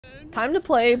Time to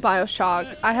play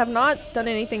BioShock. I have not done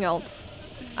anything else.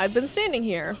 I've been standing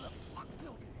here.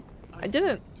 I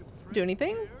didn't do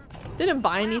anything. Didn't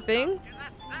buy anything.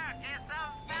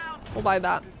 We'll buy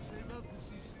that.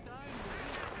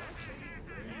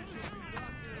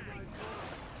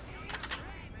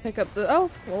 Pick up the-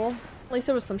 oh, well, at least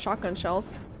there was some shotgun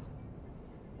shells.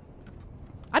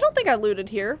 I don't think I looted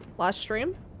here last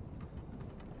stream.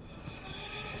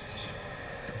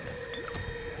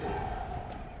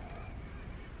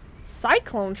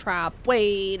 Cyclone trap.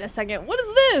 Wait a second. What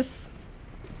is this?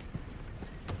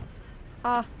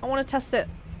 I want to test it.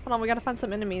 Hold on, we gotta find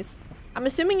some enemies. I'm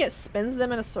assuming it spins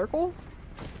them in a circle.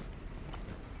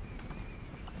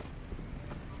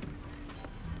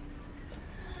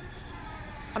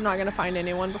 I'm not gonna find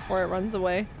anyone before it runs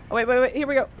away. Oh, wait, wait, wait. Here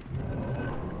we go.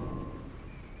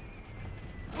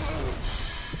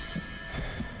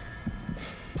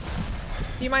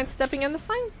 Do you mind stepping in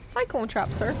the cyclone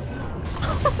trap, sir?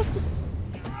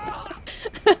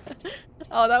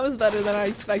 Oh, that was better than I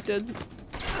expected.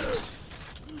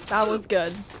 That was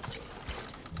good.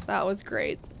 That was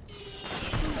great.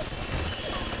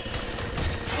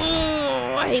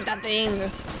 Oh, I hate that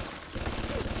thing.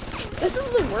 This is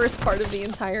the worst part of the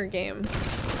entire game.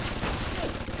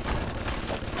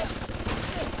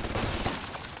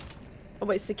 Oh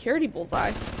wait, security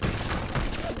bullseye.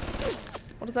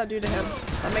 What does that do to him?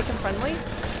 Does that make him friendly?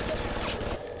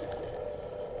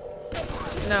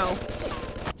 No.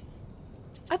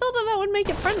 I thought that would make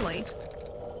it friendly.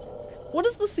 What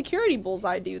does the security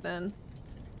bullseye do then?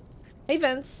 Hey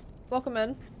Vince, welcome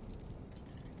in.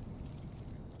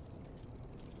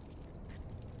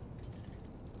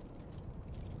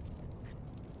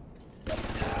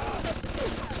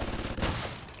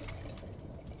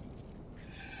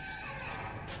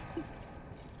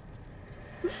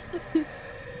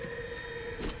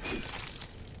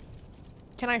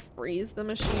 Can I freeze the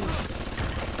machine?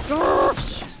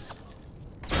 Gosh!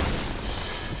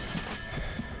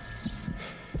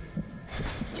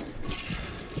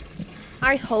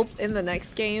 I hope in the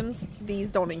next games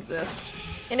these don't exist.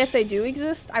 And if they do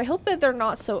exist, I hope that they're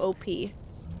not so OP.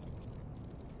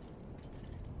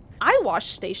 Eyewash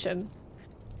station.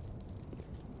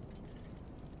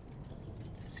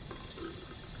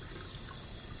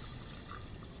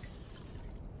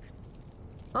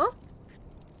 Huh?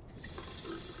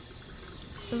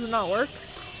 Does it not work?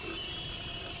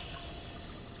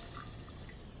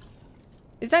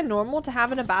 Is that normal to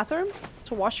have in a bathroom?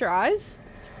 To wash your eyes?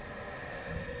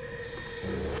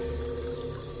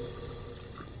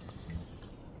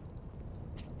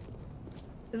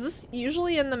 Is this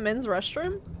usually in the men's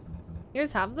restroom? You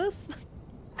guys have this?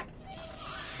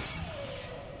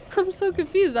 I'm so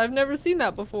confused. I've never seen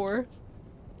that before.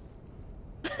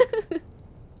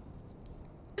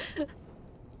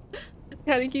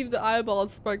 Gotta keep the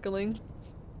eyeballs sparkling.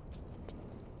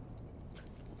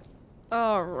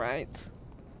 Alright.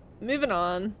 Moving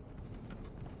on.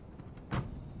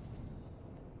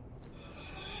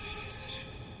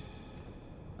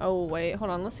 Oh wait,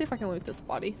 hold on. Let's see if I can loot this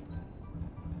body.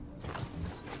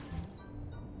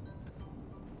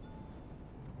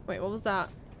 Wait, what was that?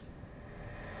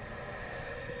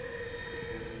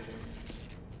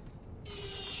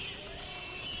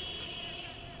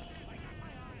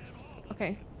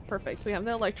 Okay, perfect. We have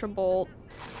the Electro Bolt.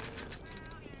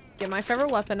 Get my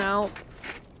favorite weapon out.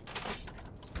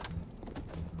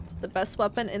 The best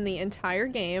weapon in the entire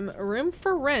game. Room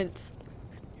for rent.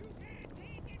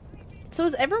 So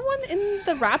is everyone in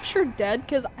the Rapture dead?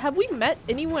 Because have we met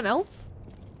anyone else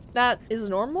that is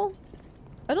normal?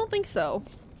 I don't think so.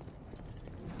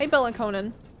 Hey, Bella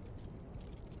Conan.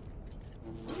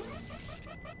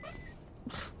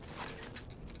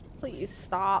 Please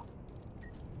stop.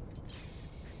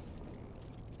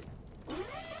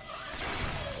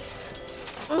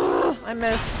 Ugh, I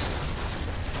missed.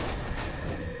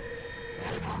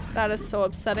 That is so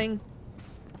upsetting.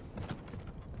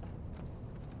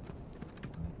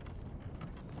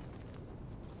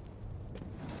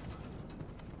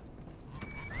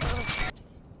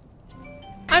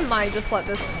 I might just let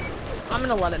this... I'm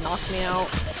gonna let it knock me out.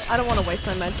 I don't want to waste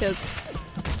my medkits.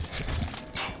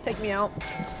 Take me out.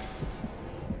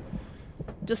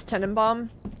 Just Tenenbaum.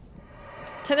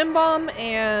 Tenenbaum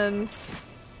and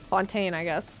Fontaine, I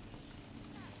guess.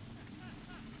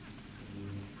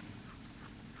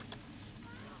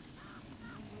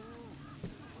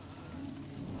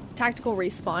 Tactical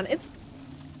respawn. It's...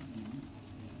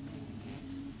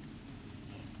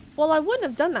 Well, I wouldn't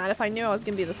have done that if I knew I was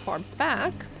gonna be this far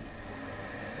back.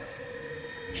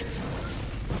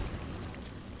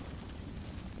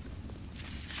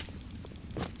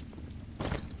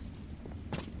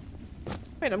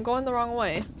 Wait Wait, I'm going the wrong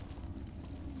way.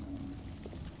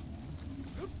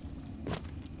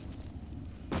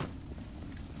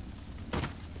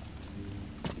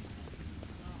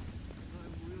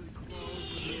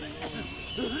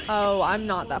 Oh, I'm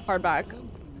not that far back.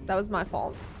 That was my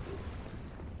fault.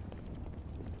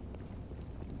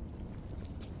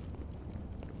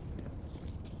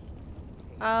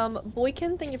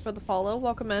 Boykin, thank you for the follow.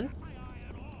 Welcome in.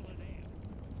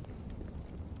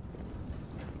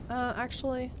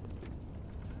 Actually.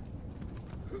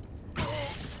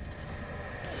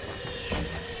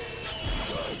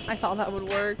 I thought that would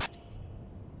work.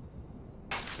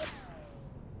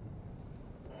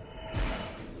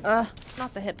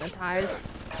 Not the hypnotize.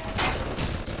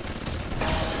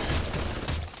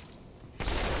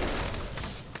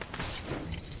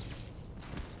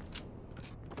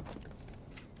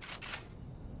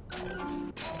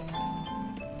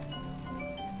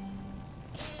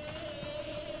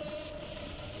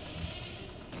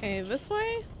 Okay, this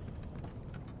way?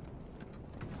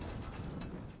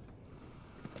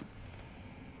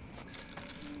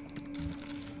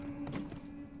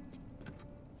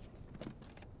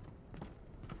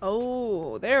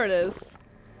 Oh, there it is.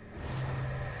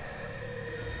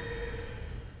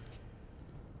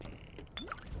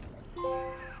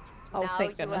 Oh,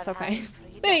 thank goodness, okay.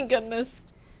 Thank goodness.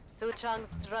 Suchong's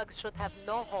drugs should have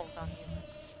no hold on you.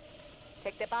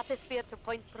 Take the bathysphere to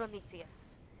Point Prometheus.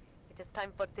 It is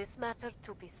time for this matter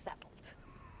to be settled.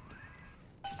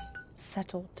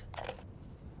 Settled.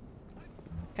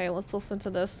 Okay, let's listen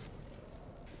to this.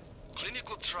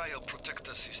 Clinical trial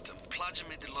protector system,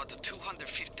 plasmid lot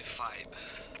 255.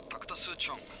 Dr.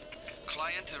 Suchong,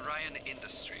 client Ryan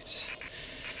Industries.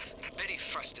 Very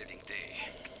frustrating day.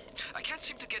 I can't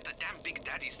seem to get the damn big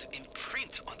daddies to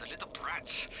imprint on the little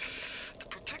brats. The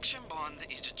protection bond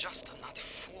is just not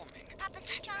forming. Papa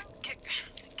Suchong? Get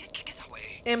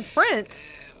away. Imprint?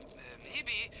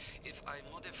 Maybe if I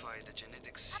modify the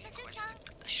genetic sequence.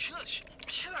 Shush.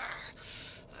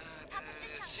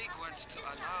 The sequence to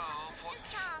allow for.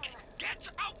 Get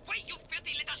away, you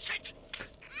filthy little shit!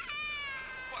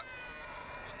 What?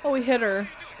 Oh, he hit her,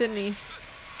 didn't he? Get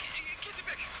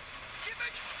back! Get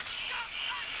back!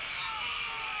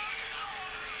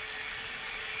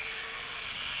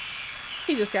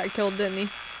 He just got killed, didn't he?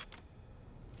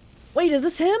 Wait, is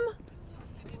this him?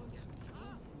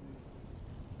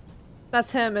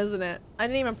 That's him, isn't it? I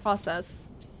didn't even process.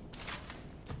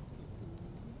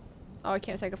 Oh, I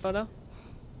can't take a photo.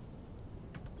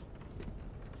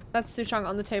 That's Suchong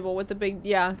on the table with the big,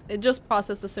 yeah, it just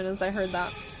processed as soon as I heard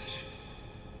that.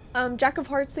 Jack of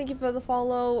Hearts, thank you for the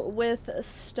follow. With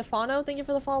Stefano, thank you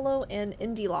for the follow. And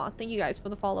Indie Law, thank you guys for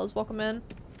the follows. Welcome in.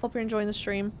 Hope you're enjoying the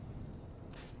stream.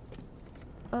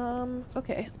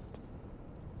 Okay.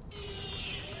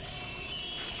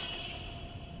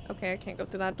 Okay, I can't go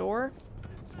through that door.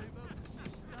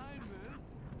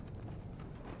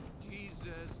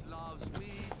 Jesus loves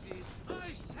me.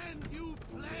 I send you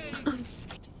flames.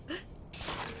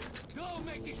 Go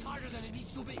make this harder than it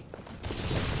needs to be.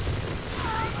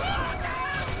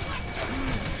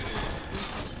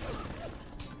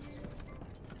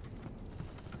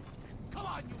 Come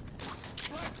on, you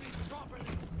work this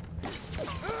properly.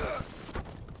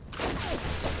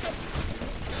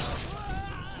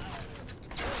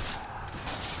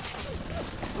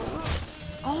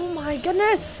 Oh my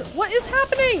goodness! What is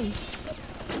happening?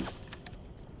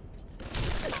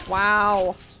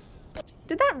 Wow.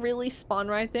 Did that really spawn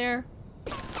right there?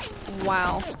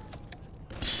 Wow.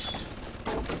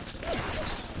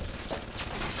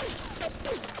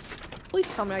 Please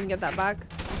tell me I can get that back.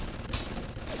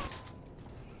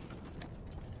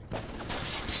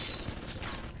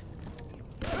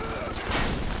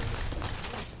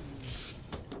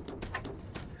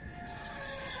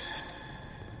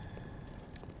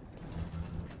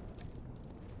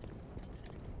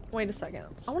 Wait a second.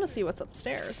 I want to see what's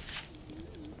upstairs.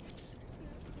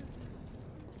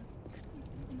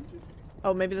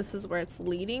 Oh, maybe this is where it's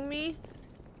leading me?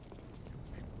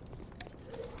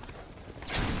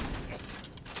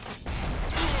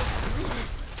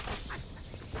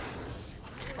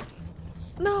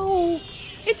 No!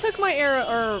 It took my arrow,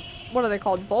 or what are they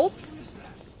called? Bolts?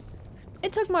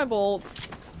 It took my bolts.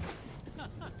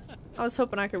 I was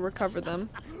hoping I could recover them.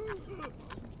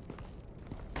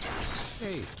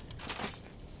 Hey.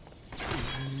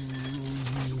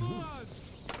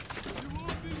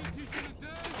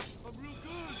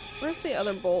 Where's the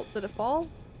other bolt? Did it fall?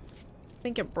 I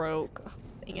think it broke. Oh,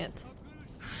 dang it.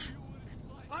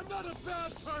 I'm not a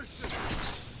bad person.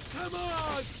 Come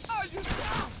on. Are you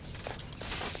down?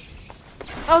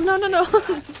 Oh, no, no, no.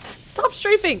 Stop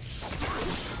strafing.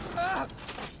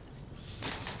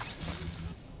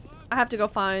 I have to go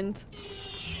find...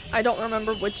 I don't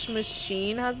remember which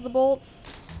machine has the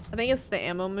bolts. I think it's the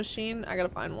ammo machine. I gotta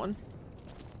find one.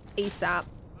 ASAP.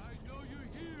 I know you're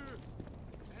here,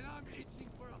 and I'm itching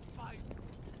for a fight.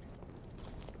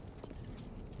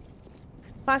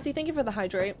 Classy, thank you for the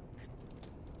hydrate.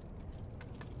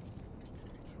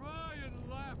 Try and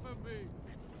laugh at me.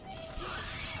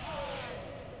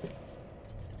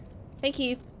 Hey,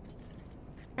 Keith.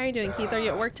 How are you doing, Keith? Are you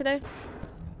at work today?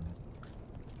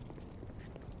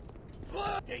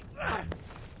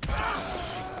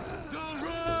 Don't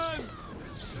run!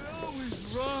 They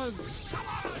always run.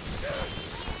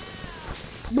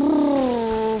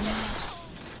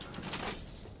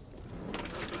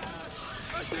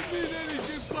 I didn't mean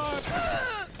anything by.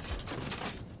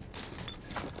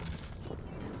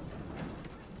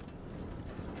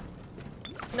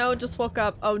 No, just woke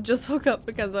up. Oh, just woke up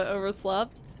because I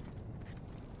overslept.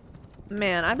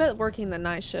 Man, I bet working the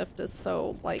night shift is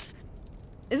so, like...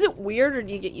 Is it weird or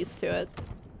do you get used to it?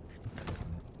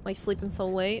 Like sleeping so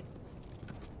late?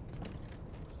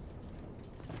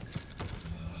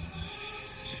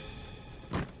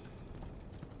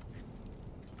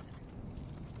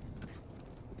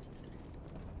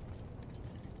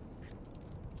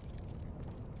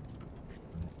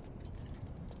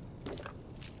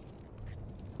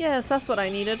 Yes, that's what I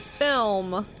needed.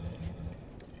 Film.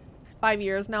 5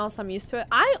 years now, so I'm used to it.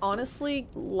 I honestly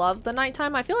love the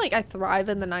nighttime. I feel like I thrive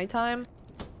in the nighttime.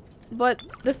 But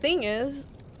the thing is,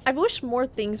 I wish more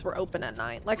things were open at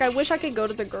night. Like, I wish I could go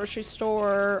to the grocery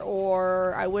store,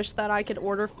 or I wish that I could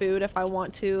order food if I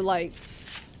want to. Like,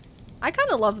 I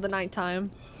kind of love the nighttime.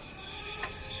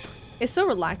 It's so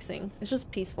relaxing. It's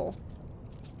just peaceful.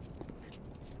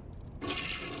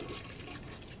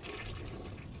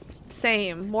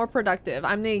 Same. More productive.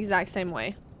 I'm the exact same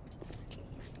way.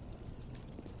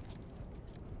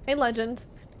 Hey, Legend.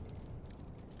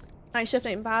 Night shift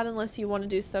ain't bad unless you want to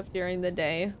do stuff during the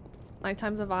day.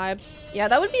 Nighttime's a vibe. Yeah,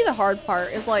 that would be the hard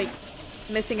part. Is like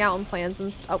missing out on plans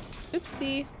and stuff. Oh,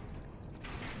 oopsie.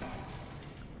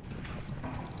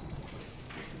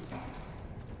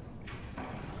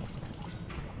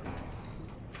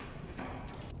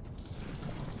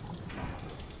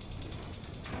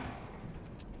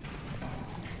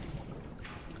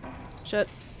 Shit.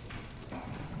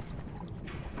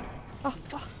 Oh,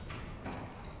 oh.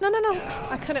 No, no, no.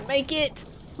 I couldn't make it.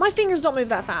 My fingers don't move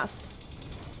that fast.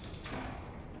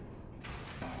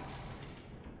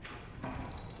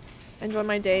 Enjoy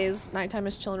my days. Nighttime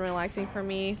is chill and relaxing for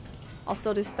me. I'll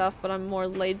still do stuff, but I'm more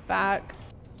laid back.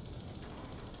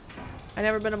 I've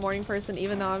never been a morning person,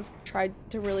 even though I've tried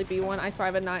to really be one. I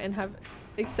thrive at night and have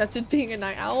accepted being a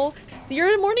night owl.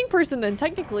 You're a morning person then,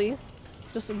 technically.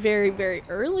 Just very, very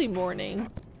early morning.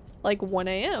 Like 1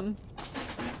 a.m.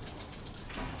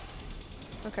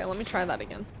 Okay, let me try that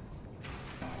again.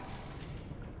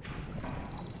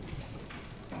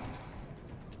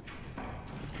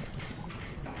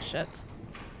 Shit.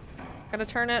 Gotta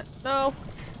turn it. No.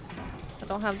 I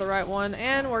don't have the right one.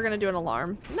 And we're gonna do an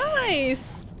alarm.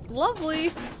 Nice!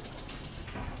 Lovely.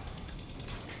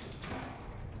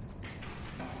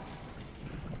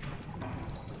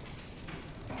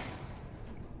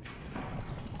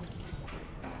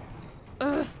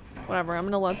 Ugh. Whatever, I'm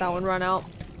gonna let that one run out.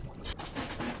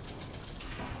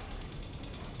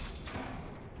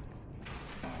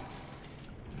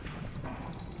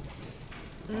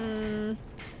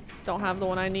 Don't have the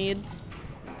one I need.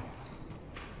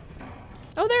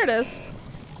 Oh, there it is.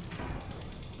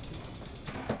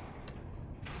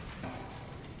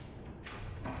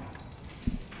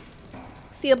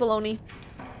 See ya, baloney.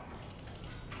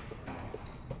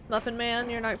 Muffin Man,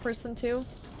 you're a night person too?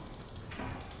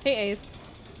 Hey, Ace.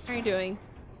 How are you doing?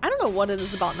 I don't know what it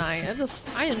is about night.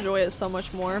 I enjoy it so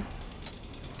much more.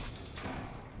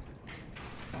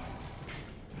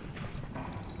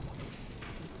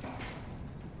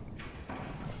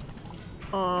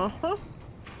 Uh-huh.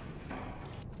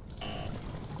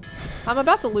 I'm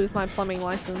about to lose my plumbing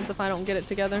license if I don't get it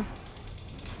together.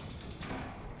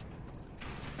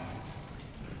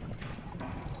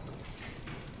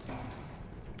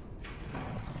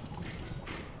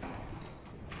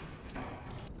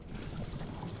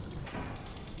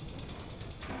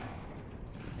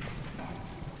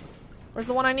 Where's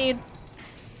the one I need?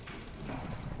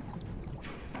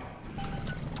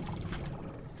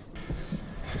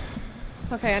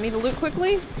 Okay, I need to loot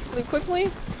quickly, and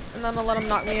then I'm gonna let them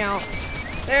knock me out.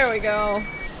 There we go.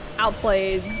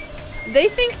 Outplayed. They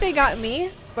think they got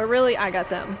me, but really I got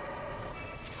them.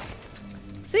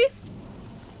 See?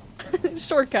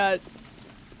 Shortcut.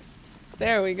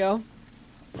 There we go.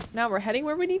 Now we're heading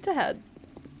where we need to head.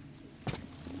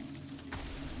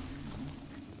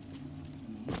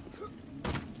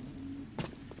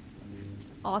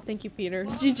 Aw, thank you, Peter.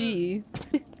 GG.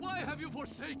 Why have you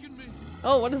forsaken me?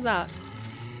 Oh, what is that?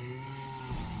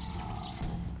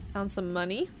 Found some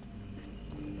money.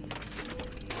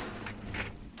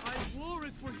 I wore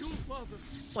it for you, Father.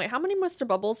 Wait, how many Mr.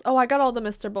 Bubbles? Oh, I got all the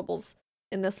Mr. Bubbles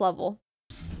in this level.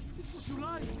 It's what you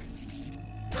like.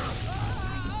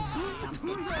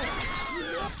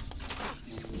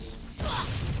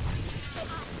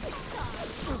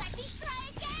 Let me try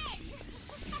again!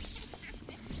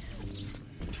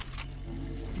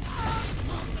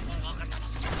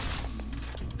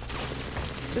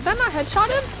 Did that not headshot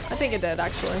him? I think it did,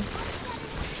 actually.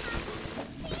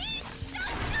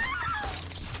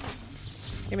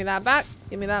 Give me that back.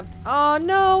 Give me that. Oh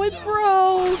no, it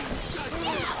broke.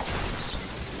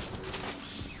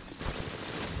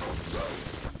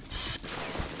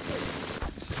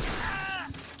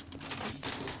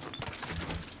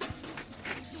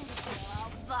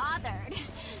 Bothered.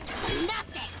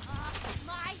 Nothing.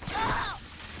 My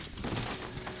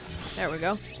There we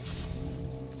go.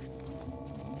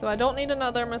 So I don't need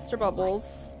another Mr.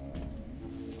 Bubbles.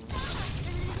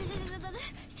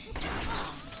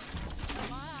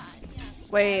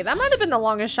 Wait, that might have been the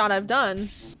longest shot I've done.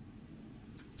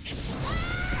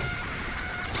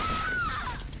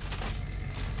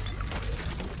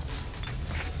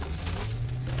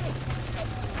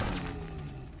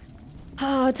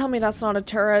 Oh, tell me that's not a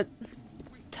turret.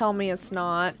 Tell me it's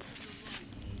not.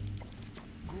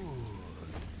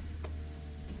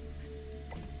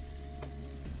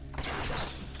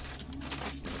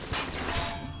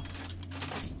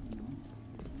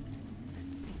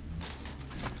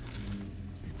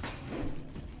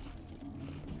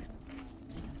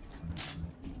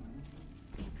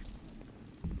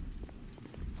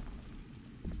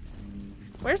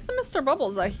 Where's the Mr.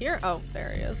 Bubbles I hear? Oh,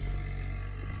 there he is.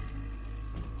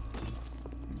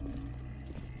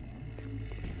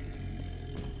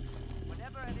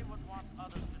 Whenever anyone wants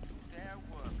others to do their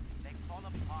work, they call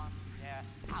upon their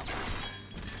house.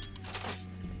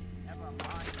 Never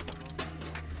mind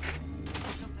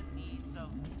think of the needs of...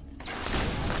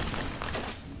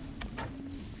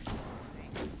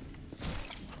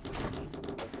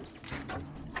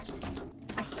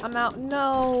 I'm out.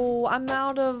 No, I'm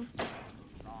out of...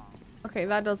 Okay,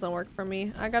 that doesn't work for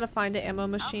me. I gotta find an ammo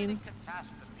machine.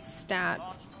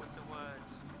 Stat.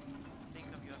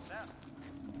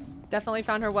 Definitely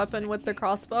found her weapon with the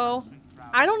crossbow.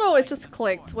 I don't know, it's just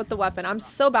clicked with the weapon. I'm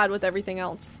so bad with everything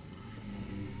else.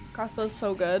 Crossbow's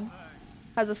so good.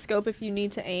 Has a scope if you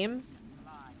need to aim.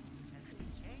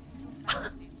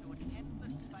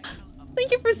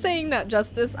 Thank you for saying that,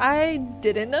 Justice. I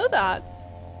didn't know that.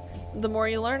 The more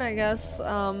you learn, I guess.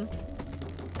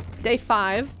 Day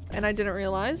 5, and I didn't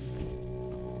realize.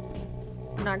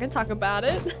 I'm not gonna talk about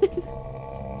it.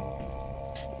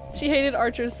 She hated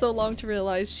archers so long to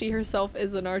realize she herself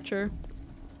is an archer.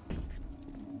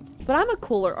 But I'm a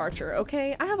cooler archer,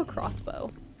 okay? I have a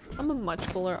crossbow. I'm a much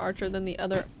cooler archer than the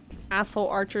other asshole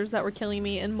archers that were killing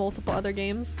me in multiple other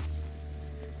games.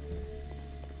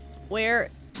 Where...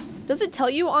 Does it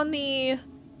tell you on the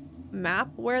map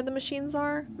where the machines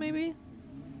are, maybe?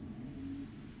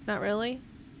 Not really.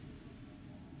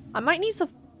 I might need to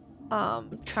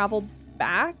travel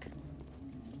back.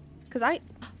 Cause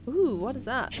ooh, what is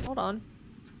that? Hold on.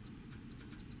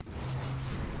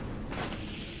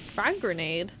 Frag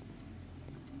grenade.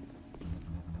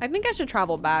 I think I should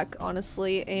travel back,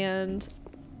 honestly, and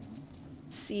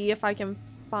see if I can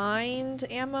find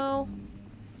ammo.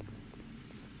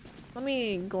 Let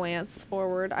me glance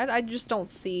forward. I just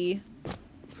don't see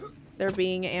there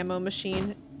being an ammo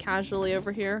machine casually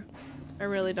over here. I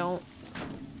really don't.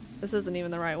 This isn't even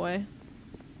the right way.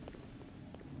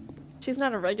 She's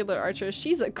not a regular archer.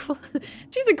 She's a cool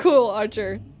she's a cool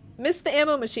archer. Missed the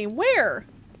ammo machine. Where?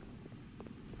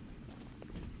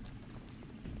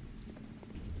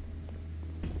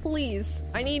 Please,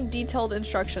 I need detailed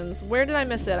instructions. Where did I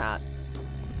miss it at?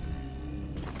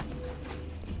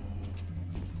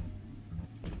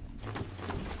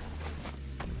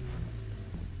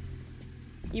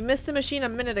 You missed the machine a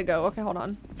minute ago. Okay, hold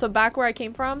on. So back where I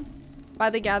came from? By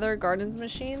the Gather Gardens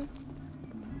machine?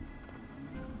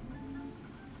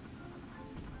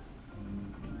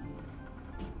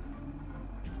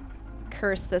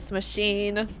 Curse this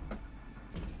machine.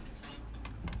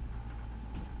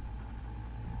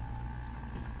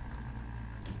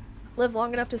 Live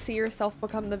long enough to see yourself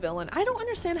become the villain. I don't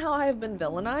understand how I have been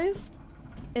villainized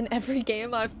in every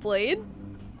game I've played.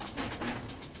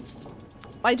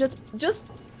 By just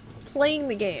playing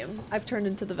the game, I've turned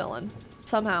into the villain.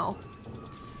 Somehow.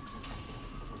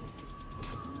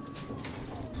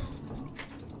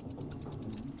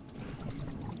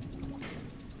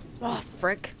 Oh,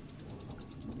 frick.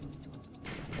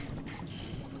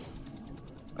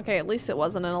 Okay, at least it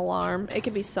wasn't an alarm. It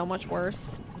could be so much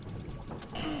worse.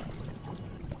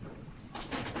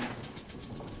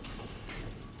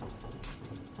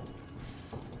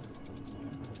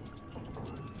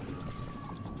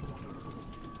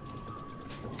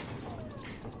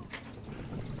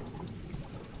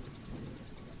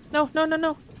 No, no, no,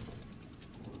 no.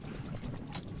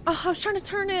 Oh, I was trying to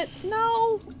turn it.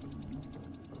 No.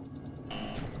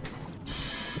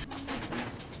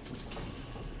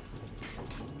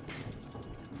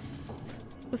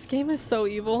 This game is so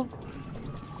evil.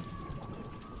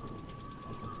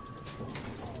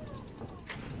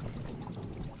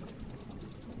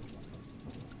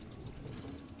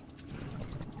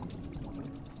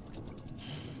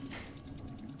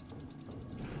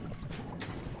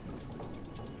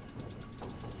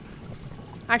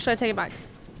 Actually, I take it back.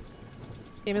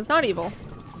 Game is not evil.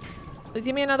 Please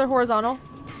give me another horizontal.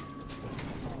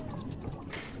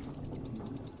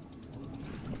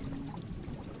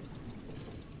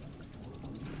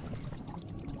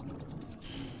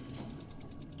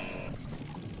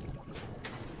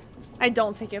 I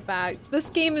don't take it back. This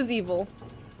game is evil.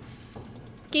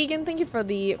 Keegan, thank you for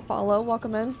the follow.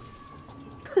 Welcome in.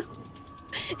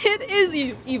 It is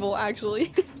evil,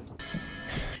 actually.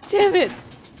 Damn it.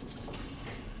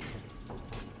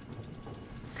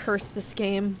 Curse this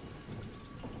game.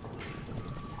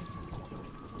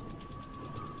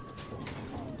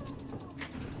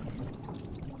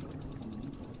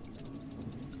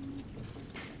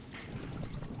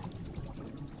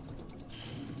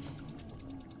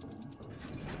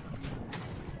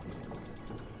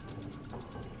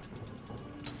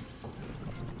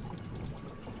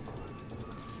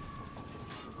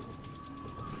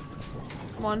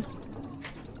 Come on.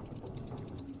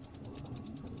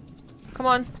 Come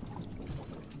on.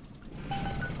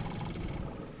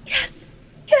 Yes!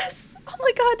 Yes! Oh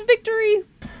my god, victory!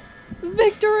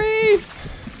 Victory!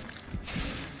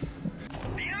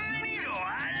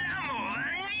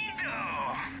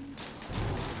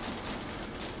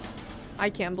 I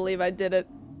can't believe I did it.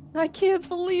 I can't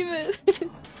believe it.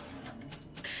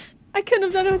 I couldn't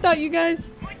have done it without you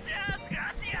guys.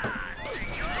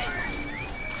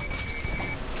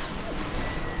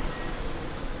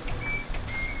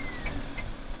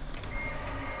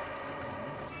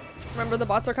 Remember, the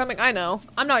bots are coming? I know.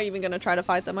 I'm not even gonna try to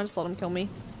fight them. I just let them kill me.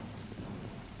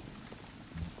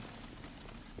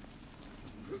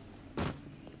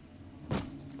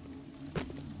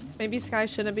 Maybe Skye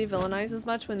shouldn't be villainized as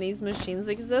much when these machines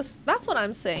exist. That's what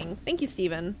I'm saying. Thank you,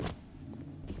 Steven.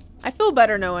 I feel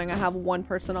better knowing I have one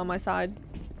person on my side.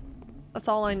 That's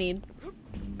all I need.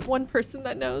 One person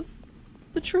that knows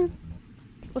the truth.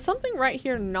 Was something right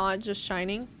here not just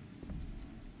shining?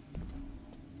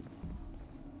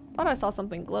 Thought I saw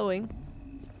something glowing.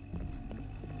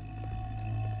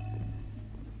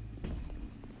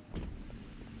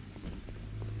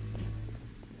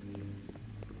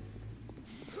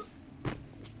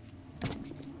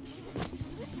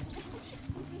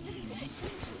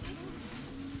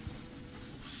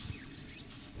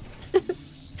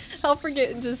 I'll forget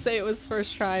and just say it was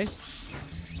first try.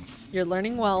 You're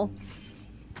learning well.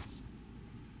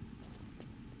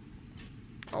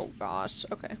 Oh gosh,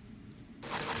 okay.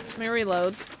 Let me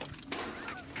reload.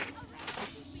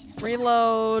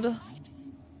 Reload.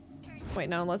 Wait,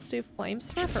 no, let's do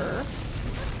flames for her.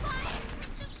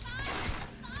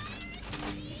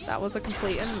 That was a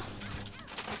complete and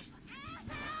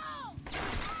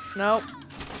nope.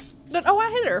 Oh,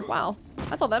 I hit her. Wow.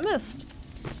 I thought that missed.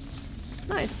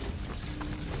 Nice.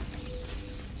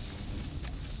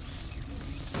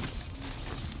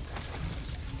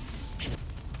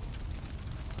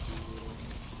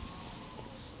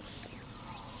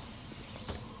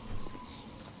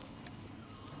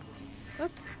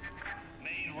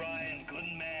 Made Ryan good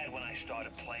and mad when I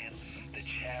started playing the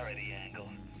charity angle.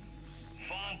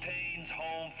 Fontaine's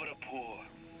home for the poor.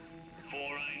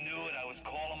 Before I knew it, I was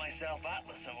calling myself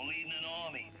Atlas and leading an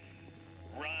army.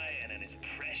 Ryan and his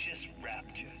precious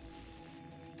rapture.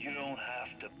 You don't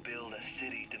have to build a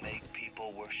city to make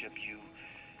people worship you.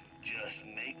 Just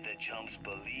make the chumps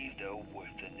believe they're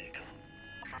worth a nickel.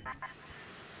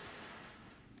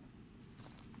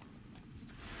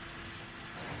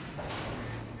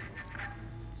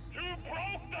 You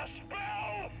broke the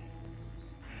spell!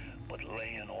 But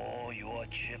laying all your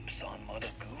chips on Mother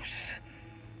Goose,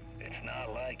 it's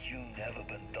not like you never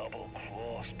been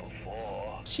double-crossed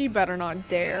before. She better not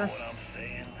dare. You know what I'm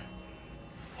saying?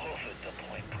 Hoof it to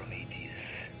Point Prometheus.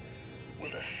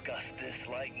 We'll discuss this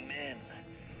like men.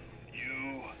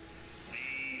 You,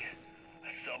 me,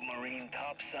 a submarine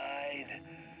topside,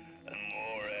 And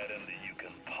more at him than you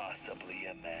can possibly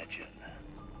imagine.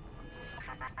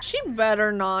 She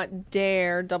better not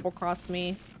dare double-cross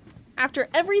me. After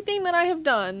everything that I have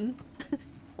done.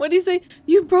 What did he say?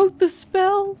 You broke the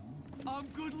spell? I'm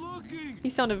good looking. He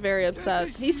sounded very upset.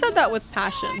 He said that with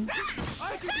passion.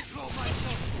 I can control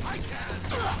myself. I can.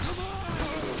 Come on. I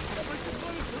just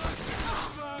want to touch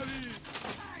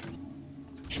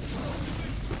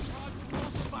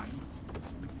everybody.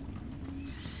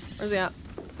 Where's he at?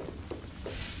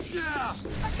 Yeah.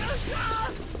 I got a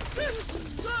shot.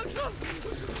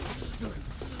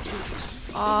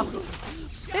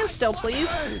 Stand still,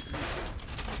 please.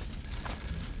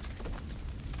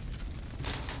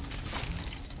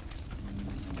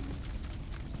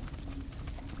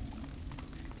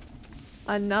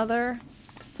 Another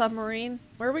submarine.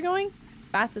 Where are we going?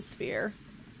 Bathysphere.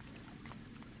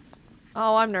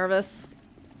 Oh, I'm nervous.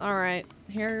 All right,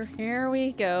 here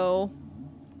we go.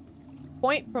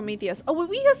 Point Prometheus. Oh,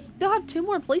 we still have 2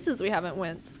 more places we haven't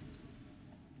went.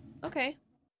 Okay.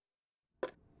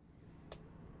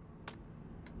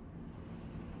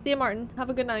 See you, Martin. Have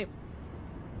a good night.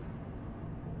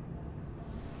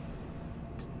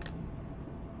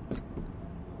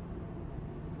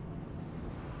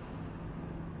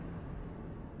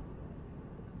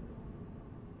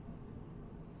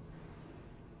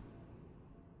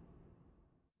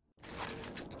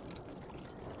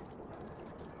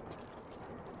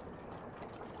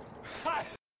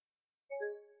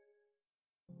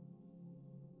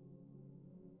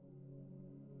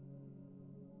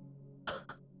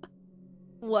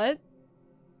 What?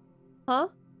 Huh?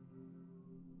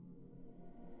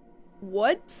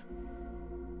 What?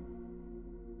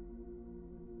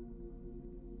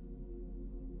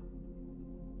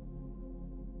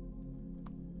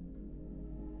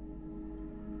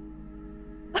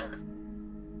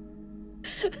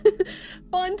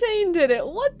 Fontaine did it.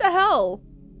 What the hell?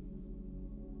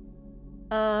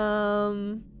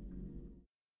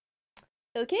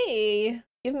 Okay.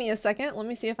 Give me a second. Let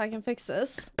me see if I can fix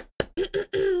this.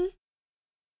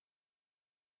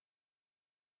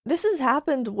 This has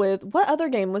happened with... What other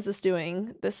game was this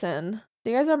doing this in?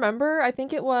 Do you guys remember? I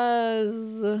think it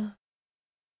was...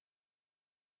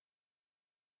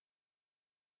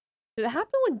 Did it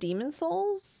happen with Demon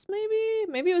Souls, maybe?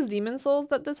 Maybe it was Demon Souls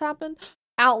that this happened?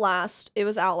 Outlast. It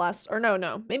was Outlast. Or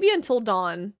no. Maybe Until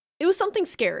Dawn. It was something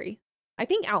scary. I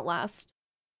think Outlast.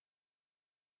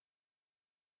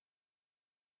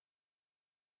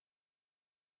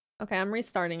 Okay, I'm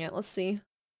restarting it. Let's see.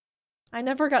 I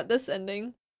never got this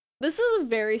ending. This is a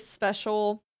very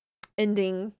special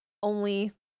ending.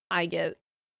 Only I get.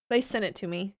 They sent it to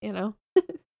me, you know?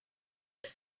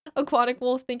 Aquatic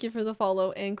Wolf, thank you for the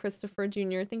follow. And Christopher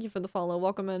Jr., thank you for the follow.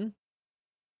 Welcome in.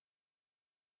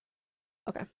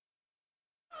 Okay.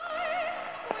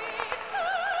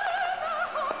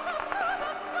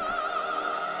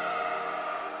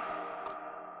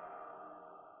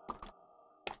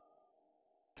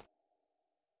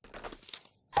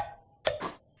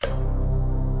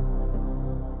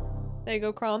 There you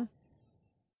go, Crom.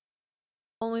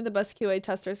 Only the best QA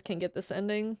testers can get this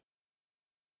ending.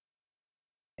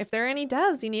 If there are any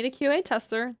devs, you need a QA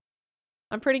tester.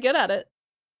 I'm pretty good at it.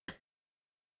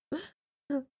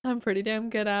 I'm pretty damn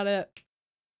good at it.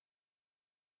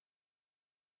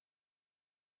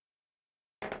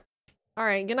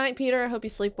 Alright, good night, Peter. I hope you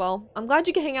sleep well. I'm glad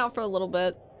you can hang out for a little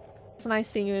bit. It's nice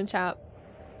seeing you in chat.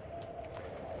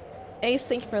 Ace,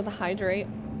 thank you for the hydrate.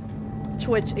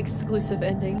 Twitch exclusive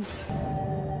ending.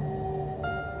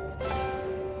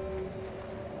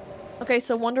 Okay,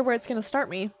 so wonder where it's gonna start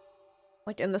me.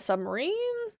 Like in the submarine?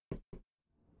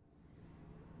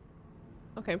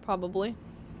 Okay, probably.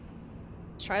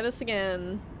 Let's try this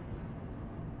again.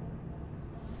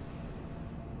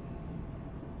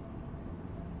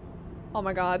 Oh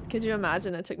my god, could you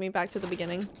imagine it took me back to the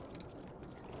beginning?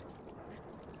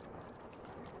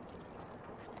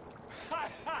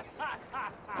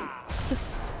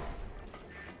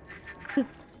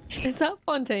 Is that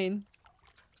Fontaine?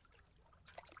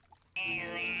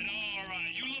 Alright.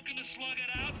 You looking to slug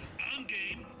it out? I'm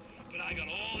game. But I got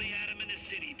all the atom in the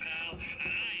city, pal. And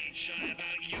I ain't shy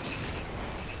about using it.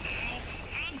 Now,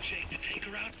 I'm Jake to take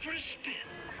her out for a spin.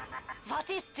 What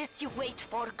is this you wait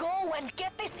for? Go and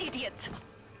get this idiot!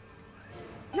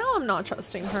 No, I'm not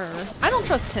trusting her. I don't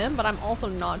trust him, but I'm also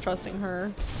not trusting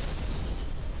her.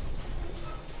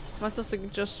 Am I supposed to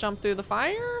just jump through the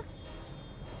fire?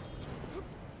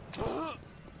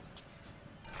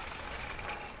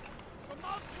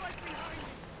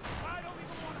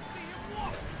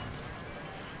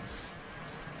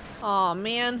 Aw,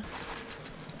 man.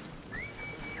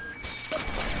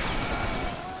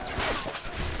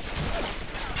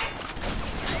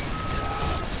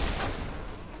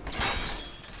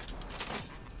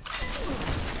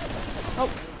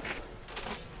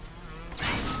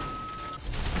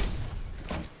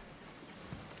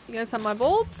 You guys have my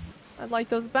bolts? I'd like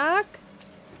those back.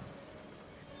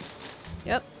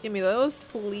 Yep, give me those,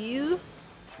 please. And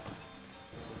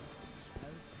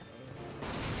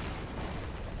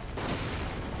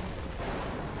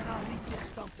I'll leave this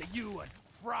dump to you and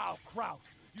Frau Kraut.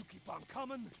 You keep on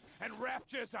coming, and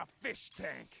Rapture's a fish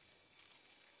tank.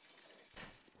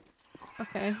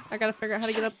 Okay, I gotta figure out how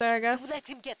to get up there, I guess. Let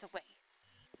him get away.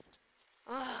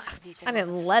 Oh, I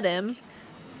didn't let him.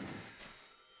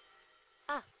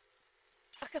 Ah,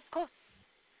 of course.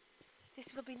 This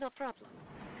will be no problem.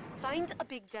 Find a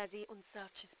Big Daddy and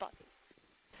search his body.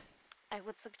 I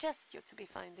would suggest you to be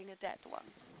finding a dead one.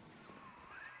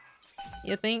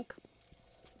 You think?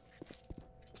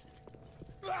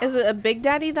 Is it a Big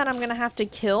Daddy that I'm gonna have to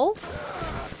kill?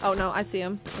 Oh no, I see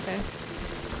him. Okay.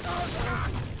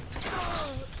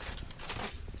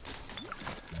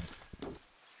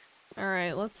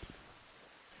 Alright, let's...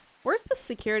 Where's the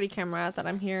security camera at that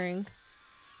I'm hearing?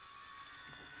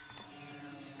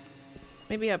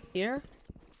 Maybe up here?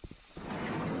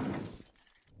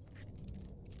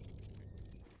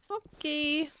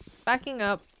 Okay. Backing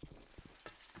up.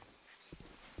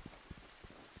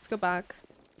 Let's go back.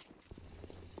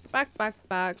 Back, back,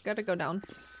 back. Gotta go down.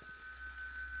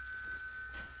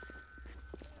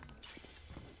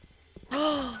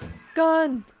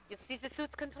 Gun! You see the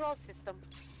suit's control system?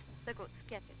 So good,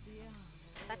 get it.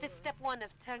 That is step one of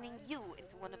turning you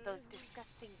into one of those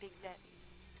disgusting Big Daddies.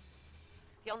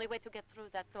 The only way to get through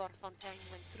that door Fontaine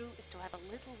went through is to have a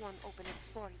little one open it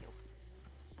for you.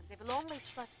 And they will only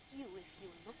trust you if you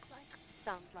look like,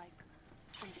 sound like,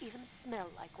 and even smell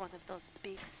like one of those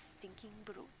big, stinking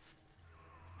brutes.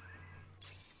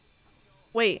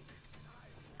 Wait.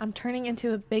 I'm turning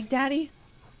into a Big Daddy?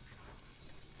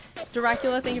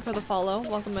 Dracula, thank you for the follow.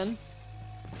 Welcome in.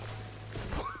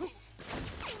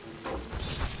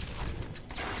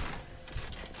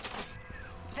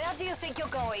 Where do you think you're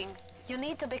going? You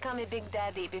need to become a Big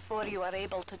Daddy before you are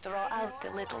able to draw out the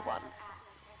little one.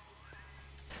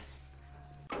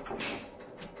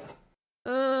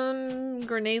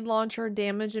 Grenade launcher,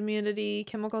 damage immunity,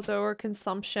 chemical thrower,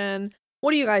 consumption.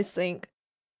 What do you guys think?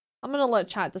 I'm gonna let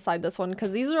chat decide this one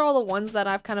because these are all the ones that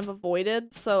I've kind of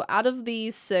avoided. So out of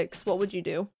these 6, what would you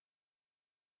do?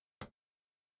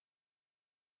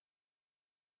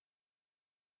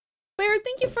 Bear,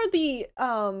 thank you for the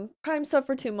Prime sub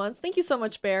for 2 months. Thank you so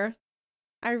much, Bear.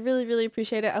 I really, really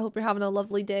appreciate it. I hope you're having a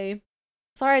lovely day.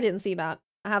 Sorry I didn't see that.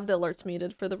 I have the alerts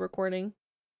muted for the recording.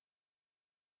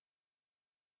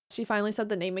 She finally said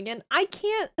the name again. I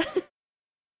can't...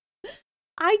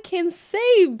 I can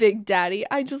say Big Daddy.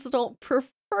 I just don't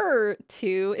prefer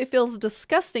to. It feels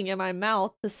disgusting in my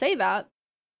mouth to say that.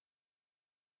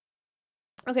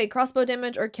 Okay, crossbow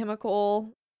damage or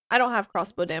chemical... I don't have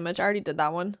crossbow damage. I already did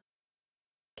that one.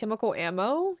 Chemical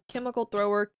ammo? Chemical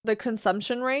thrower. The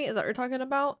consumption rate? Is that what you're talking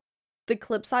about? The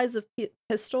clip size of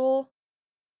pistol?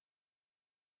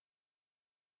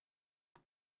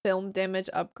 Film damage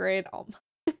upgrade. Oh my.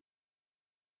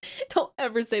 Don't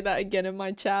ever say that again in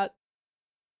my chat.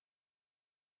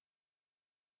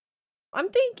 I'm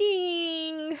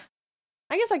thinking...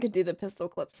 I guess I could do the pistol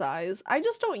clip size. I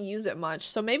just don't use it much.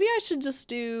 So maybe I should just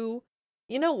do...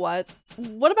 You know what?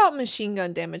 What about machine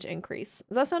gun damage increase?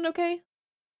 Does that sound okay?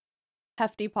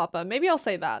 Hefty papa. Maybe I'll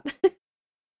say that.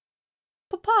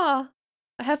 Papa.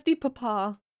 A hefty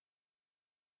papa.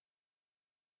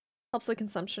 Helps the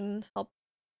consumption. Help.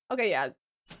 Okay, yeah.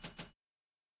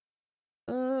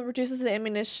 Reduces the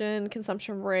ammunition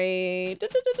consumption rate.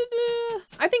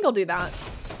 I think I'll do that.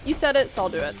 You said it, so I'll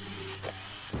do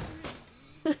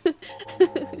it.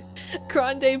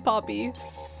 Grande Poppy.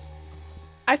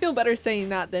 I feel better saying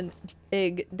that than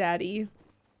Big Daddy.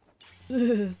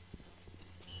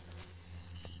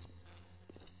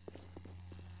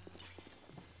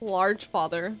 Large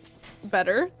father.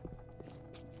 Better.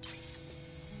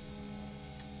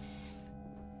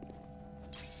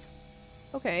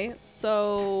 Okay,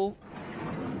 so...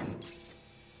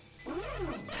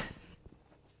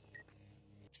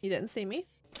 You didn't see me?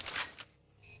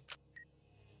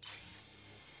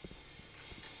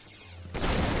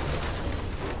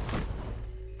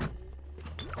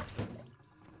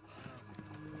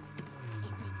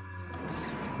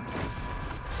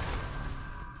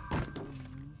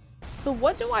 So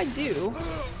what do I do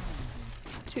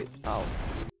to... Oh.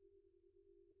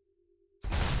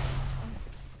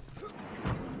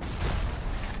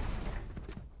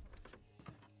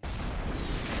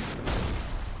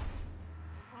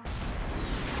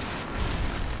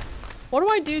 What do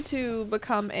I do to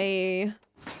become a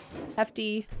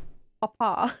hefty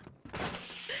papa?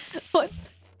 What?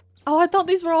 Oh, I thought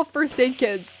these were all first aid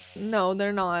kits. No,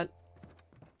 they're not.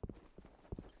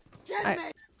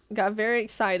 I got very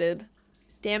excited.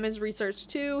 Damage research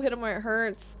 2, hit him where it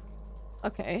hurts.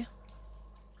 Okay.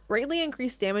 Greatly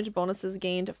increased damage bonuses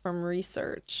gained from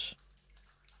research.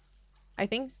 I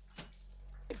think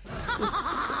just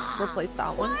replace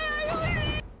that one.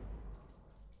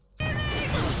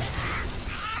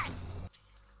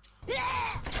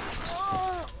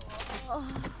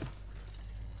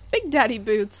 Big Daddy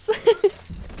boots.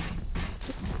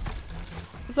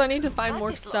 So I need to find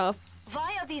more stuff.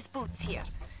 Via these boots here.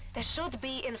 There should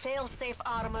be in fail-safe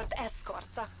armored escorts.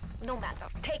 No matter.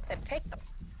 Take them, take them.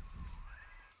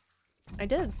 I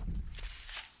did.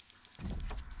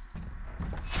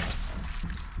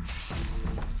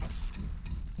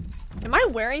 Am I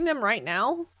wearing them right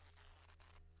now?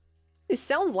 It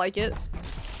sounds like it.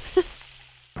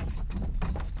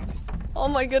 Oh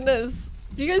my goodness.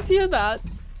 Do you guys hear that?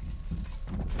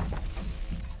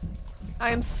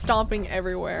 I am stomping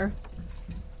everywhere.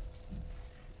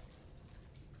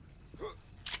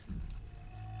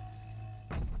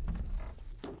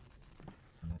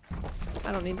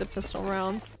 I don't need the pistol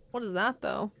rounds. What is that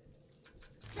though?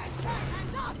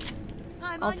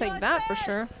 I'll take that for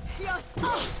sure.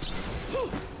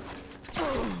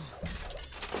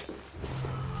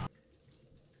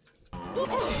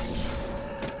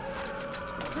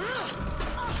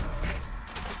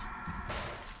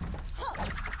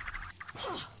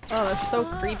 Oh, that's so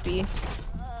creepy.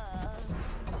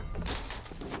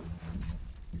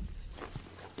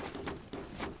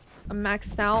 I'm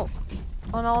maxed out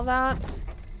on all that.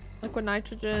 Liquid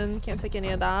nitrogen, can't take any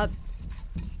of that.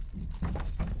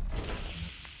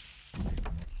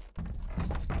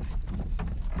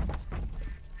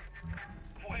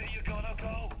 Where you gonna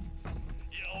go?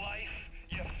 Your life?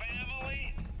 Your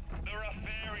family? They're a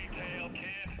fairy tale,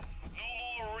 kid. No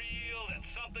more real than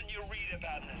something you read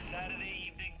about in the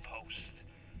Saturday Evening Post.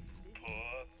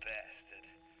 Poor bastard.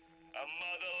 A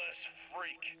motherless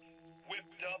freak,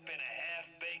 whipped up in a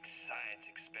half-baked science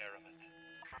experiment.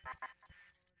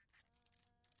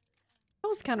 That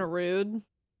was kind of rude.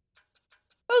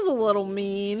 That was a little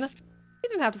mean. You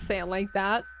didn't have to say it like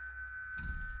that.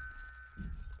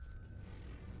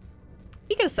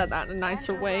 He could have said that in a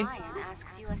nicer way. Ryan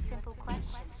asks you a simple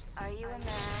question. Are you a man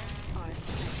or a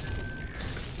snake?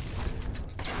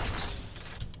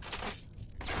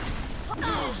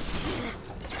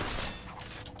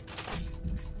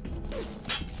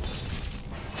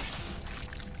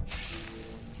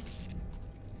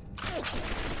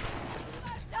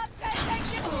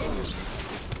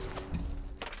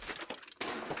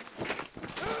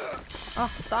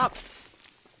 Oh, stop.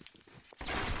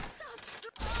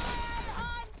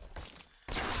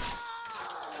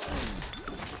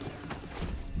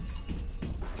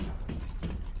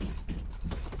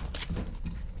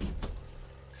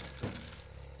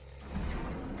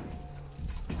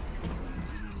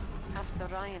 After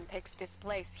Ryan takes this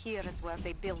place, here is where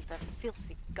they build their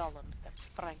filthy golems, their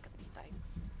Frankensteins.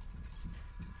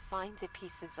 Find the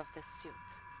pieces of the suit.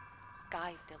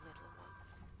 Guide the little ones.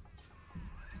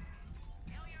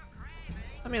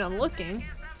 I mean, I'm looking.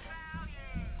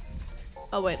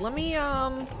 Oh wait, let me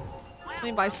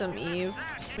buy some Eve.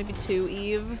 Maybe 2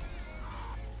 Eve.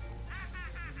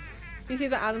 You see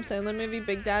the Adam Sandler movie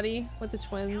Big Daddy with the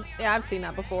twins? Yeah, I've seen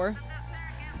that before.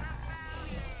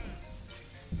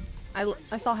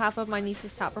 I saw half of my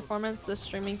niece's tap performance. The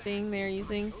streaming thing they're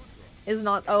using is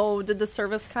not. Oh, did the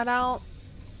service cut out?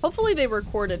 Hopefully they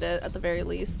recorded it at the very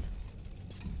least.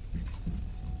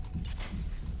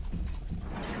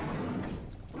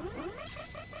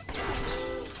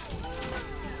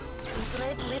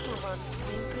 Bred little ones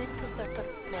imprint to certain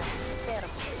smells,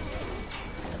 pheromones.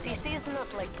 But this is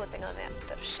not like putting on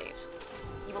aftershave.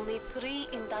 You will need 3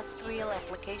 industrial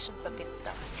applications of this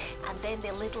stuff, and then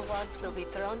the little ones will be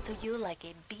drawn to you like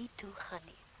a bee to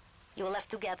honey. You will have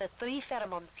to gather 3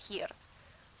 pheromones here,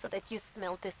 so that you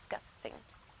smell disgusting.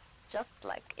 Just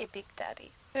like a Big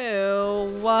Daddy.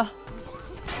 Ew.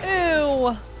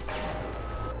 Ew.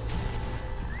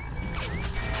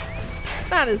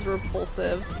 That is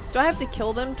repulsive. Do I have to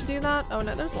kill them to do that? Oh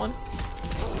no, there's one.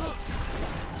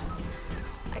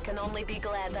 I can only be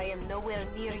glad I am nowhere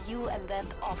near you and that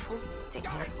awful stick.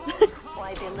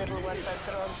 Why the little ones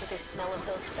are drawn to the smell of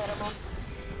those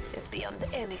pheromones is beyond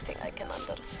anything I can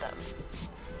understand.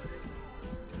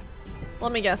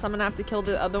 Let me guess, I'm gonna have to kill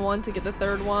the other one to get the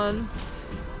 3rd one.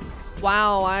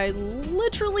 Wow, I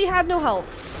literally had no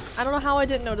health. I don't know how I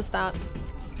didn't notice that.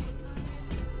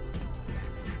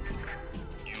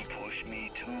 You push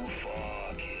me too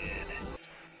far, kid.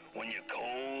 When you're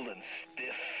cold and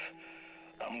stiff,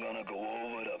 I'm gonna go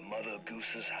over to Mother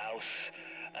Goose's house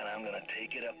and I'm gonna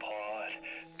take it apart,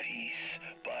 piece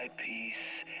by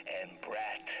piece, and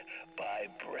my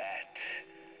brat.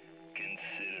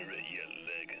 Consider it your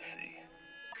legacy.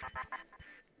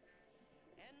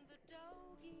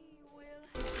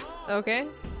 Okay.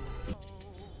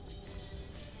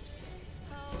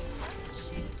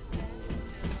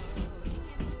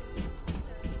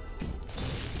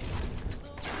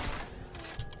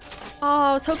 Oh,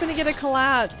 I was hoping to get a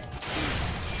collat.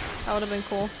 That would have been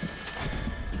cool.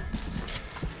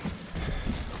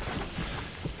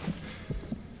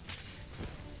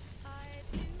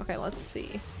 Okay, let's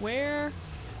see. Where?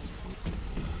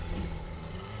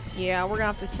 Yeah, we're gonna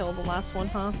have to kill the last one,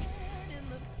 huh?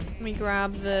 Let me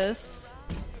grab this.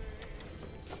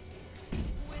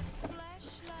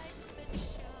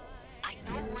 I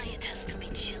know why it has to be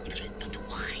children, but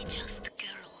why just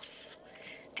girls?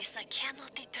 This I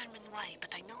cannot determine why,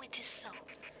 but I know it is so.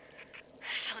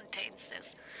 Fontaine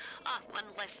says, one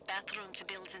less bathroom to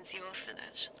build in the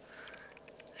orphanage.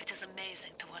 It is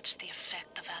amazing to watch the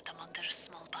effect of Adam on their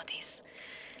small bodies.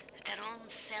 Their own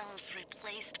cells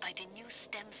replaced by the new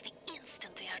stems the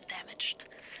instant they are damaged.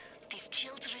 These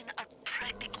children are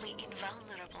practically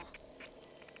invulnerable.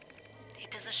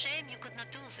 It is a shame you could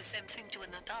not do the same thing to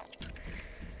an adult.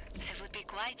 There would be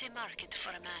quite a market for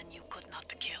a man you could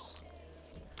not kill.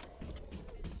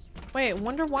 Wait,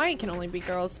 wonder why it can only be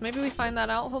girls. Maybe we find that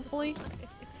out, hopefully.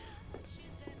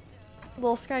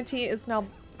 Little Skyytea is now...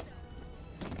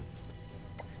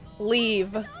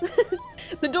 Leave.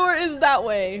 The door is that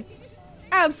way.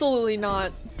 Absolutely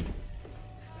not.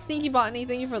 Sneaky Botany,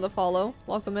 thank you for the follow.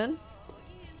 Welcome in.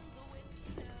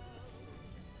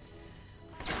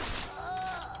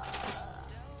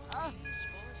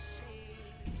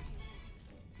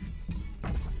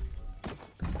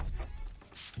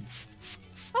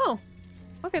 Oh.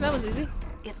 Okay, that was easy.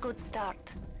 It's good start.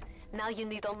 Now you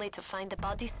need only to find the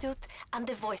bodysuit and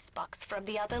the voice box from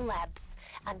the other labs,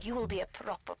 and you will be a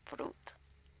proper brute.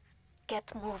 Get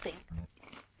moving.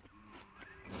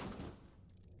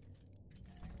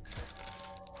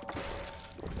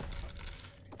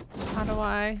 How do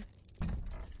I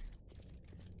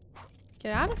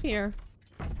get out of here?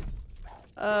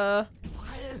 Try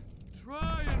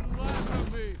and laugh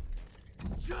at me.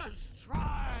 Just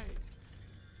try.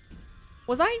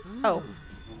 Was I? Oh.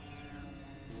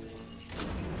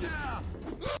 Yeah.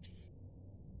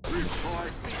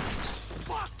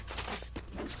 Fuck.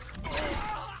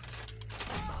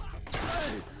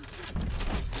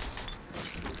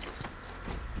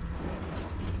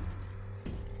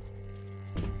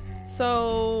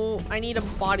 So I need a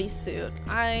bodysuit.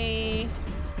 I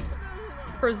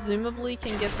presumably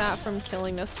can get that from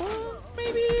killing this one,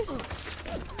 maybe?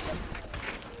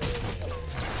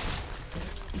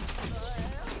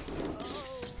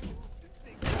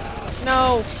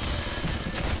 No.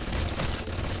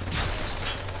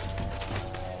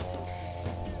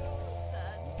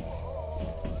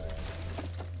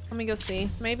 Let me go see.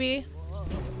 Maybe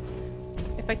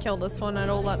if I kill this one,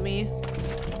 it'll let me.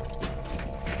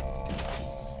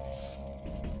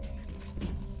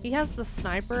 He has the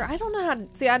sniper. I don't know how to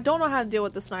see. I don't know how to deal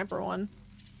with the sniper one.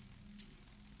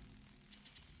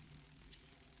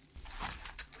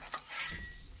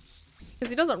 Because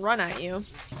he doesn't run at you.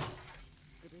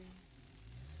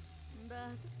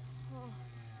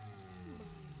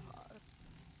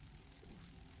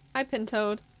 Hi,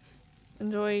 Pintoad.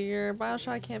 Enjoy your BioShock.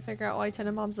 I can't figure out why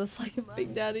Tenenbaums is like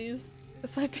Big Daddy's.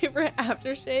 It's my favorite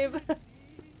aftershave.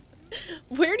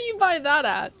 Where do you buy that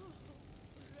at?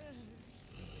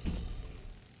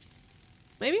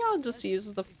 Maybe I'll just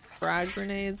use the frag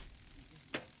grenades.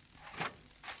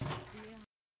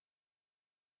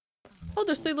 Oh,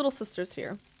 there's 3 little sisters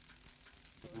here.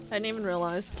 I didn't even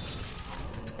realize.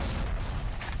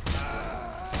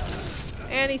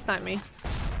 And he sniped me.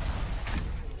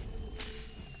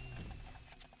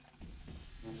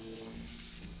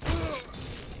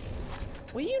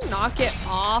 Will you knock it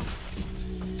off?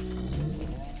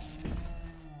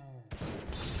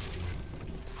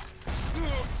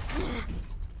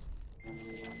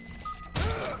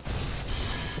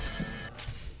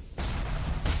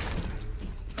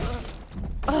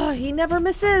 Oh, he never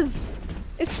misses!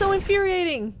 It's so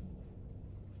infuriating!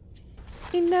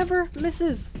 He never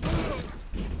misses.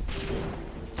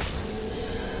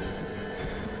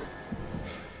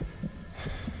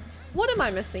 What am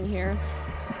I missing here?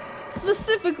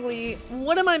 Specifically,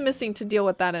 what am I missing to deal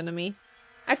with that enemy?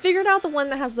 I figured out the one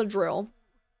that has the drill.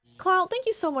 Clout, thank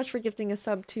you so much for gifting a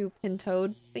sub to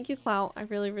Pintoad. Thank you, Clout. I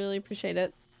really, really appreciate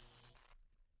it.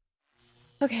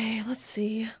 Okay, let's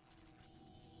see.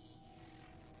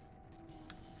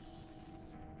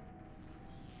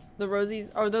 The Rosies,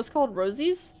 are those called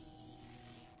Rosies?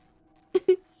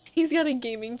 He's got a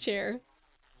gaming chair.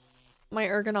 My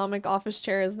ergonomic office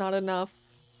chair is not enough.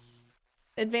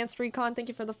 Advanced Recon, thank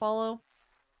you for the follow.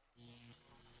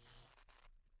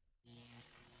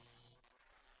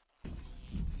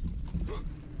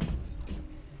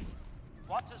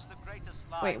 What is the greatest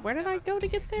lie Wait, where did I go to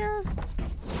get there?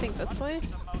 I think this way?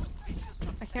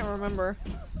 I can't remember.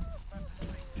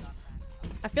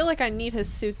 I feel like I need his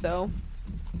suit though.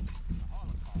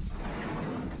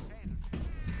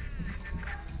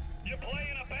 You're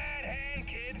playing a bad hand,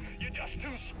 kid. You're just too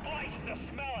spliced to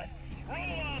smell it.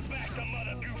 Roll on back to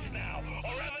Mother Goose now,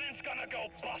 or everything's gonna go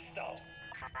busto.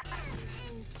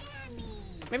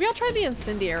 Maybe I'll try the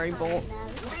incendiary bolt.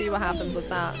 See what happens with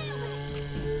that.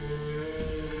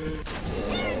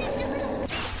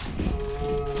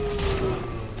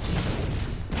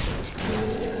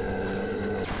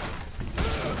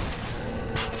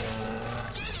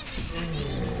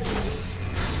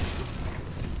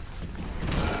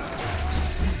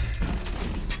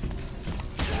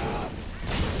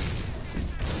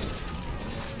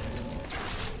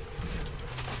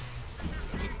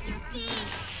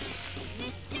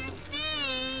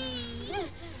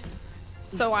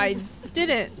 So I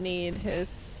didn't need his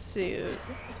suit.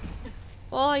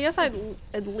 Well, I guess I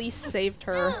at least saved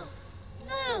her.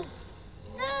 No!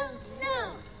 No!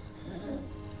 No!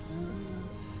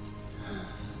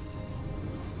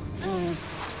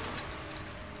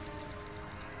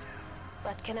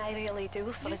 What can I really do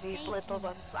for these little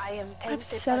ones? I am tempted. I have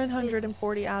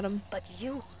 740 Adam. But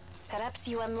you, perhaps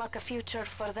you unlock a future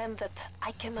for them that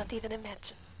I cannot even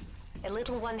imagine. A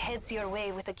little one heads your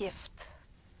way with a gift.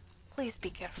 Please be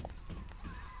careful.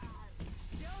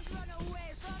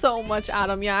 So much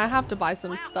Adam. Yeah, I have to buy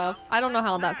some stuff. I don't know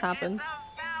how that's happened.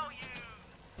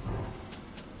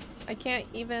 I can't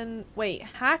even... Wait,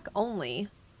 hack only?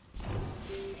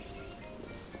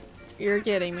 You're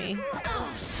getting me.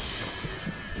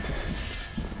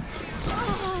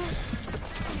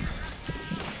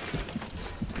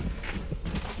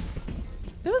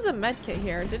 There was a med kit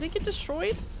here. Did it get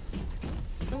destroyed?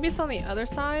 Maybe it's on the other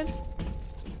side?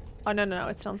 Oh, no, no, no.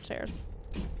 It's downstairs.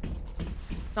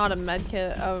 Not a med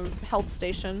kit, a health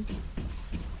station.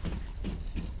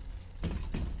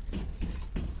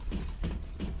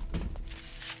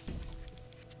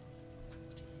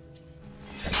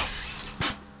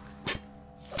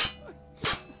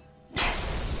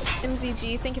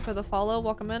 MZG, thank you for the follow.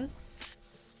 Welcome in.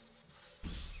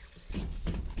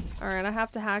 Alright, I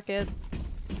have to hack it.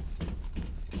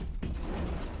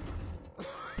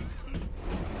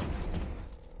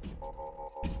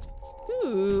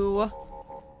 Ooh.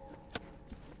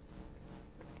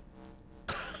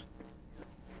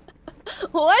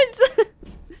 What?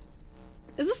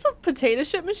 Is this a potato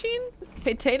chip machine?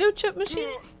 Potato chip machine?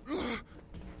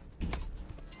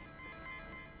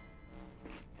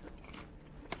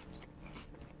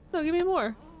 No, give me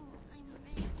more.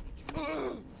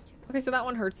 Okay, so that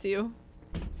one hurts you.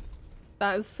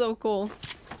 That is so cool.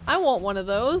 I want one of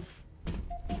those.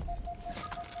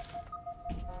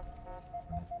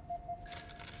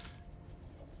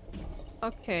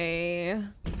 Okay.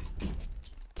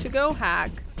 To go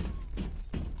hack.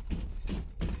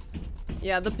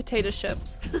 Yeah, the potato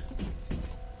chips.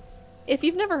 If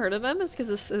you've never heard of them, it's because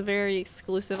it's a very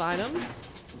exclusive item.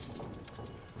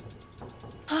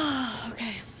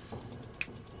 Okay.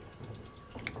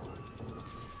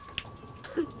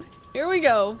 Here we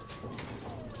go.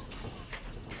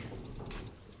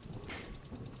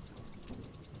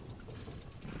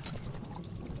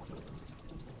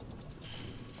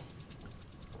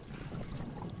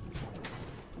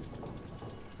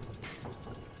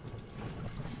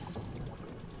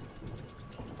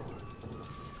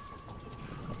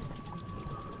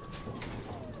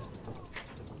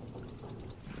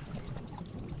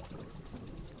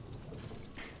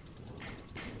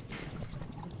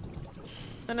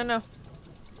 No, no, no.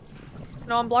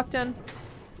 No, I'm blocked in.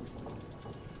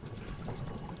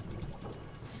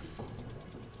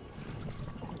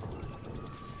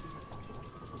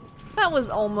 That was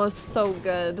almost so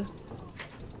good.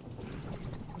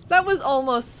 That was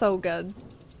almost so good.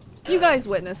 You guys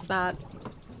witnessed that.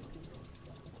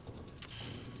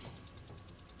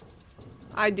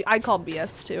 I call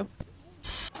BS too.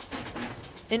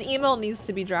 An email needs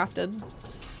to be drafted.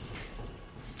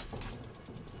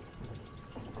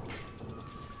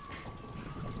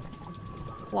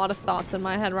 A lot of thoughts in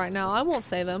my head right now. I won't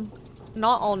say them.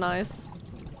 Not all nice.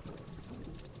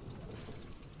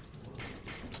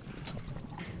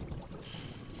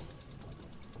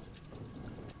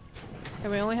 Okay,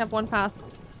 we only have one path.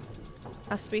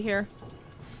 Has to be here.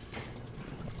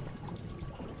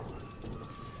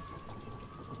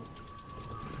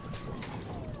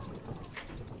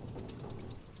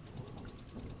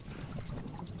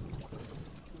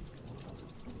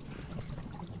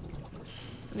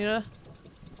 I need to...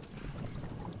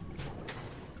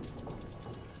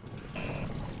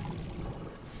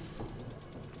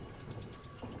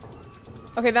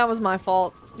 Okay, that was my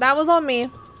fault. That was on me.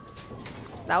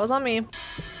 That was on me.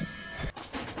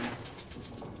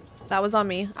 That was on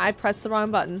me. I pressed the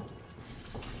wrong button.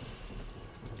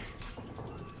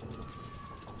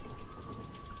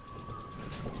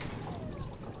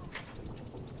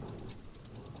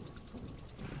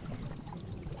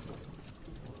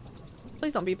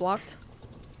 Please don't be blocked.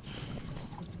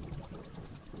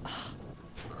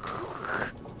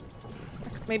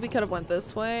 Maybe could have went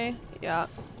this way. Yeah,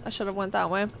 I should have went that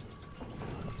way.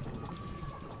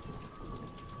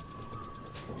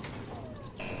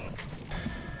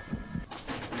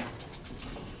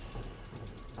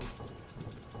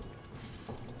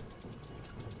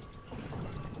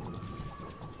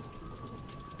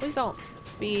 Please don't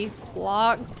be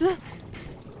blocked.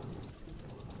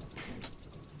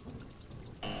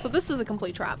 So this is a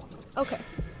complete trap. Okay.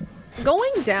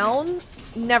 Going down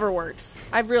never works.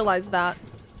 I've realized that.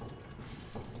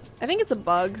 I think it's a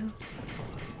bug.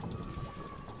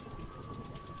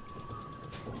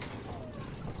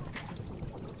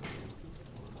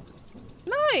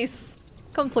 Nice!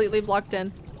 Completely blocked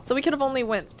in. So we could have only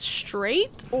went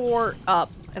straight or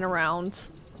up and around.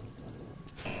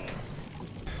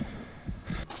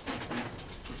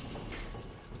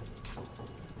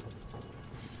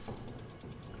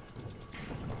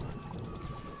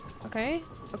 Okay,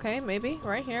 okay, maybe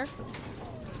right here.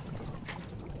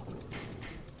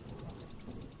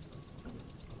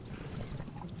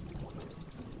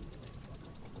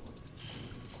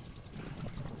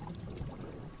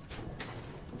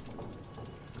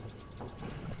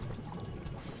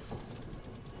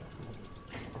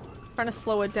 Trying to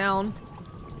slow it down.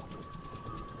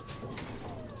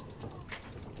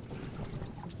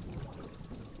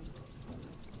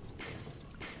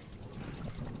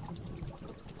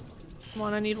 Come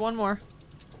on, I need one more.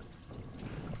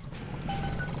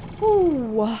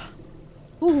 Ooh.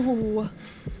 Ooh.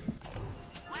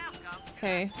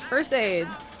 Okay, first aid.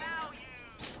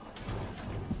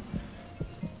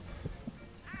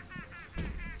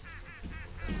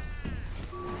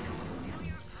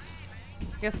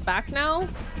 I guess back now?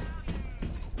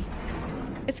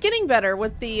 It's getting better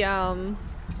with the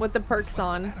perks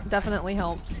on. Definitely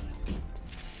helps.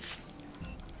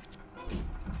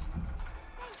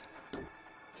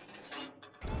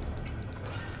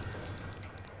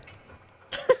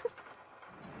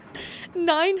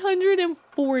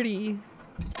 $940.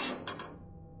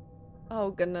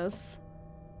 Oh goodness.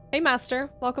 Hey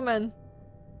Master, welcome in.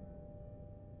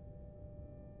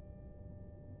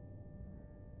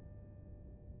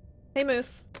 Hey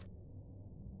Moose.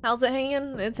 How's it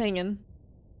hanging? It's hanging.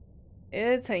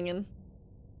 It's hanging.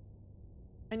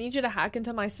 I need you to hack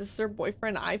into my sister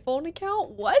boyfriend iPhone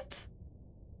account? What?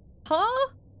 Huh?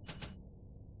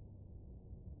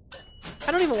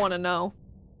 I don't even want to know.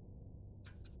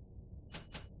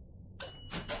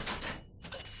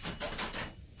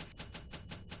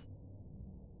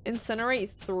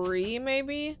 Incinerate 3,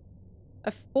 maybe?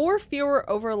 4 fewer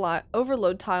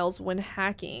overload tiles when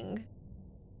hacking.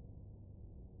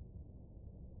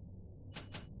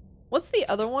 What's the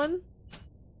other one?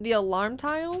 The alarm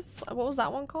tiles? What was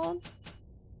that one called?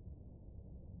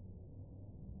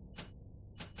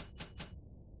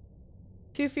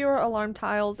 Two fewer alarm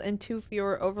tiles and 2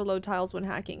 fewer overload tiles when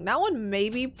hacking. That one may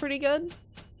be pretty good.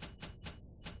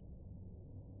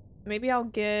 Maybe I'll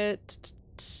get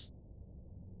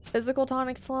physical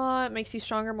tonic slot. Makes you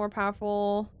stronger, more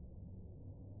powerful.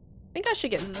 I think I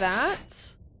should get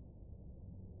that.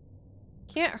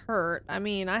 Can't hurt. I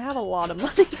mean, I have a lot of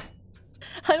money.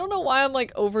 I don't know why I'm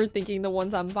like overthinking the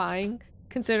ones I'm buying,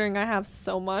 considering I have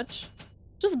so much.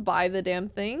 Just buy the damn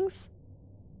things.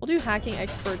 We'll do hacking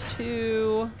expert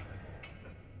 2.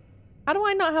 How do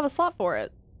I not have a slot for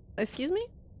it? Excuse me?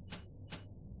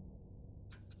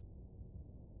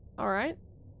 Alright.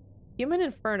 Human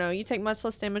Inferno. You take much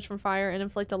less damage from fire and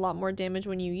inflict a lot more damage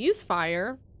when you use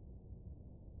fire.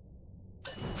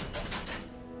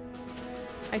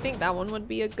 I think that one would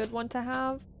be a good one to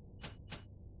have.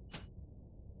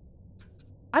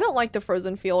 I don't like the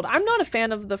frozen field. I'm not a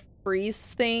fan of the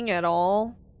freeze thing at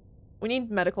all. We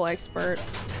need medical expert.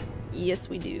 Yes,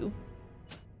 we do.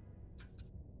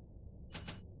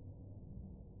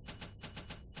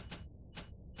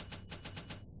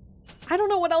 I don't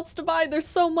know what else to buy. There's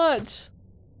so much.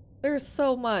 There's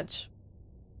so much.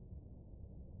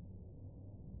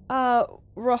 Rahelkin,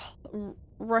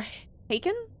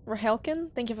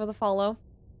 thank you for the follow.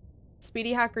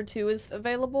 Speedy Hacker 2 is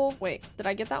available. Wait, did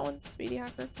I get that one? Speedy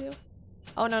Hacker 2?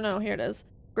 Oh, no, here it is.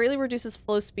 Greatly reduces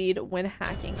flow speed when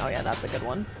hacking. Oh yeah, that's a good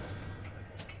one.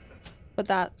 Put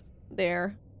that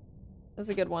there. That's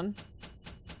a good one.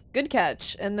 Good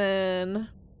catch. And then...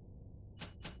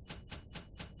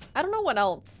 I don't know what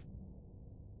else.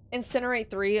 Incinerate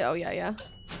 3. Oh yeah, yeah.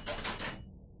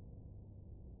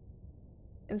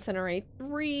 Incinerate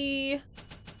 3.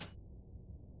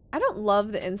 I don't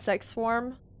love the insect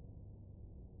swarm.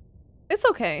 It's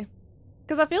okay.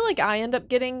 Because I feel like I end up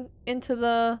getting into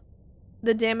the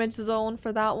damage zone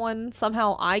for that one.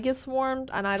 Somehow I get swarmed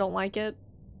and I don't like it.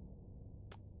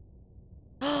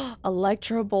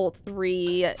 Electrobolt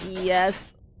 3.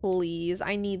 Yes, please.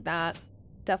 I need that.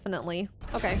 Definitely.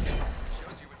 Okay.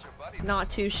 Not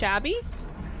too shabby.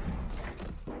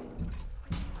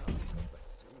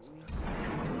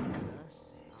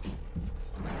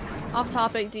 Off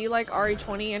topic, do you like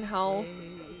RE20 and how...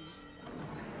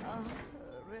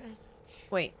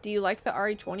 Wait, do you like the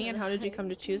RE20 and how did you come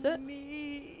to choose it?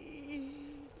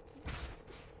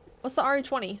 What's the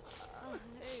RE20?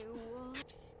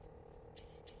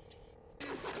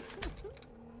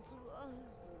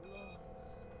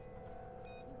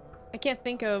 I can't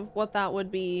think of what that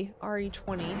would be.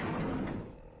 RE20.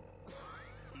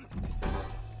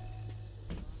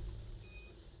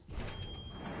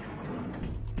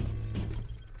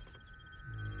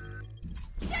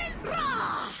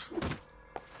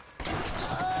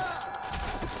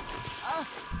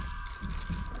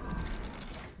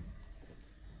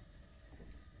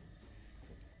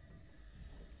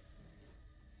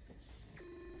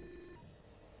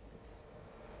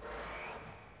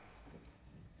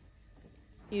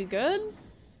 You good?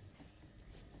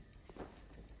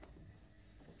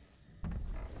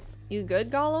 You good,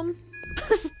 Gollum?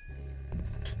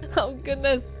 Oh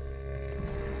goodness.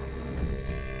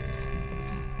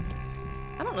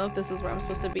 I don't know if this is where I'm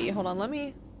supposed to be. Hold on, let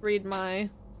me read my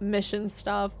mission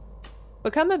stuff.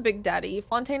 Become a Big Daddy.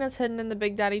 Fontaine is hidden in the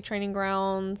Big Daddy training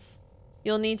grounds.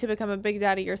 You'll need to become a Big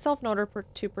Daddy yourself in order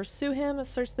to pursue him.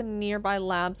 Search the nearby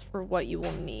labs for what you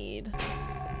will need.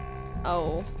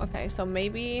 Oh, okay, so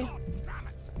maybe...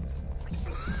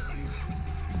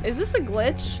 Is this a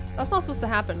glitch? That's not supposed to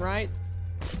happen, right?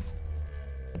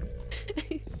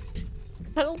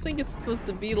 I don't think it's supposed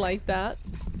to be like that.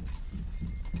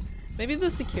 Maybe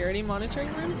the security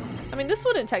monitoring room? I mean, this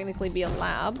wouldn't technically be a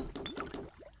lab.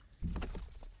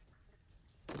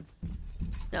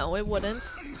 No, it wouldn't.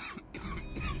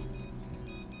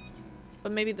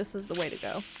 But maybe this is the way to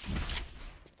go.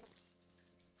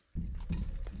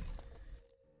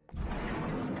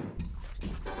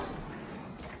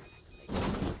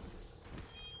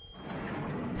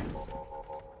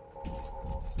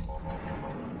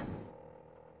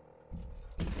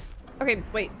 Okay,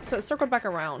 wait, so it circled back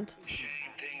around. Shame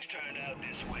things turned out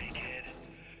this way, kid.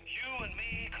 You and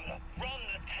me could have run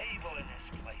the table in this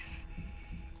place.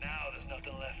 Now there's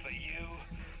nothing left for you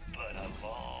but a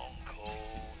long, cold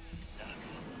nut.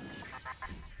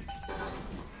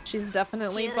 She's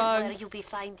definitely Here is where bugged. you'll be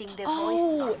finding the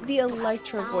Oh, voice the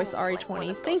Electro Now, voice like one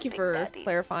RE20. of Thank those you Big for Daddy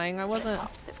clarifying. I wasn't...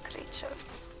 repulsive creature.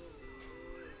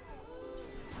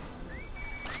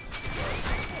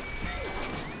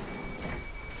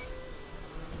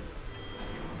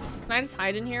 Can I just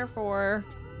hide in here for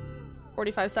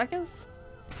 45 seconds?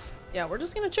 Yeah, we're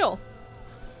just gonna chill.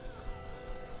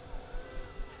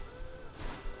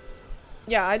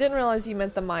 Yeah, I didn't realize you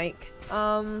meant the mic.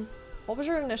 What was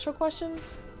your initial question?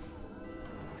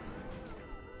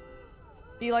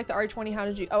 Do you like the R20? How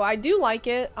did you... Oh, I do like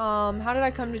it. How did I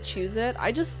come to choose it?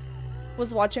 I just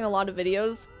was watching a lot of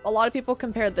videos. A lot of people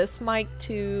compare this mic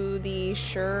to the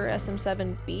Shure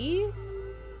SM7B.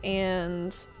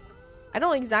 And I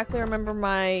don't exactly remember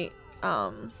my,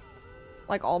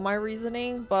 like all my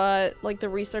reasoning, but like the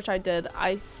research I did,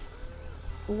 I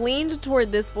leaned toward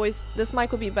this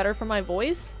mic would be better for my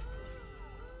voice.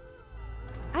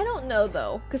 I don't know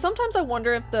though, because sometimes I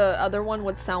wonder if the other one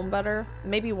would sound better.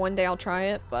 Maybe one day I'll try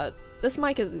it, but this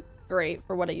mic is great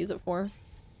for what I use it for.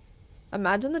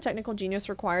 Imagine the technical genius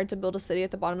required to build a city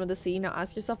at the bottom of the sea. Now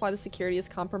ask yourself why the security is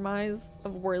compromised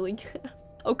of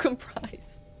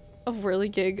comprised of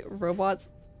whirligig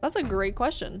robots. That's a great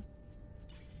question.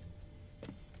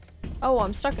 Oh,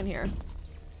 I'm stuck in here.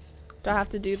 Do I have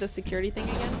to do the security thing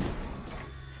again?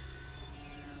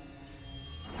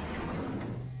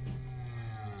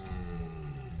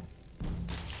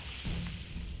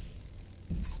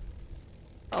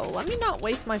 Oh, let me not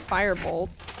waste my fire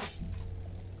bolts.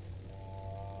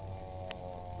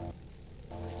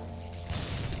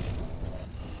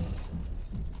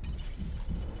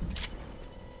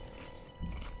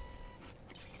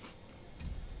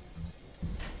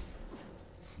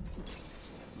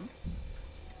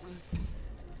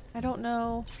 I don't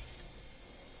know.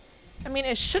 I mean,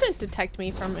 it shouldn't detect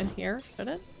me from in here, should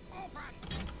it?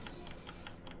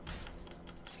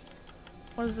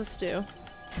 What does this do?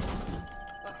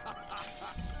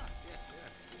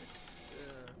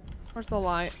 Where's the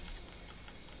light?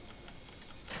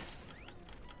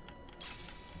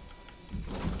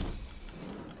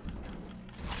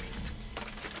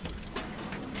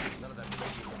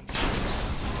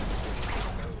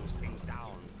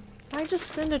 I just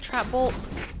send a trap bolt.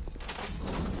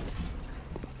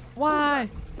 Why?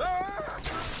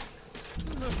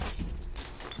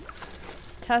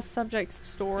 Test subjects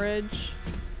storage.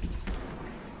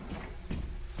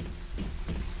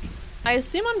 I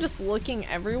assume I'm just looking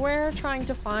everywhere trying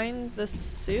to find the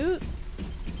suit.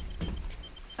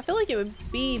 I feel like it would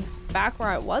be back where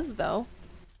I was though.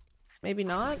 Maybe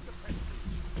not.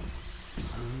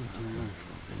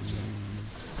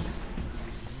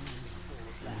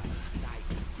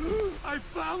 I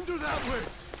found her that way.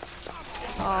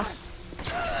 Oh.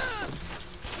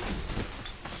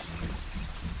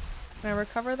 Can I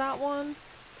recover that one?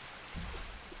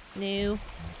 No.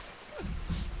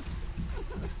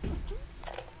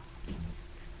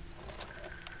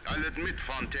 I'll admit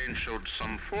Fontaine showed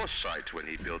some foresight when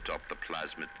he built up the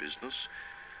plasmid business,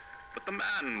 but the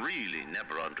man really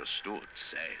never understood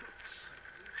sales.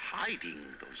 Hiding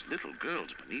those little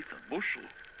girls beneath a bushel.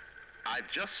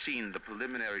 I've just seen the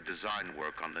preliminary design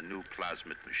work on the new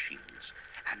plasmid machines,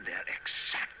 and they're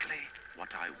exactly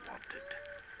what I wanted.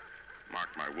 Mark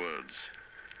my words,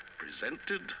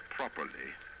 presented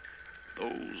properly,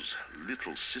 those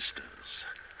little sisters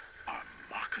are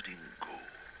marketing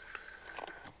gold.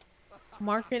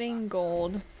 Marketing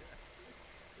gold.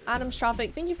 Adam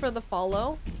Shafik, thank you for the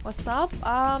follow. What's up?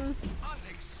 I'm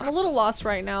a little lost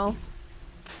right now.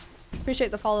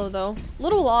 Appreciate the follow though.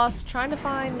 Little lost trying to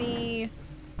find the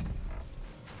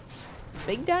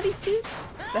Big Daddy suit,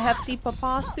 the Hefty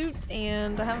Papa suit,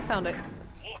 and I haven't found it.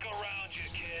 Look around you,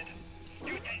 kid.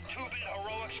 You think 2-bit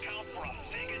heroics count for a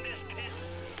thing in this pit?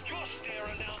 You're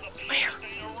staring down the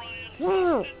bloodstained Orion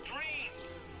and dreams.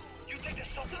 You think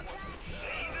there's something worth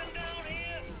saving down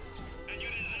here? Then you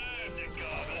deserve to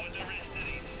gargle with the rest of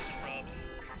these scrubs.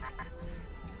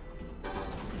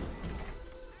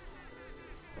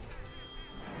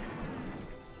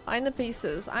 Find the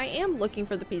pieces. I am looking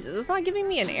for the pieces. It's not giving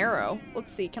me an arrow.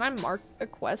 Let's see. Can I mark a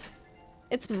quest?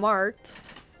 It's marked.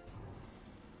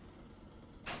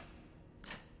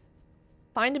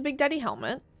 Find a Big Daddy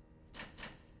helmet.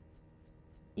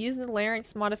 Use the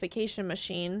larynx modification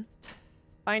machine.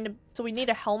 Find a... So we need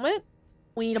a helmet.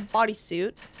 We need a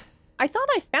bodysuit. I thought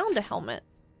I found a helmet.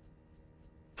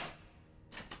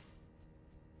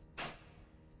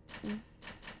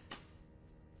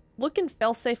 Look in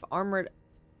failsafe armored...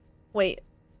 Wait.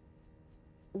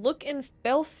 Look in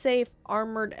failsafe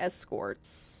armored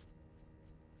escorts.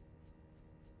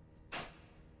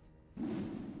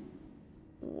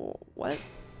 What?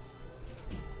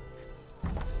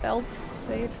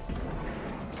 Failsafe.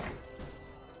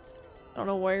 I don't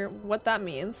know what that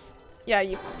means. Yeah,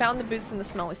 you found the boots and the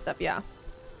smelly stuff, yeah.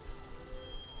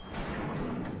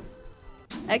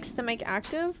 X to make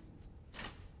active?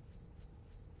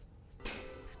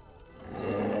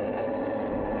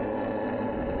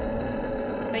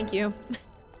 Thank you.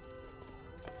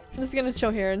 I'm just gonna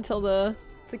chill here until the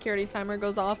security timer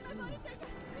goes off.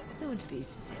 Don't be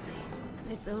silly.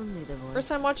 It's only the voice. First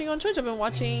time watching on Twitch. I've been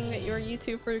watching your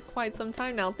YouTube for quite some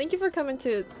time now. Thank you for coming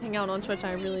to hang out on Twitch.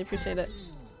 I really appreciate it.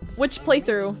 Which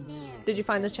playthrough did you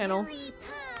find the channel?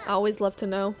 I always love to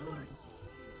know.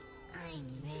 I'm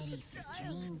ready for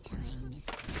dream time, Miss.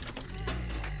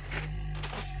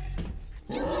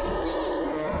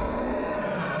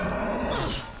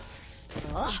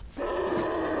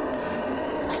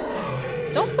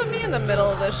 Don't put me in the middle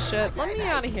of this shit. Let me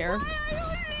out of here.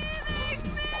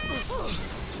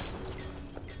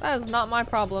 That is not my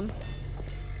problem.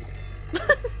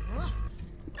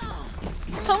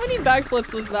 How many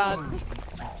backflips was that?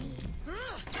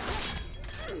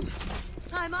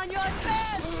 I'm on your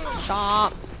bed.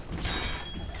 Stop.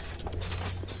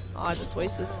 Oh, I just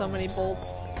wasted so many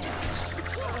bolts.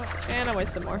 And I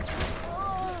wasted more.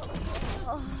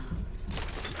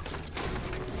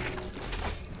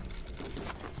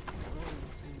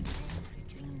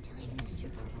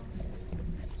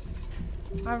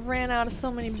 I ran out of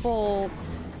so many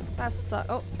bolts. That's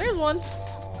oh, there's one.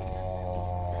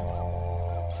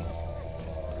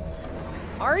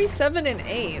 RE7 and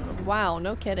 8. Wow,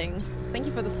 no kidding. Thank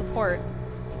you for the support.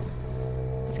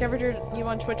 Discovered you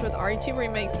on Twitch with RE2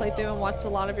 Remake playthrough and watched a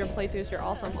lot of your playthroughs. You're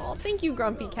awesome. Oh, thank you,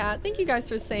 Grumpy Cat. Thank you guys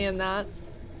for saying that.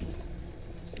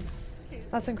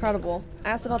 That's incredible. I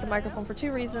asked about the microphone for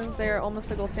 2 reasons. They're almost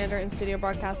the gold standard in studio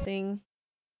broadcasting,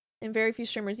 and very few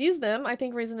streamers use them. I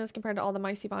think reason is compared to all the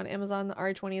mics you buy on Amazon, the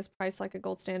RE20 is priced like a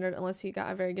gold standard unless you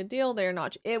got a very good deal. They're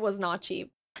not. It was not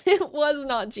cheap. It was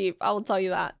not cheap. I will tell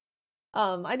you that.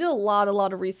 I did a lot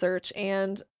of research,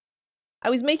 and I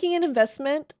was making an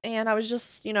investment, and I was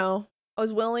just, you know, I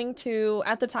was willing to.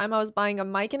 At the time, I was buying a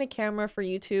mic and a camera for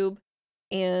YouTube,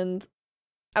 and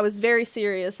I was very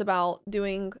serious about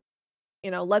doing,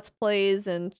 you know, Let's Plays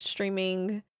and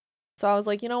streaming. So I was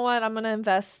like, you know what? I'm going to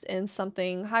invest in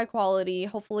something high quality,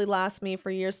 hopefully last me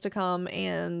for years to come.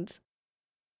 And,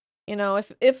 you know,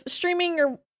 if streaming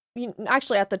or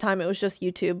actually at the time it was just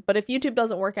YouTube, but if YouTube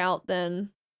doesn't work out,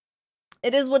 then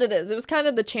it is what it is. It was kind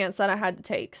of the chance that I had to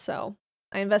take. So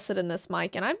I invested in this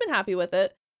mic and I've been happy with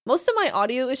it. Most of my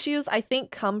audio issues, I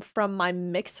think, come from my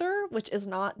mixer, which is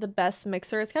not the best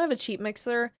mixer. It's kind of a cheap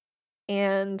mixer.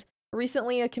 And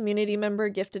recently, a community member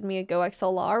gifted me a Go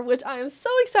XLR, which I am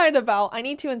so excited about. I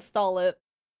need to install it.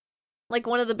 Like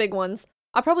one of the big ones.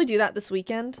 I'll probably do that this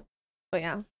weekend. But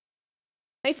yeah.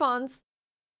 Hey, Fonz.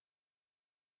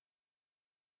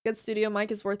 Good studio mic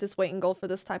is worth its weight in gold for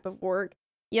this type of work.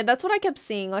 Yeah, that's what I kept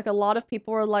seeing. Like a lot of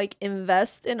people were like,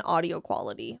 invest in audio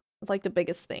quality. It's like the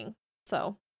biggest thing.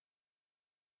 So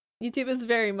YouTube is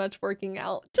very much working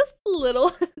out. Just a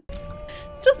little.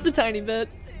 Just a tiny bit.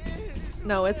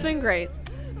 No, it's been great.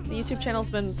 The YouTube channel's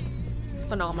been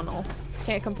phenomenal.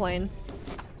 Can't complain.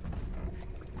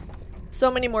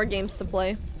 So many more games to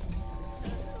play.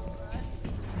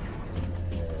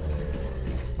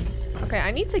 Okay,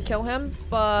 I need to kill him,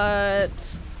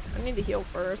 but I need to heal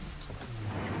first.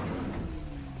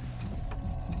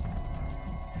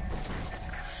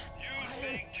 You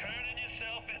think turning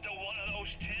yourself into one of those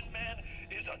tin men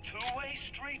is a two-way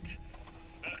street?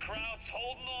 The crowd's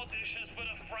holding auditions for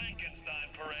the Frankenstein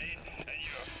parade, and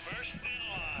you're first in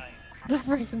line. The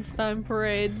Frankenstein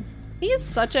parade. He is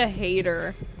such a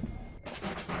hater.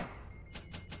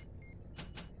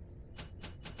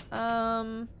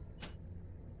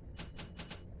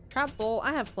 Trap bolt.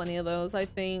 I have plenty of those, I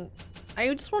think.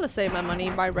 I just want to save my money,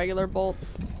 buy regular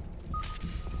bolts.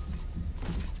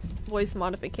 Voice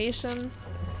modification.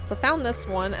 So I found this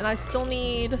one, and I still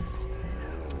need...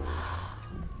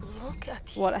 Look at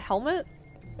you. What, a helmet?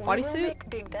 We Bodysuit? will make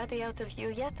Big Daddy out of you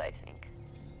yet, I think.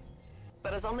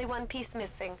 But there's only one piece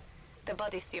missing. The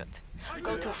bodysuit.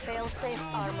 Go to fail-safe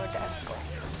armored escort.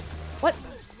 What?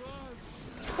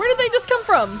 Where did they just come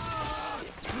from?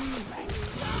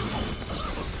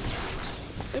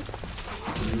 Oops.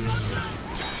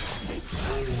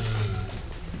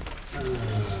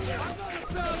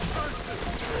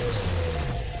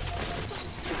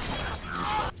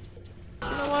 You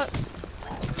know what?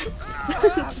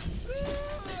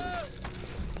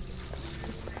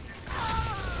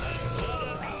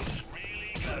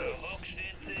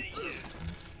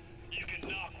 You can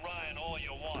knock Ryan all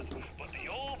you want, but the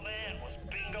old man was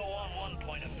bingo on one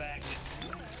point of fact.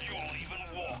 You won't even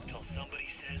walk till somebody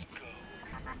says go.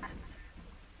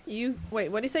 You wait,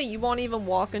 what did he say? You won't even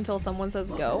walk until someone says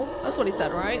go? That's what he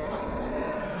said, right?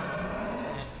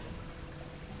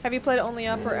 Have you played it only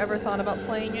up or ever thought about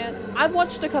playing it? I've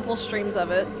watched a couple streams of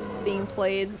it being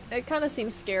played. It kind of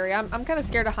seems scary. I'm kind of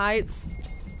scared of heights.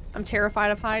 I'm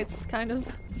terrified of heights, kind of.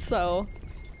 So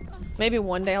maybe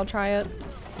one day I'll try it.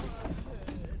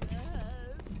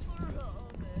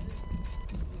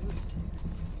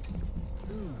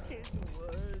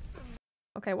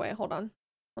 Okay, wait, hold on.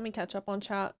 Let me catch up on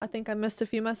chat. I think I missed a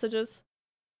few messages.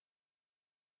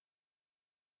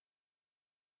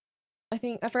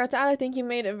 I forgot to add, I think you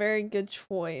made a very good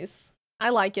choice. I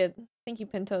like it. Thank you,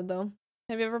 Pinto, though.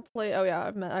 Have you ever played? Oh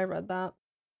yeah, I read that.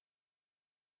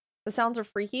 The sounds are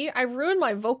freaky. I ruined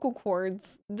my vocal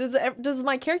cords. Does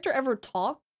my character ever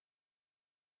talk?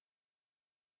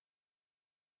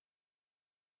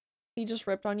 He just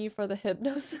ripped on you for the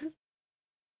hypnosis.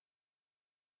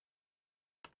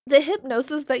 The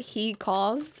hypnosis that he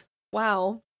caused?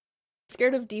 Wow.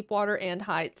 Scared of deep water and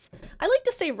heights. I like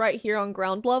to stay right here on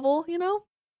ground level, you know?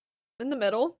 In the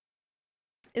middle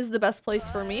is the best place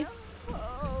for me.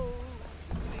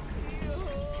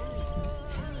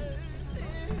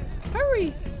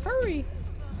 Hurry! Hurry!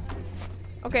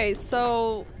 Okay,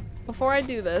 so before I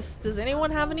do this, does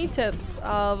anyone have any tips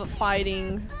of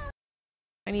fighting?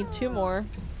 I need 2 more.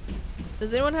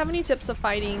 Does anyone have any tips of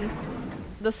fighting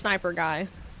the sniper guy?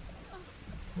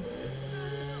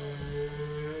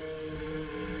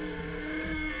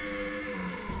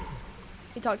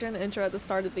 He talked during the intro at the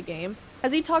start of the game.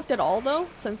 Has he talked at all, though,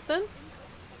 since then?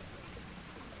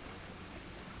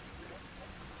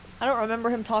 I don't remember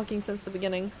him talking since the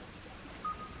beginning.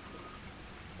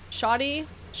 Shoddy.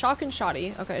 Shock and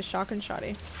Shoddy. Okay, Shock and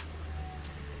Shoddy.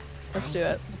 Let's do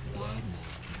it.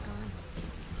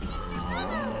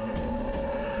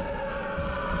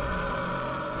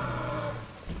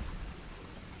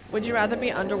 Would you rather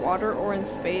be underwater or in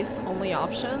space? Only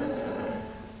options?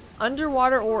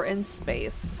 Underwater or in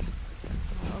space?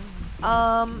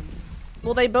 Well,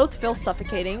 they both feel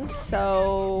suffocating,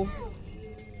 so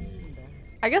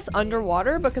I guess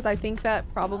underwater, because I think that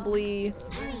probably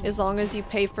as long as you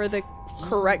pay for the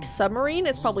correct submarine,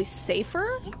 it's probably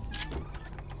safer.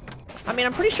 I mean,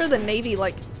 I'm pretty sure the Navy,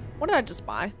 like, what did I just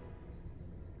buy?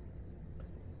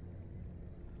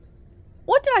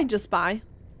 What did I just buy?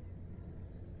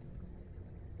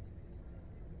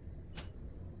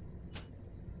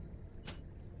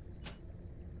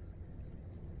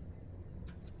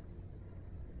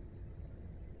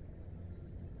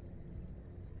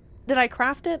 Did I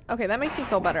craft it? Okay, that makes me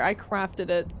feel better. I crafted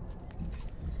it.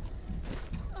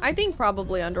 I think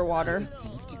probably underwater.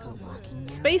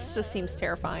 Space just seems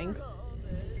terrifying.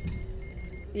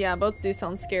 Yeah, both do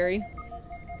sound scary.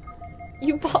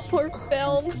 You bought more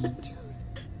film.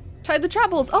 Try the trap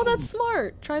bolts. Oh, that's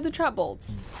smart. Try the trap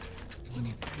bolts.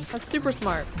 That's super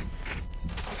smart.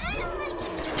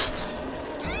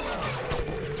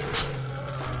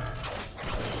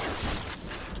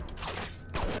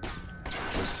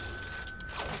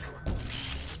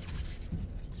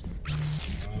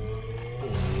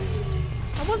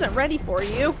 I wasn't ready for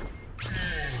you.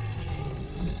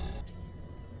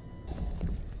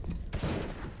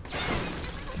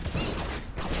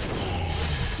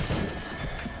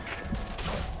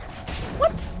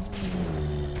 What?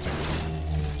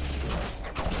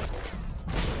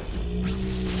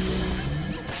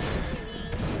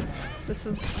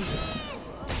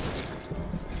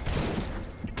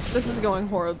 This is going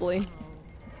horribly.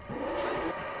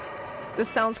 This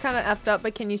sounds kind of effed up,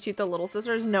 but can you shoot the little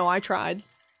sisters? No, I tried.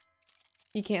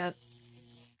 You can't.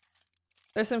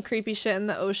 There's some creepy shit in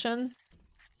the ocean.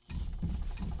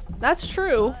 That's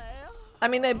true. I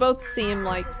mean, they both seem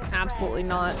like absolutely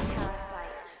not.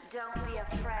 Don't be a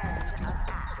friend of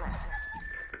Atlas.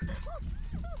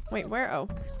 Wait, where? Oh.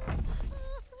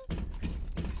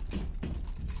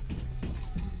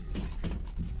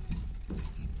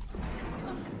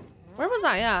 Where was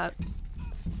I at?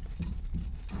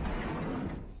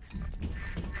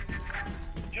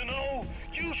 You know,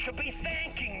 you should be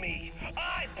thanking me.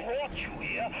 I brought you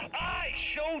here. I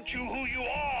showed you who you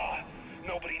are.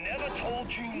 Nobody never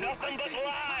told you nothing but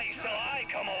lies till I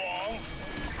come along.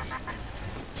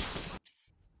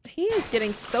 He is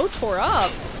getting so tore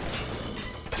up.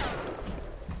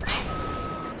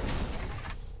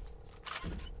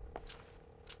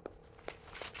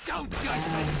 Don't judge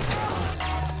me.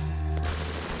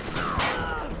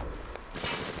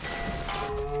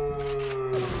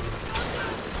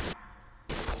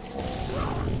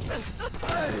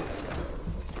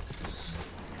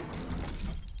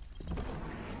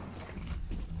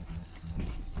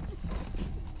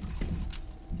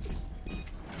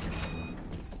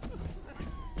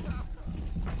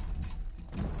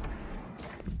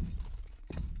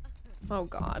 Oh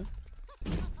god.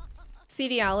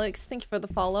 CD Alex, thank you for the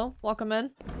follow. Welcome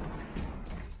in.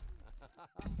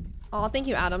 Aw, thank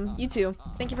you, Adam. You too.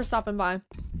 Thank you for stopping by.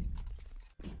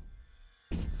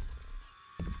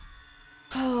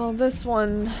 Oh, this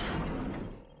one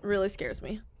really scares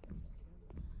me.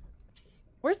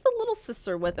 Where's the little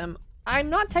sister with him? I'm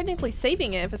not technically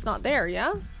saving it if it's not there,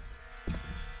 yeah?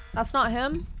 That's not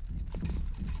him?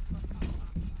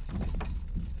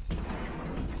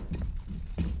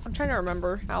 I'm trying to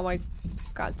remember how I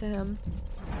got to him.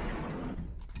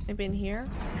 Maybe in here?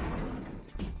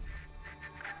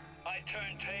 I'd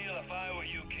turn tail if I were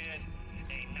you, kid.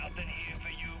 Ain't nothing here for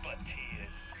you but tears.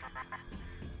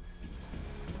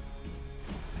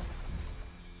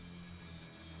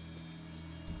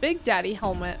 Big Daddy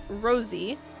helmet,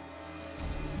 Rosie.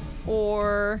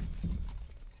 Or...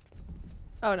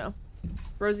 oh no.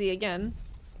 Rosie again.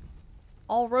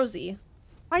 All Rosie.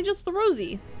 Why just the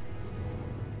Rosie?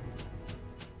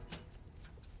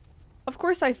 Of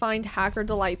course I find Hacker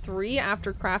Delight 3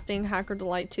 after crafting Hacker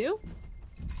Delight 2.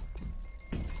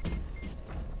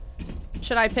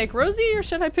 Should I pick Rosie or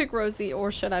should I pick Rosie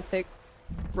or should I pick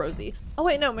Rosie? Oh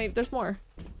wait, no, maybe there's more.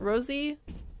 Rosie?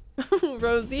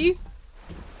 Rosie?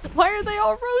 Why are they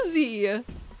all Rosie?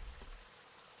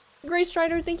 Grace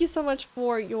Strider, thank you so much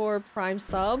for your Prime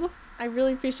sub. I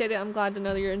really appreciate it. I'm glad to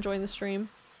know that you're enjoying the stream.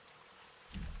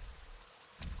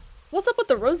 What's up with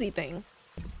the Rosie thing?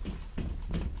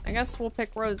 I guess we'll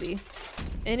pick Rosie.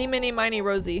 Any, mini, miny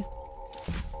Rosie.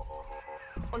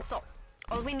 Also,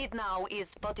 all we need now is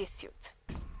bodysuit.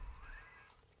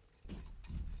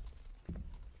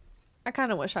 I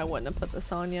kind of wish I wouldn't have put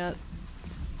this on yet.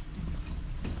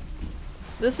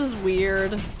 This is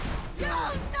weird.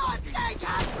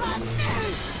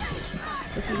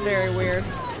 This is very weird.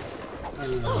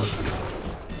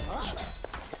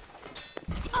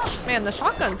 Man, the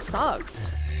shotgun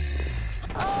sucks.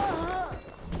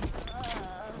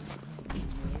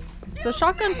 The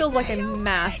shotgun feels like a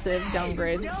massive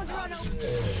downgrade.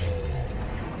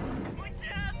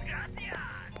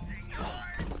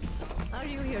 Are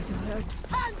you here to hurt?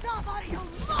 Hands up, are you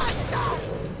monster?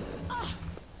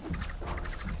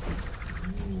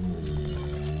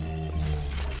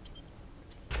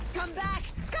 Come back!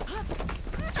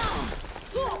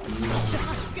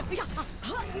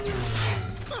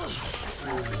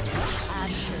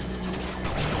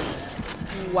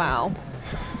 Wow.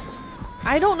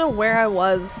 I don't know where I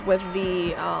was with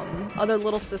the other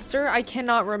little sister. I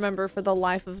cannot remember for the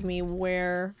life of me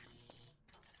where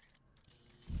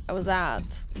I was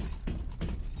at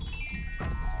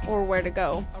or where to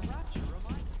go.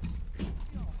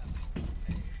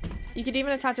 You could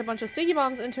even attach a bunch of sticky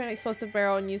bombs into an explosive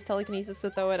barrel and use telekinesis to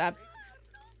throw it at—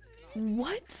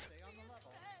 What?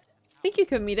 Thank you,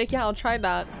 comedic. Yeah, I'll try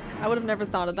that. I would have never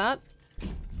thought of that.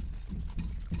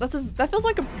 That feels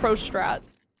like a pro strat.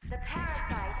 The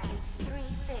parasite eats 3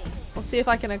 things. Let's see if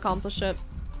I can accomplish it.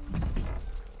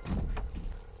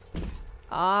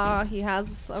 Ah, he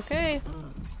has— okay.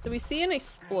 Do we see an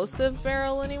explosive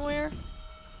barrel anywhere?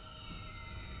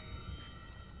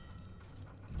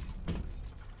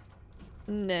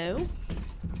 No.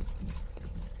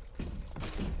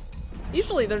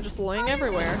 Usually they're just laying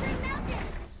everywhere.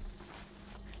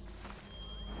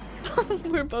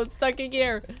 We're both stuck in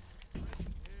here.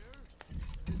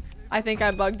 I think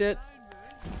I bugged it.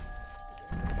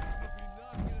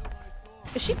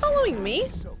 Is she following me?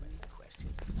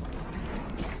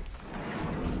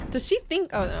 Does she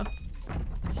think— oh no.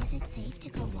 Is it safe to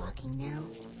go walking now?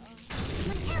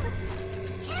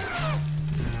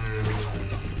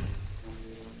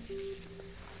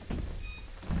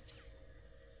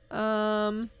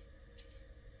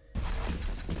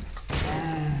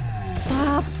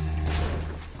 Stop.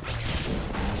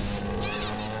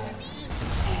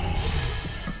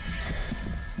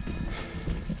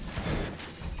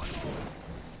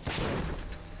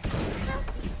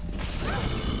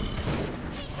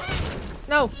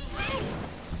 No.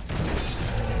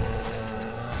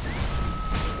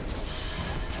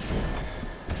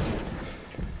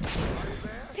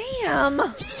 Damn.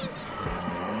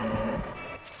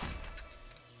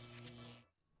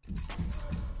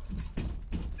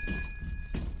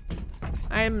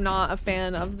 I am not a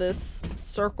fan of this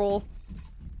circle.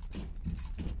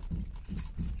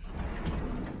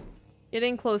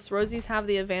 Getting close. Rosies have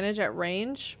the advantage at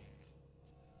range.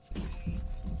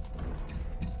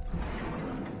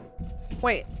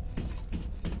 Wait.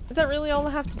 Is that really all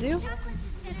I have to do?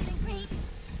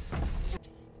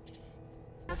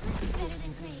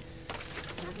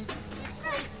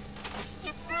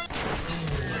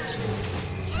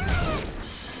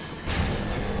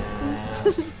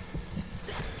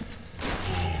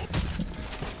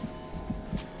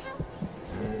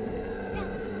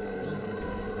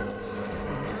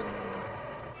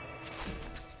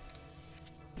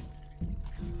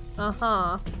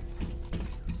 Uh-huh.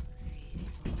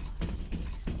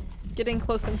 Getting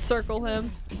close and circle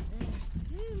him.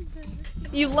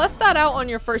 You left that out on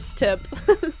your first tip.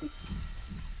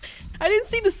 I didn't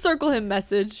see the circle him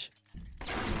message.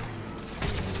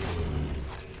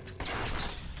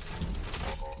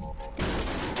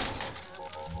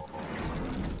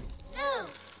 No!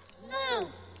 No!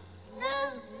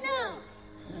 No!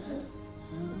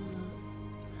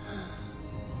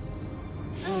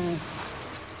 No!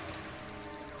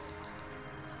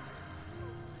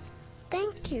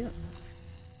 Thank you.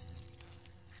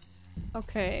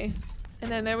 Okay. And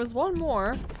then there was one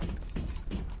more.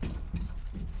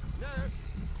 Nurse,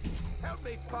 help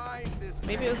me find this.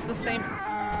 Maybe it was the same.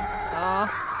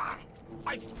 I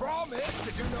promise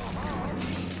to do no harm.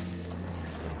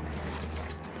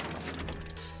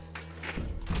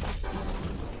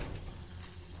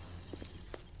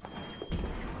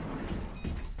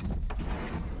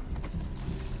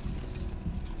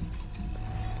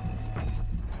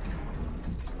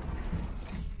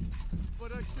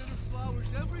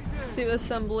 Suit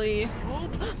assembly.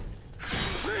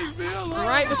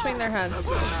 Right between their heads.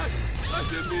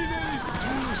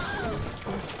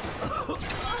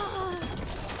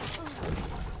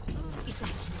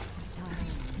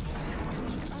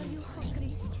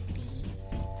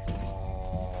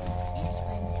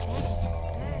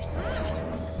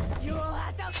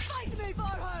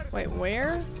 Wait,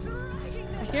 where?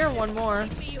 I hear one more.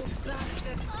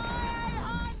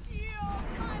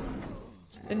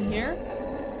 In here?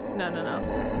 No, no, no.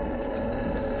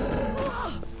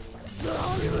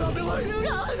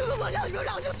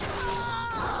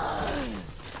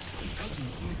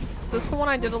 Is this the one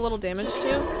I did a little damage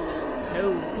to?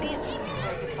 No.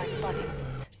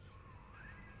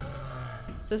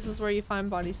 This is where you find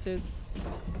bodysuits.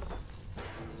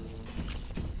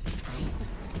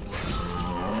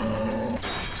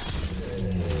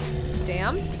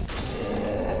 Damn.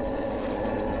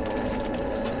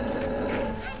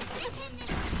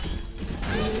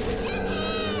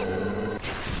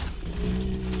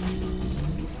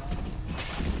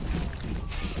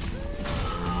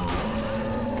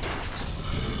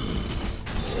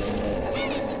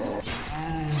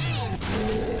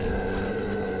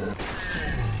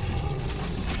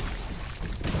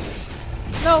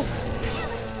 No.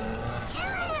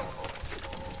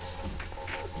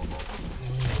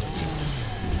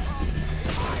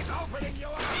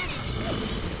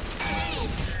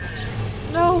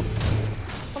 No.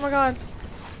 Oh my god.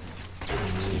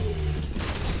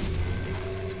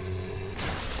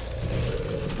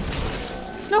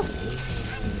 No.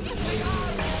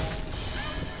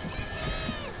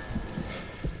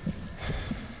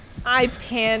 I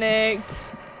panicked.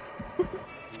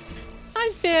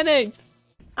 I panicked.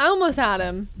 I almost had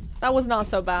him. That was not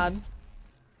so bad.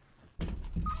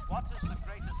 What is the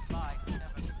greatest lie ever?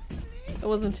 It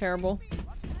wasn't terrible.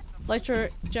 Electro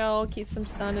gel keeps them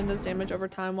stunned and does damage over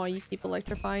time while you keep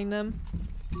electrifying them.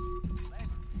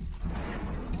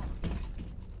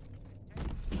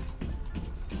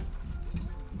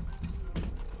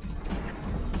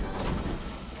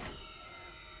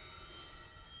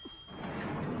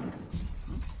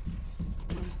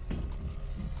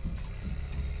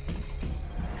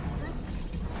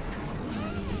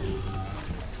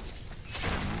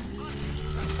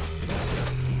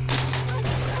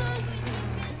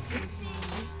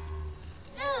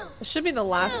 It should be the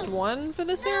last one for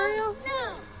this area.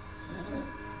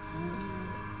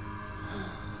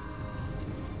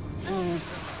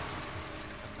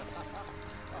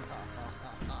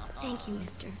 Thank you,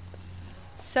 mister.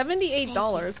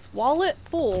 $78. Wallet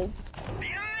full.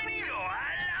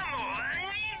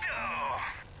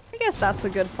 I guess that's a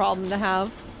good problem to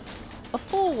have. A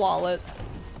full wallet.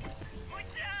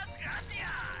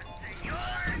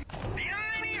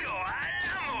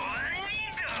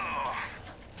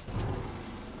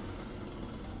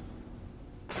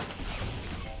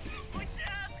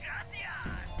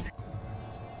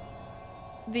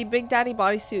 The Big Daddy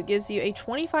bodysuit gives you a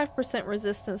 25%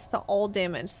 resistance to all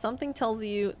damage. Something tells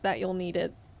you that you'll need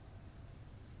it.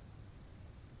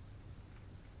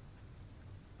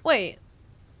 Wait.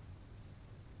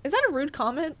 Is that a rude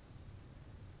comment?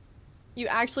 You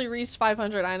actually reached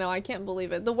 500. I know, I can't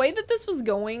believe it. The way that this was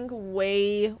going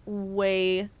way,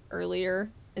 way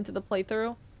earlier into the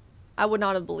playthrough, I would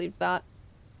not have believed that.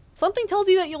 Something tells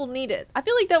you that you'll need it. I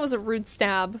feel like that was a rude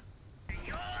stab.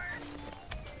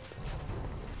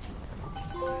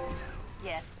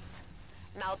 Yes.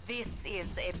 Now this is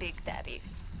a Big Daddy.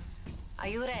 Are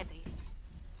you ready?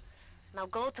 Now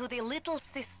go to the little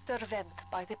sister vent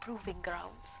by the proving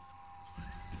grounds.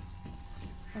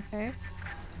 Okay.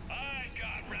 I've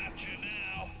got Rapture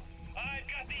now. I've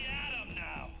got the Atom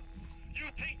now. You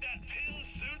think that pin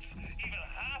suit's even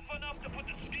half enough to put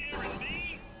the Skyytea in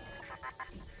me?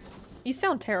 You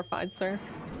sound terrified, sir.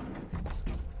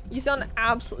 You sound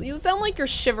like you're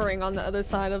shivering on the other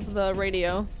side of the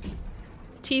radio.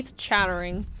 Teeth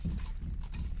chattering.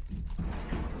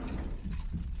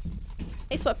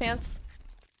 Hey, sweatpants.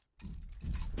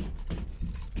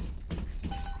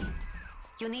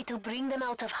 You need to bring them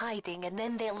out of hiding and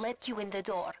then they'll let you in the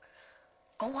door.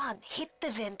 Go on, hit the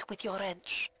vent with your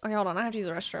wrench. Okay, hold on, I have to use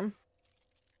the restroom.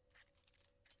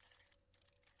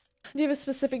 Do you have a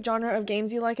specific genre of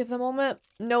games you like at the moment?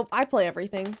 Nope, I play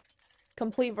everything.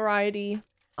 Complete variety.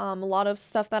 A lot of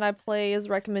stuff that I play is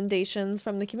recommendations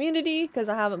from the community because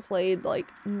I haven't played like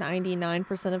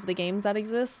 99% of the games that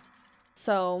exist.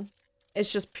 So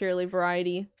it's just purely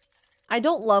variety. I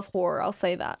don't love horror, I'll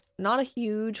say that. Not a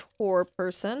huge horror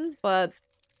person, but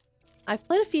I've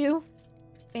played a few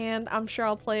and I'm sure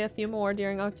I'll play a few more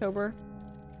during October.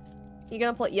 You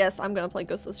gonna play? Yes, I'm gonna play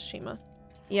Ghost of Tsushima.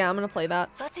 Yeah, I'm gonna play that.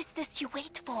 What is this you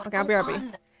wait for? Okay, I'll be right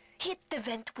back. Hit the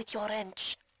vent with your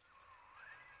wrench.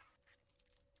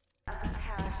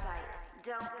 Parasite,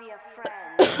 don't be a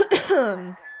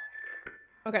friend.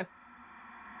 Okay.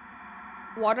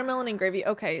 Watermelon and gravy.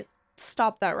 Okay,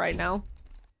 stop that right now.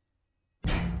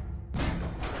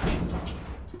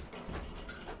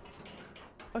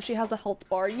 Oh, she has a health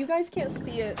bar. You guys can't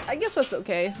see it. I guess that's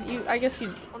okay. I guess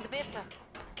you...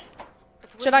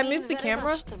 Should I move the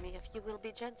camera? To me if you will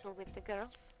be gentle with the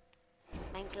girls.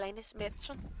 Mein kleines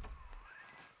Mädchen.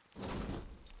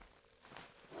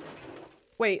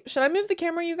 Wait, should I move the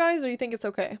camera, you guys, or you think it's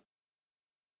okay?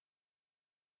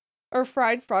 Are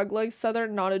fried frog legs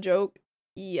Southern not a joke?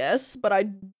 Yes, but I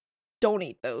don't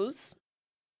eat those.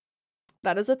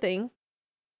 That is a thing.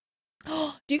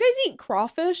 Do you guys eat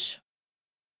crawfish?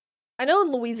 I know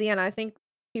in Louisiana, I think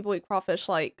people eat crawfish,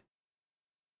 like,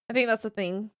 I think that's a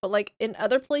thing. But, like, in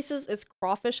other places, is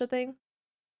crawfish a thing?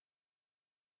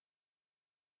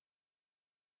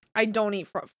 I don't eat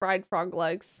fried frog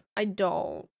legs. I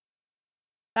don't.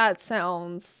 That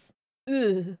sounds...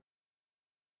 Ugh.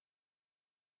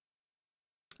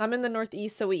 I'm in the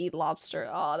Northeast, so we eat lobster.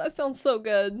 Oh, that sounds so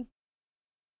good.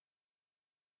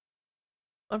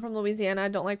 I'm from Louisiana. I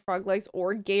don't like frog legs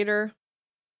or gator.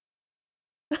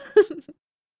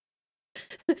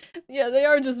 Yeah, they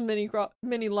are just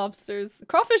mini lobsters.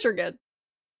 Crawfish are good.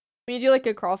 When you do like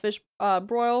a crawfish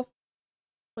broil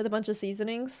with a bunch of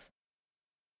seasonings.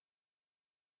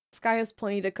 Skye has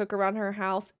plenty to cook around her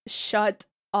house. Shut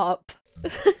up.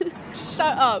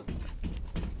 Shut up.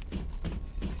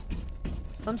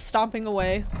 I'm stomping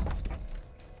away.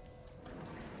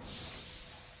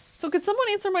 So could someone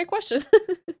answer my question?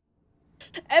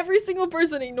 Every single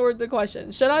person ignored the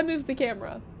question. Should I move the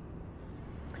camera?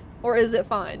 Or is it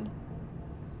fine?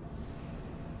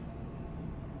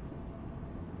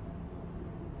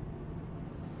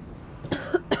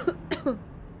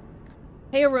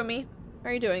 Hey Arumi, how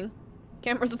are you doing?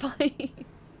 Camera's fine.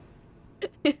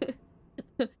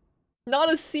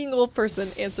 Not a single person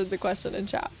answered the question in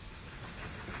chat.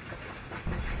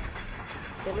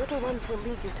 The little ones will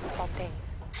lead you to Fontaine,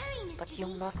 but you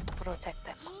must protect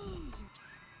them.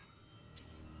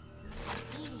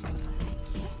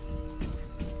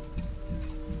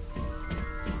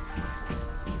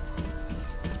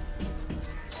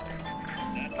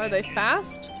 Are they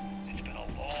fast? It's been a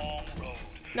long road.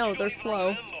 No, they're slow.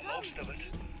 Remember most of it.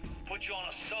 Put you on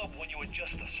a sub when you were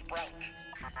just a sprout.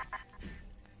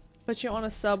 Put you on a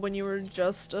sub when you were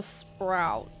just a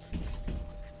sprout.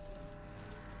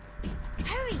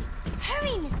 Hurry!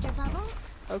 Hurry, Mr.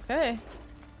 Bubbles! Okay.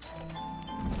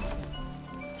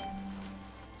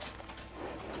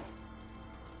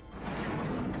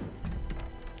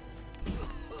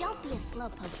 Don't be a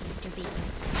slowpoke, Mr. B.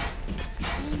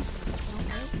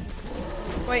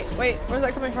 Wait, where's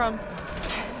that coming from?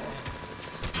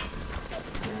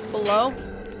 Below?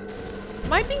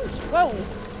 Am I being... Whoa!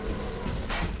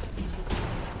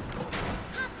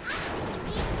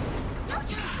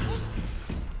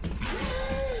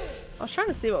 I was trying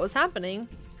to see what was happening.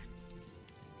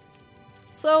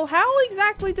 So how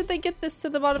exactly did they get this to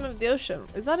the bottom of the ocean?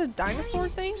 Is that a dinosaur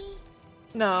thing?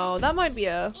 No, that might be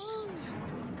a...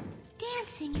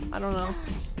 I don't know.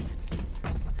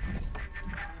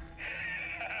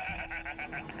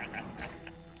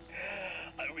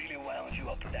 I really wound you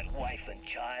up with that wife and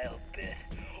child bit.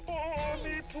 Oh,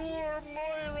 me poor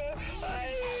Moira.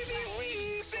 I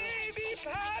wee baby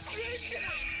Patrick.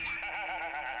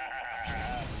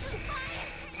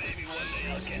 Maybe one day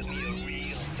I'll get me a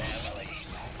real family.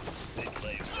 They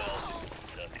play well,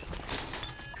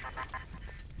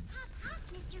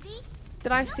 Mr. B?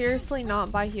 Did I seriously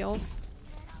not buy heels?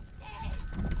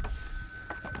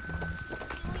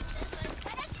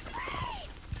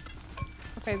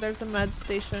 Okay, there's a med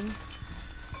station.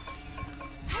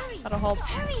 That'll help.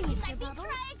 Hurry, Mr. Bubbles!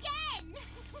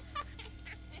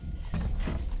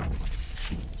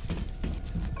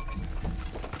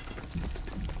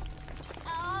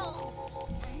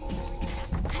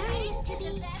 Hurry, Mr. B!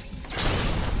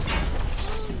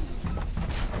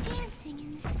 Dancing in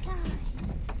the sky.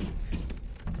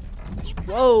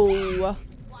 Whoa!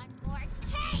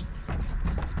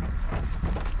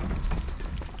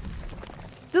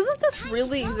 Doesn't this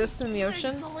really exist in the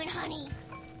ocean? Honey.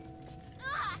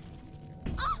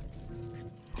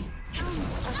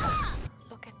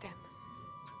 Look at them.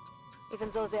 Even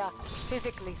though they are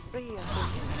physically free and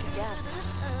together,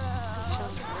 the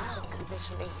children's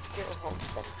conditioning still holds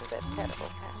them to their terrible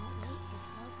past.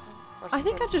 I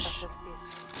think I just...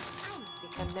 We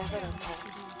can never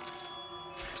atone.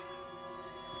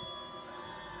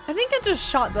 I think I just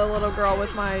shot the little girl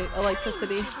with my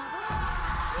electricity.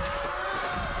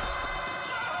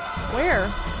 Where?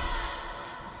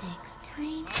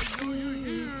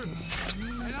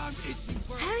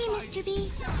 Hurry, Mr.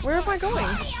 B! Where am I going?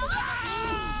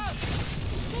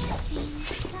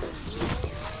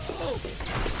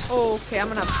 Oh, okay, I'm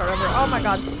gonna have to start over. Oh my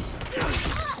god.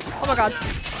 Oh my god.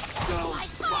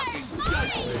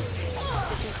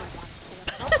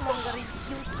 No longer is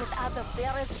used with others. They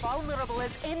are as vulnerable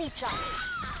as any child.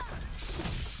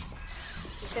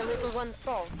 If the little one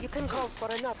falls, you can call for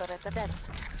another at the vent.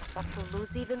 But to lose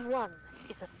even one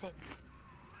is a sin.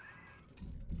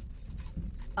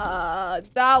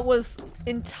 That was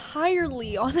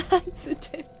entirely on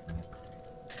accident.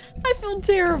 I feel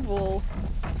terrible.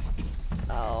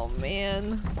 Oh,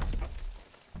 man.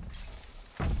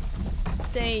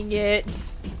 Dang it.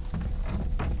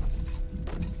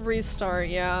 Restart,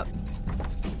 yeah.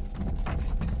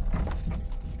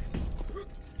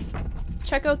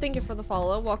 Checo, thank you for the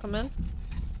follow. Welcome in.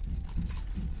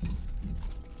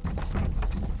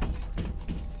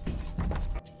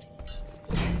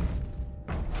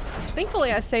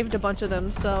 Thankfully, I saved a bunch of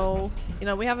them, so, you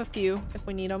know, we have a few if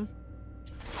we need them.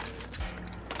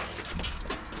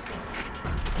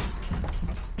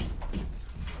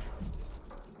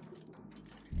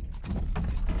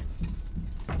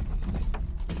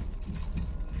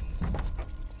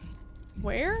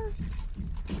 Where?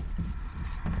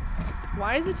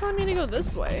 Why is it telling me to go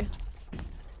this way?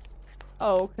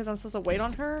 Oh, because I'm supposed to wait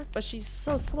on her? But she's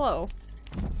so slow.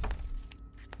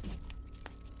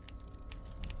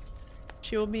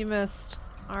 She will be missed.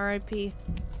 R.I.P.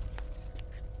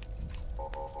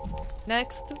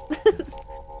 Next.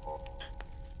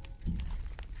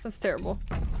 That's terrible.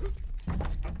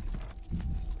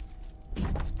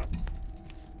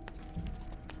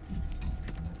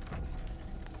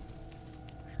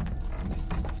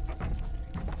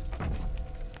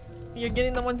 You're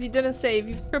getting the ones you didn't save.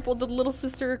 You've crippled the little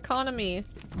sister economy.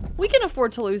 We can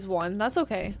afford to lose one. That's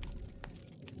okay.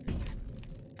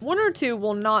 One or two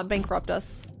will not bankrupt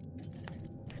us.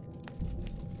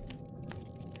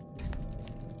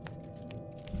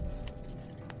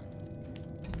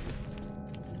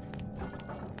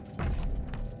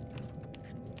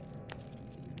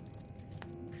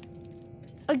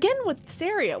 Again with this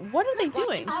area, what are they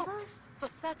doing? For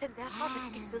certain, their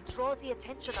harvesting will draw the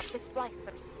attention of the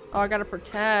splicers. Oh, I gotta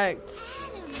protect.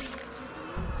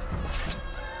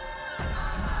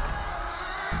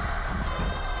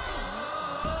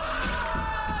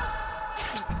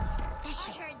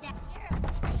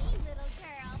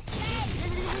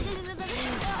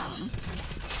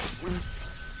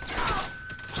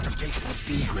 Must have taken a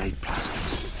B-grade plasma.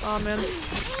 Oh man.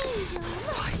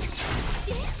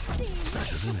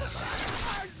 Better than ever.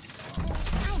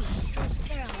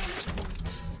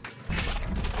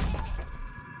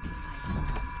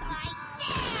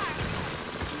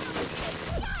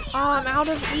 Oh, I'm out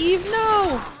of Eve.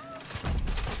 No.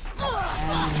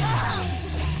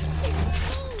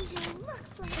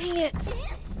 Dang it.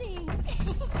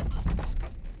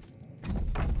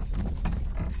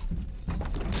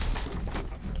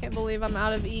 Can't believe I'm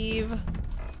out of Eve.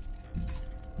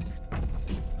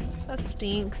 That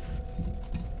stinks.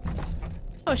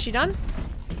 Oh, is she done?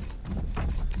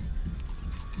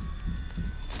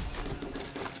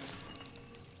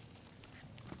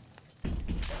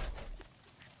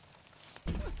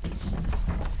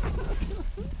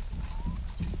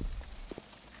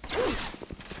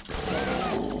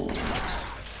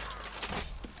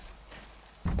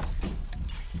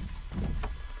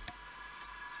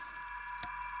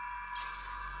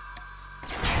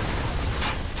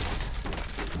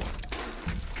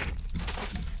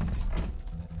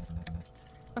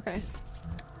 Okay.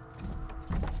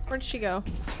 Where'd she go?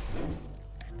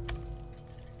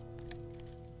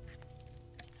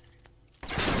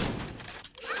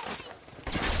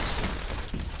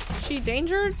 She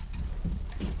endangered?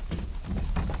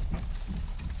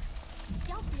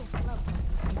 Don't be a slowpoke,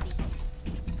 Mr. B.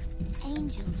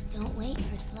 Angels don't wait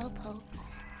for slowpokes.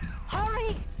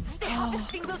 Hurry! The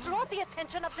harvesting will draw the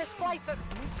attention of the splicers.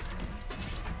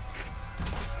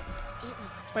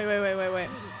 Wait.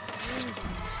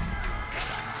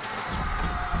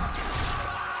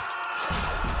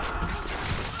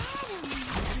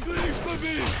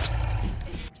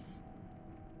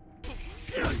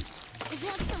 Is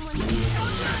that someone?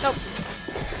 Nope.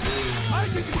 I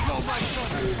can control my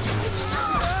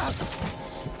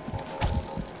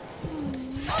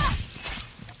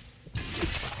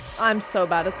I'm so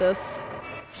bad at this.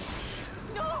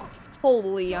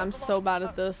 Holy, I'm so bad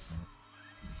at this.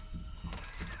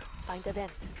 Find a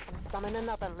vent and summon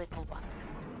another little one.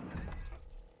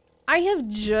 I have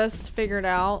just figured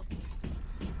out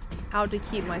how to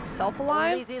keep myself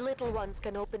alive. Only the little ones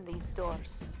can open these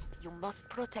doors. You must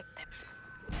protect them.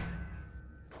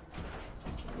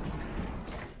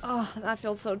 Oh, that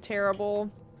feels so terrible.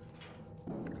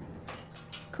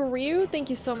 Karyu, thank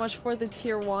you so much for the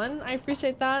tier 1. I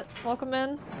appreciate that. Welcome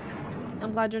in.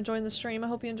 I'm glad you're enjoying the stream. I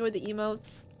hope you enjoyed the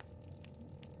emotes.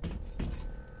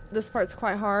 This part's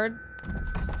quite hard.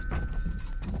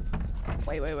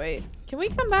 Wait. Can we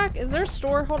come back? Is there a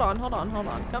store? Hold on, hold on, hold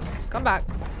on. Come back.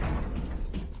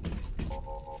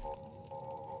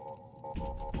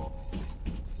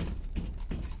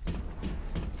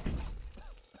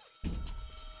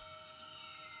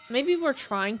 Maybe we're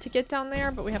trying to get down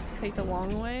there, but we have to take the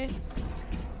long way.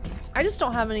 I just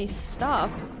don't have any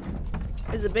stuff.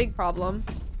 Is a big problem.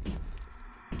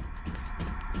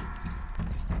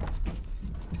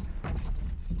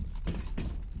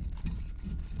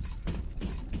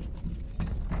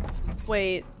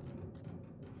 Wait.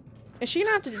 Is she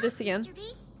gonna have to do this again?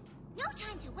 No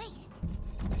time to waste.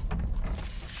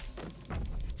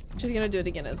 She's gonna do it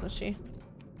again, isn't she?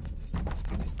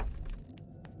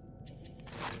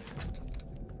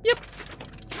 Yep.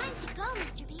 Time to go,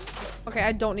 Mr. B. Okay,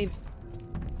 I don't need...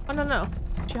 Oh, no, no.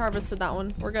 She harvested that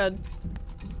one. We're good.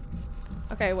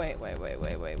 Okay, wait.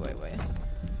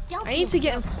 Don't I need to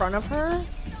get in front of her.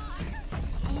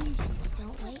 Angels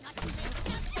don't wait.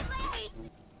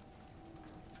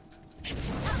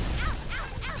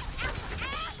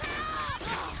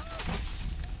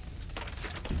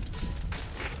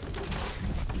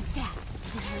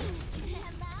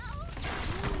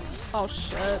 Oh,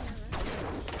 shit.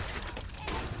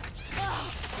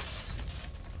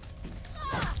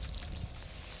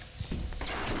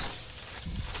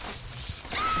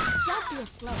 Don't be a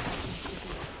slow.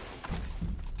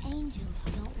 Angels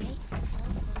don't wait for slow.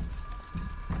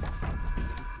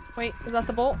 Wait, is that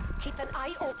the bolt? Keep an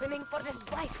eye opening for the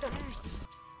slicer.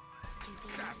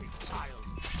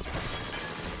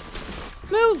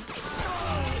 Move!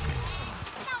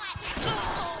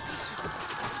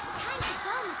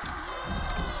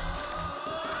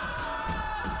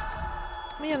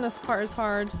 Man, this part is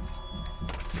hard. Hurry,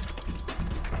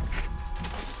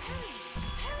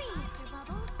 Mr.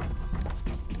 Bubbles.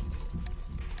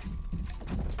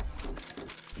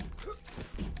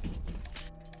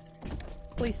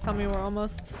 Please tell me we're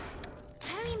almost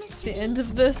Hurry, Mr. the end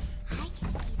of this. I can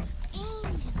see the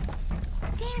angels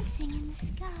dancing in the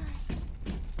sky.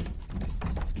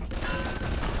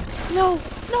 No,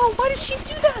 no, why did she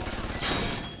do that?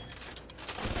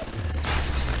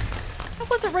 I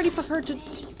wasn't ready for her to...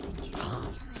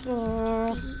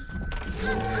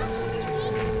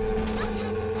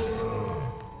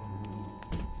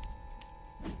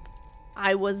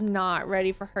 I was not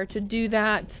ready for her to do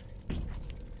that.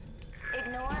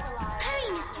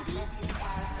 Hurry, Mr. B.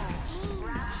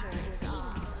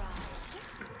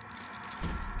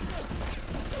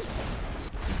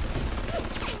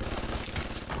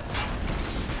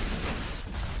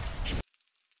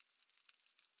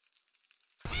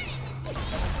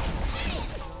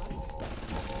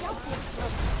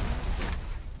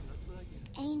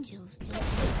 Angels don't.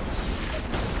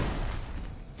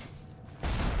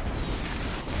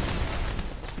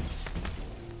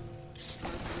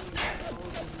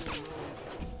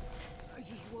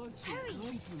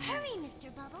 Hurry,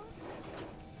 Mr. Bubbles.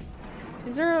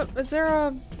 Is there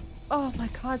a... Oh my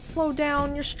god, slow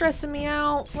down. You're stressing me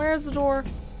out. Where's the door?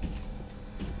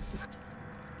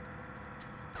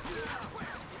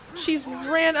 She's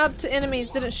ran up to enemies,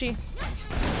 didn't she?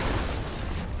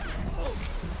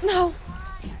 No.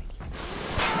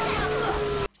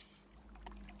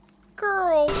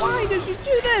 Girl, why did you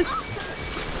do this?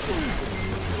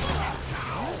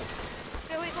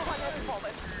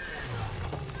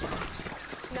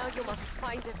 Now you must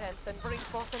find events and bring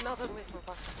forth another little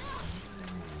one.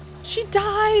 She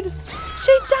died!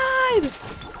 She died!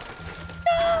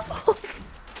 No!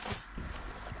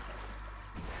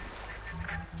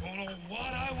 Don't know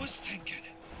what I was thinking.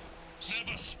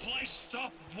 Never spliced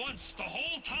up once the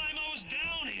whole time I was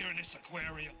down here in this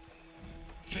aquarium.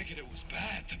 Figured it was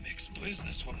bad to mix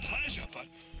business with pleasure, but...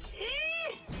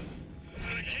 Woo!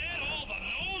 Forget all the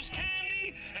nose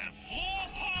candy and floor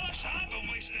polish I've been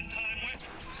wasting time with.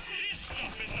 This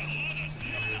stuff is the mother's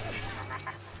milk.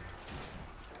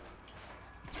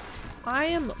 I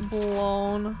am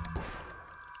blown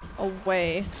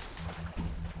away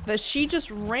that she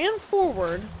just ran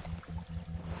forward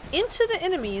into the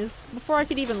enemies before I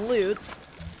could even loot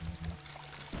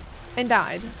and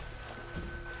died.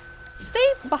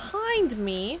 Stay behind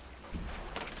me.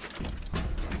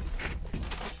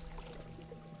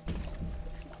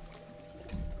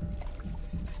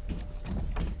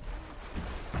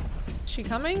 Is she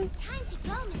coming? Time to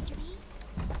go, Mr. B.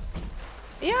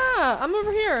 Yeah, I'm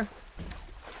over here.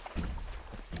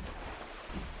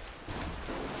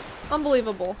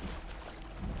 Unbelievable.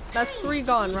 That's 3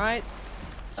 gone, right?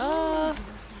 I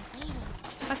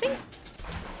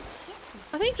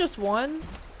think just 1.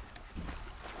 I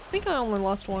think I only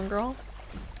lost 1 girl.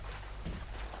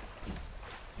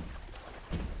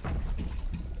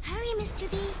 Hurry, Mr.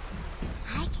 B.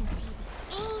 I can see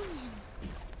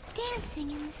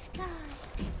dancing in the sky.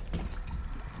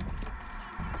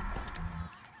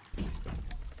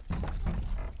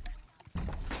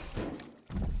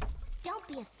 Don't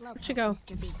be a slow. Where'd she go?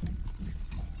 Mr. B.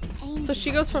 So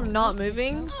she goes from not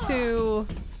moving to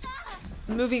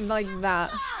moving like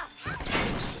that.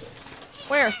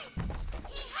 Where?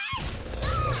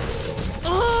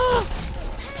 Oh!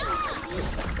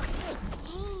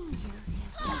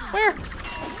 Where?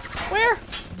 Where?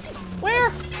 Where?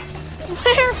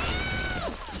 Where?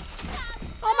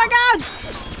 Oh my god!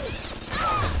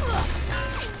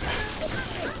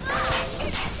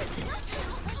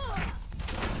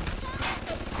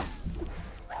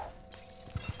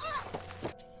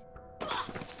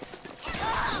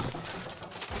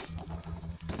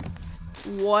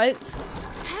 What?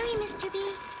 Hurry, Mr. B.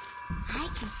 I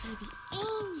can see the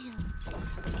angel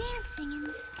dancing in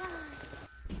the sky.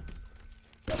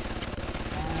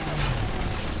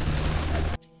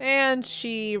 And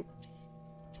she...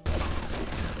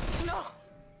 No!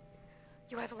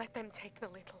 You have let them take the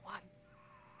little one.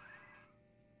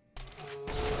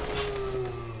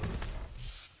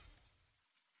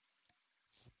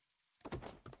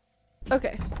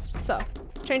 Okay, so,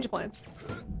 change of plans.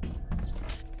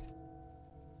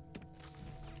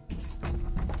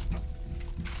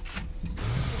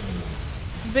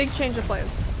 Big change of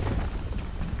plans.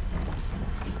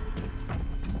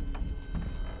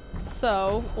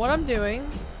 So, what I'm doing...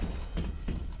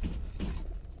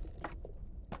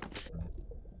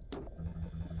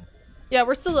 Yeah,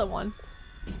 we're still at 1.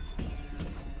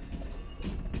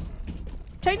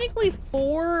 Technically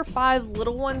 4 or 5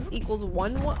 little ones equals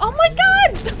 1. Oh my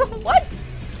god! What?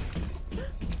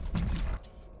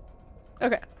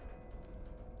 Okay.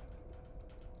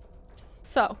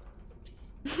 So.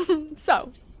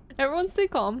 So. Everyone stay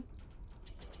calm.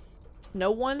 No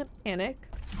one panic.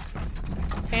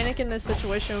 Panic in this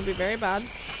situation would be very bad.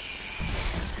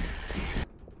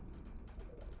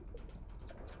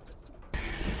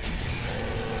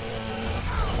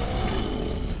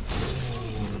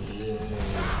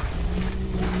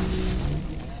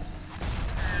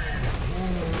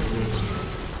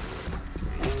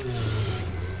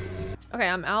 Okay,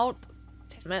 I'm out.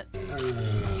 Damn it.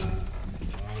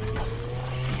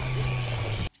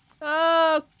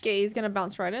 Okay, he's gonna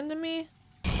bounce right into me.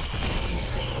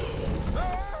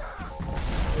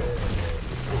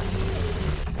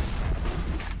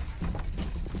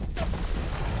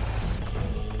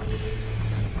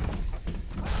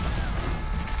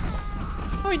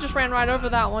 Oh, he just ran right over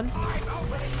that one.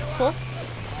 Cool.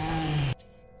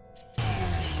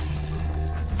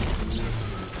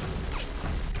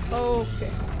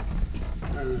 Okay.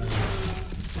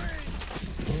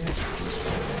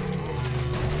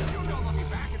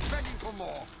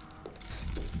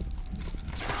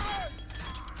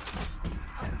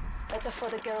 Better for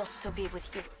the girls to be with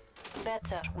you.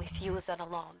 Better with you than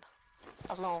alone.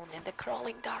 Alone in the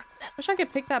crawling darkness. Wish I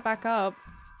could pick that back up.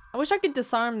 I wish I could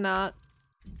disarm that.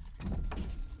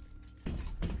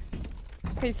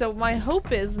 Okay, so my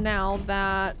hope is now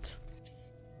that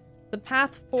the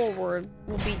path forward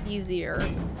will be easier.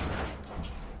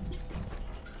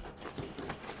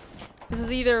 This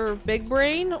is either big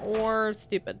brain or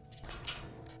stupid.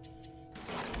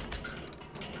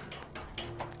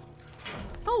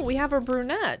 Oh, we have a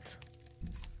brunette.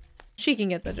 She can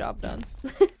get the job done.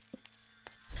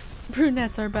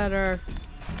 Brunettes are better.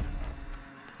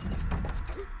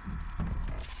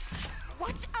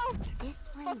 Watch out!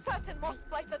 For certain, most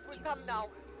places will come now.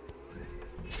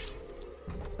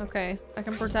 Okay, I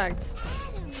can protect.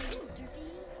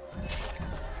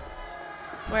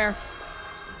 Where?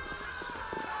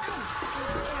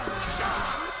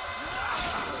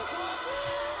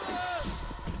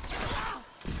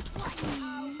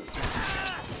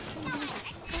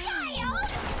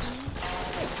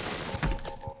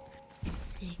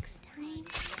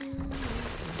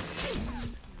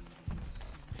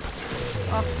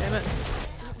 Oh, damn it.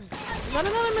 Is that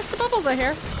another Mr. Bubbles I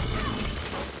hear?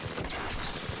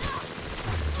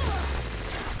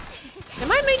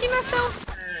 Am I making that sound?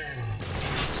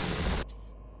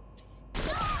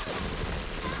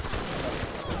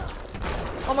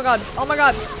 Oh my god. Oh my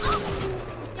god.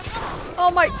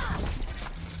 Oh my.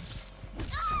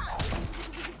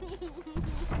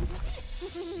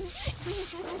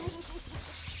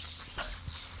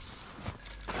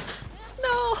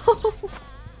 No.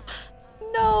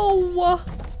 No.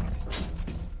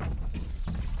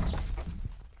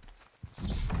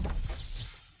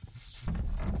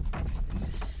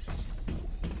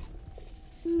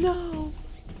 No.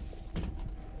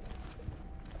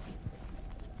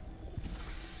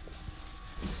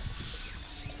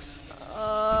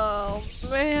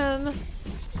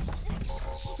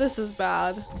 This is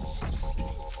bad.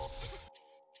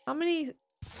 How many?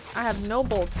 I have no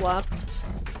bolts left.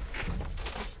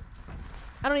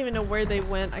 I don't even know where they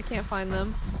went. I can't find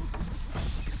them.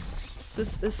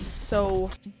 This is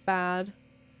so bad.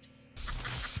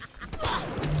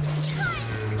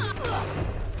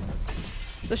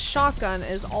 The shotgun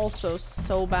is also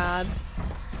so bad.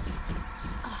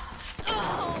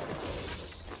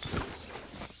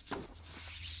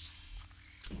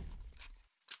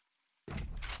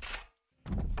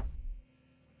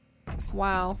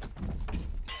 Wow.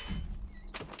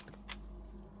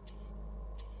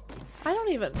 I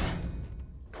don't even...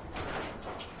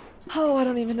 Oh, I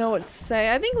don't even know what to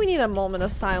say. I think we need a moment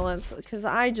of silence because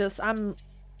I'm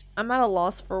at a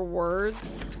loss for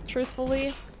words,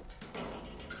 truthfully.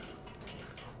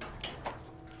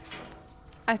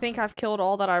 I think I've killed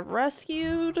all that I've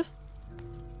rescued.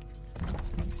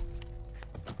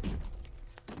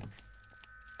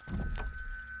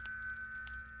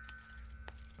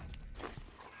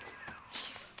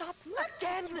 Stop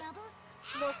again!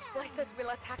 Most places will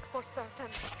attack for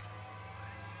certain.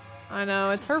 I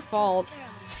know, it's her fault.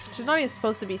 She's not even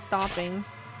supposed to be stopping.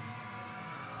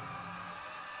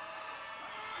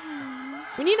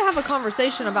 We need to have a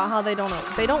conversation about how they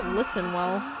don't listen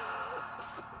well.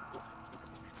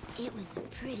 It was a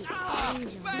pretty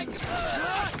angel. I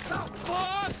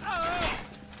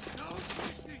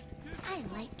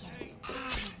like it.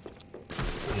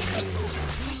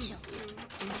 Special.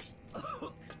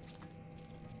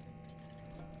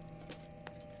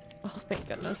 Oh, thank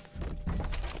goodness.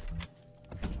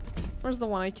 Where's the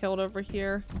one I killed over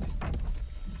here?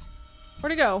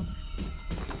 Where'd it go?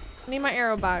 I need my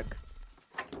arrow back.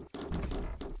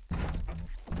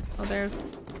 Oh,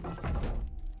 there's...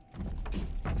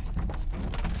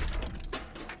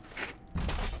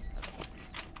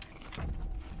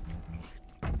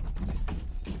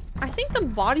 I think the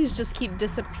bodies just keep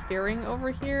disappearing over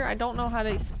here. I don't know how to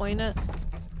explain it.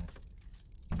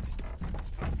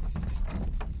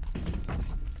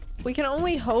 We can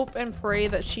only hope and pray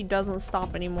that she doesn't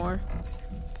stop anymore.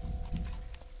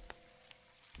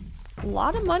 A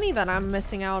lot of money that I'm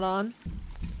missing out on.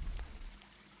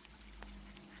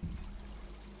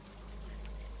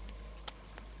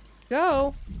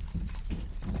 Go.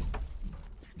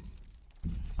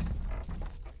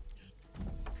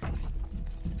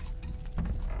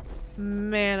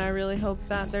 Man, I really hope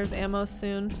that there's ammo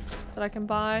soon that I can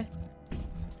buy.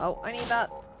 Oh, I need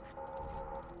that.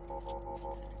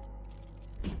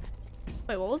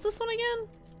 Wait, what was this one again?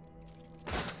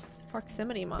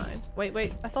 Proximity mine.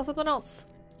 Wait, I saw something else.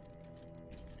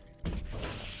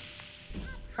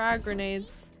 Frag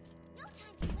grenades.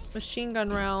 Machine gun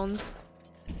rounds.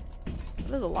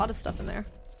 There's a lot of stuff in there.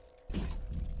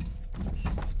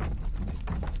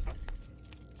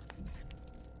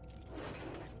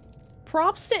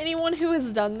 Props to anyone who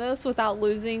has done this without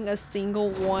losing a single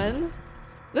one.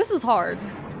 This is hard.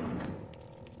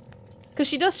 Because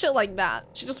she does shit like that.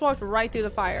 She just walked right through the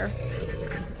fire.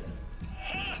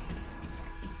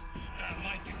 That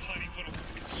might be plenty for the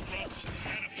scrubs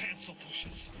and the pencil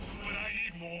pushers. But I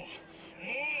need more.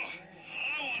 More!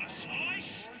 I want to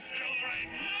splice till there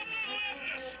ain't nothing left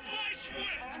to splice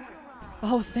with!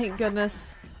 Oh, thank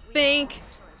goodness. Thank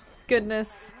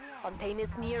goodness. Fontaine is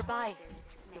nearby.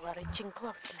 You are reaching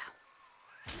close now.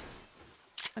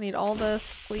 I need all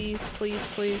this. Please, please,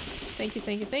 please. Thank you,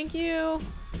 thank you, thank you.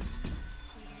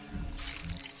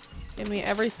 Give me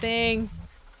everything.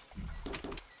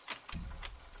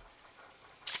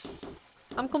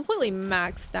 I'm completely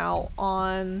maxed out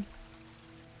on...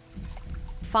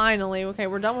 Finally. Okay,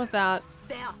 we're done with that.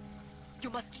 There. You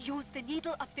must use the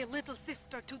needle of the little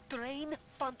sister to drain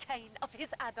Fontaine of his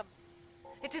Adam.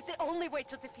 It is the only way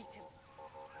to defeat him.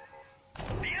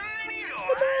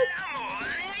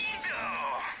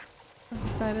 I'm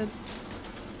excited.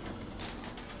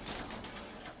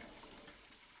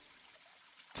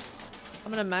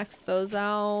 I'm gonna max those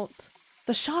out.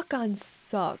 The shotgun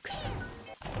sucks,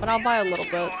 but I'll buy a little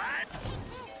bit.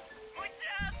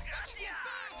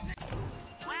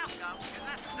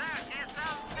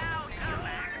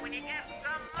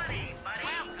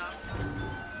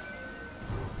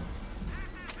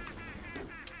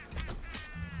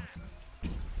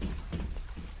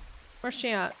 Where's she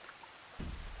at?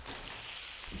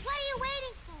 What are you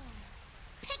waiting for?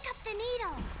 Pick up the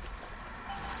needle.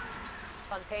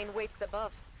 Fontaine waits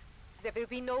above. There will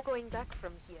be no going back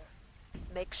from here.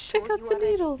 Make sure Pick up you the are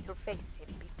ready needle. to face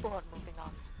him before moving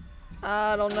on.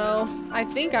 I don't know. I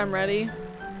think I'm ready.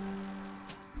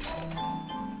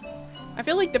 I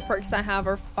feel like the perks I have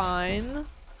are fine.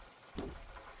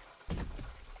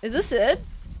 Is this it?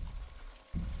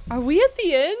 Are we at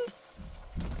the end?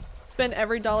 spend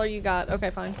every dollar you got. Okay,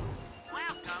 fine.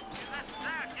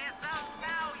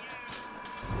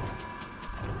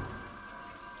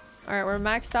 Alright, we're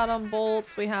maxed out on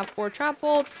bolts. We have 4 trap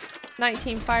bolts,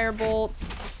 19 fire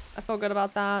bolts. I feel good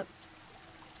about that.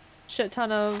 Shit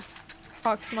ton of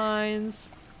prox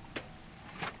mines.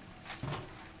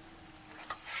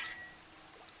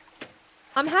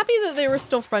 I'm happy that they were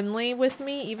still friendly with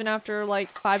me even after like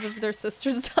 5 of their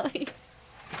sisters died.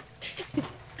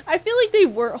 I feel like they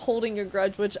weren't holding a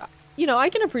grudge, which, you know, I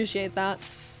can appreciate that.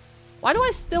 Why do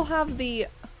I still have the...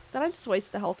 Did I just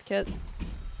waste a health kit?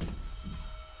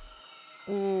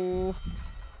 Ooh.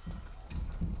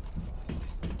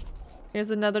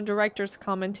 Here's another director's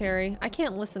commentary. I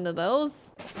can't listen to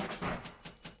those.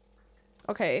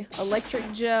 Okay,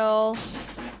 electric gel.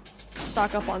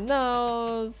 Stock up on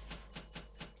those.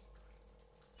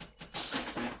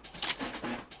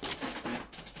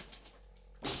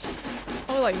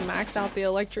 I would like max out the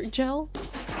electric gel.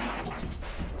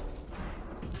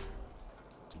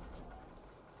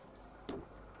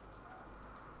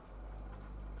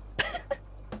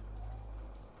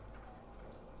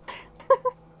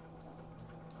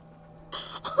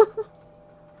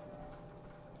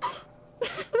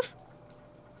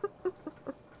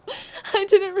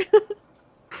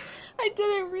 I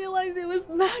didn't realize it was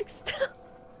maxed out.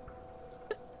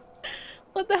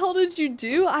 What the hell did you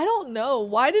do? I don't know.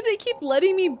 Why did it keep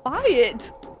letting me buy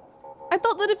it? I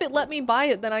thought that if it let me buy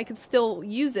it, then I could still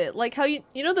use it. Like how you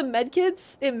know the med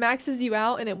kits? It maxes you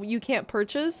out and you can't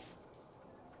purchase.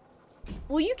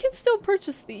 Well, you can still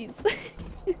purchase these.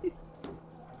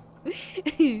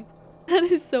 That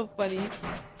is so funny.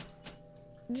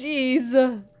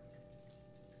 Jeez.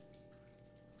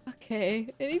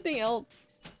 Okay, anything else?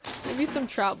 Maybe some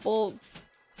trap bolts.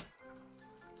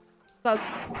 That's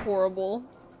horrible.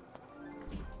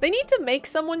 They need to make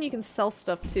someone you can sell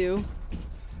stuff to.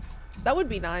 That would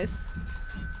be nice.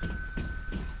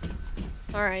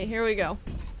 Alright, here we go.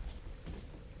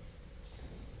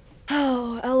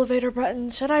 Oh, elevator button.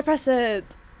 Should I press it?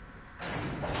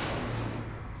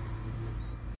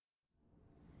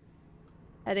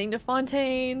 Heading to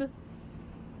Fontaine.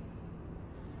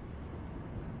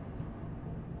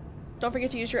 Don't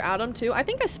forget to use your Atom too. I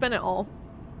think I spent it all.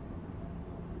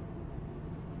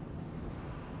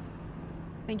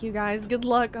 Thank you guys. Good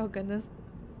luck. Oh goodness.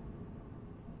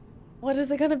 What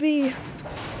is it gonna be?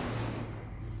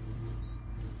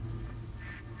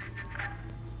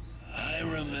 I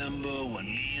remember when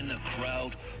me and the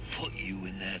crowd put you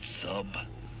in that sub.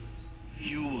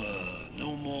 You were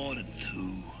no more than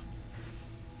 2.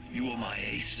 You were my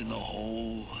ace in the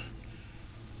hole.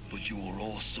 But you were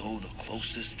also the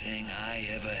closest thing I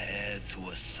ever had to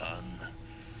a son.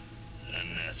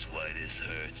 And that's why this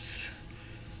hurts.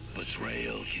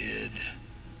 Betrayal, kid.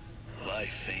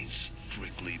 Life ain't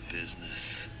strictly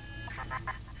business.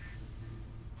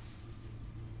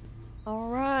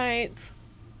 Alright.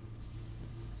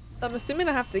 I'm assuming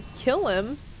I have to kill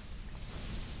him.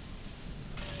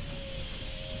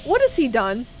 What has he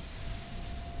done?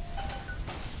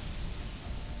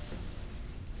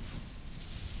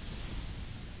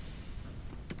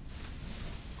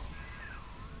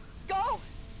 Go!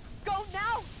 Go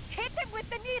now! Hit him with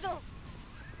the needle!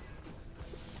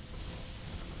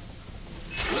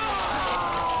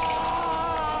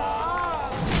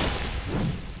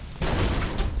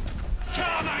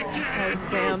 Oh,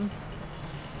 damn.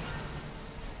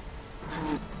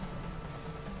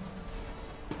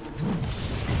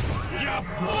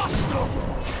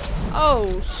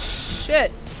 Oh,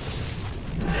 shit.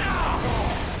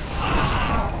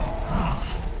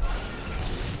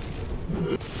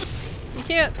 You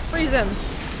can't freeze him.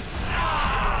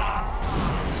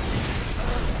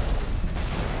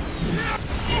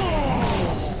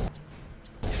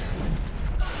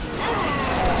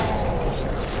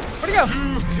 Where'd he go?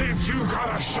 You think you got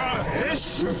a shot at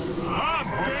this? I'm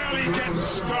barely getting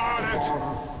started.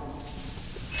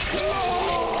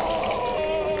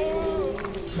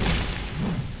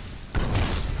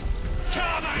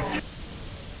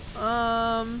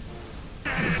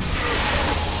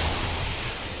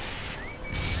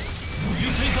 You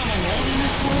think I'm alone in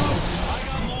this world? I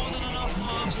got more than enough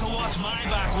moms to watch my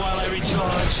back while I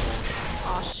recharge.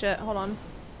 Aw, shit. Hold on.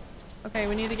 Okay,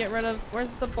 we need to get rid of...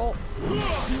 Where's the bolt?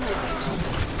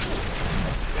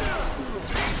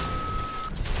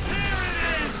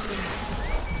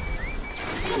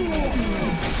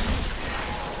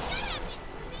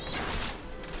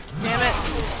 Damn it.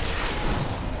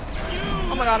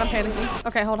 Oh my god, I'm panicking.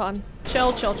 Okay, hold on.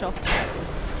 Chill, chill, chill.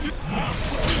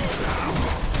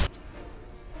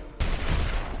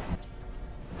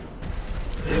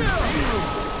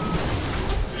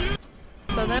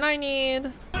 So then I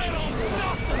need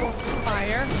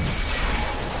fire.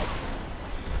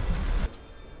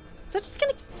 Is that just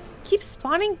gonna keep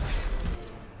spawning?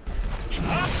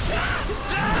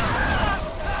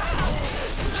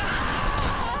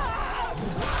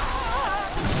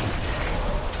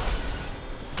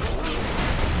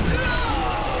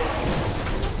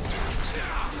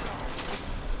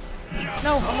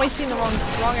 No, I'm wasting the wrong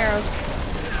arrows.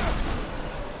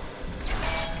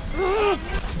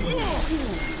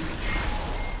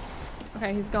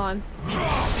 Okay, he's gone.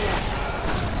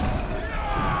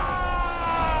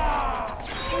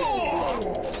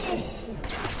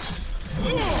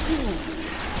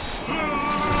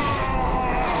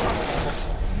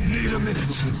 Need a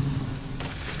minute.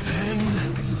 Then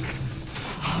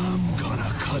I'm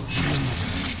gonna cut you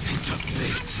into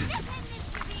bits.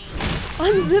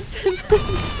 Unzip him.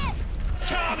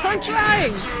 I'm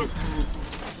trying.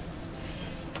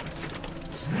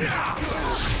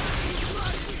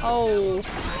 Oh.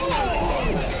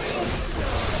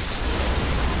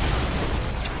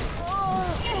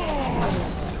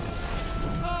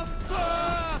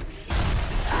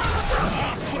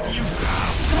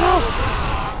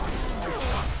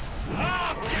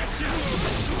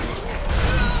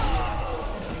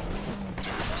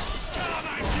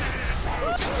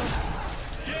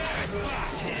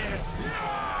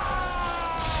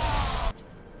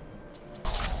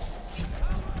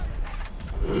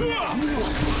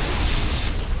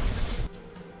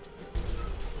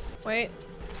 Wait.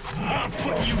 I'll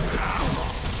put you down.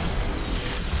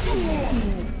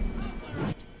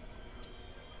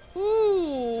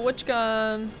 Ooh, which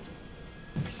gun?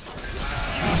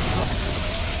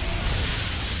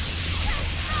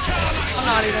 I'm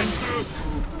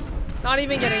not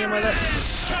even getting him with it.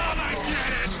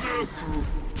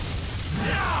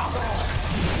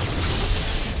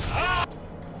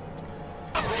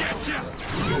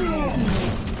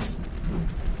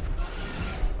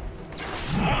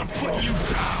 I'll put you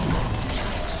down.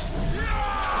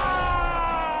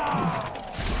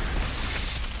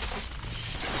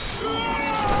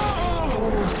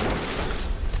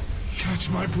 Catch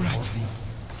my breath.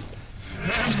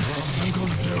 Then I'm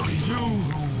gonna bury you.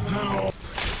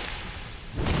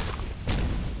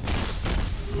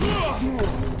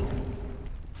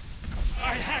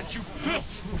 I had you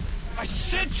built. I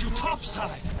sent you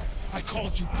topside. I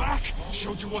called you back,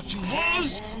 showed you what you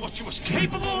was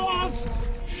capable of.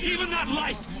 Even that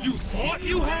life you thought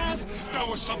you had, that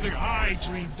was something I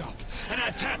dreamed up and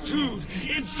had tattooed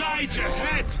inside your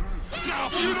head. Now,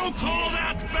 if you don't call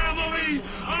that family,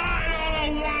 I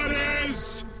don't know what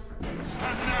is.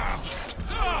 And now...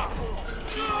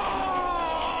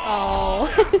 Oh.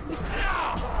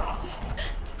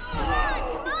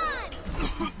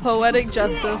 Poetic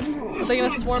justice. Are they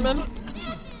gonna swarm him?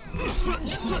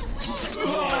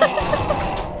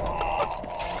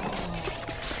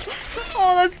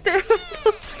 Oh, that's terrible.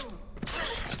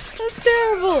 That's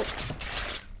terrible.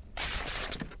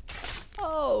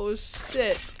 Oh,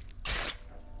 shit.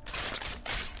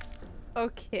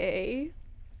 Okay.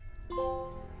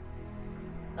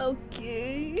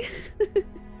 Okay.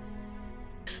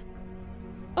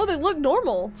 Oh, they look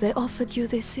normal. They offered you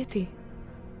this city.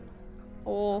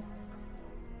 Oh.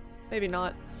 Maybe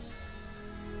not.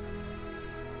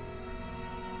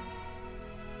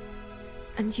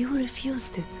 And you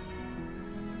refused it.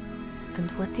 And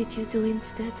what did you do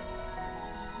instead?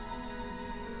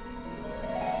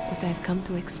 What I've come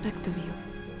to expect of you.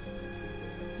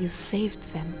 You saved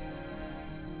them.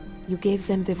 You gave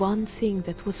them the one thing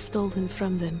that was stolen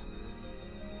from them.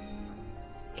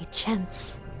 A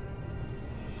chance.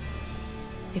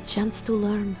 A chance to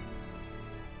learn.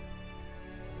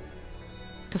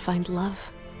 To find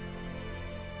love.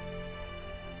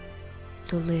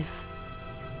 To live.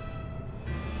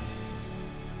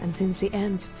 And in the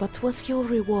end, what was your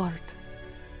reward?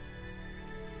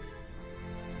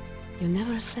 You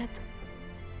never said.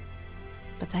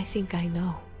 But I think I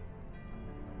know.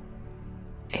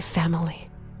 A family.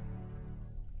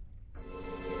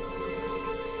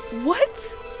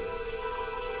 What?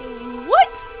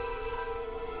 What?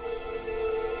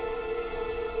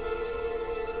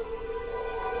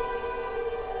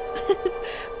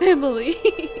 Family.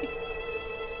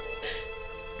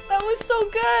 That was so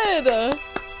good.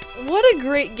 What a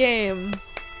great game.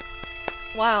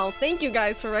 Wow, thank you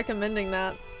guys for recommending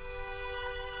that.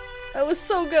 That was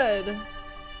so good.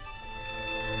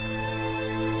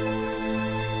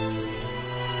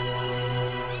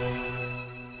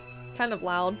 Kind of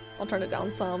loud. I'll turn it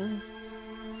down some.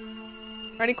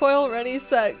 Ready, Coil? Ready,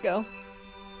 set, go.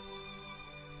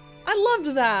 I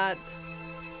loved that.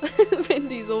 Vin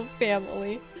Diesel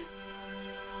family.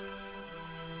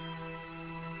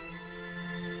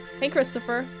 Hey,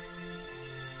 Christopher.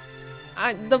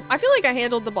 I feel like I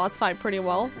handled the boss fight pretty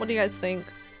well. What do you guys think?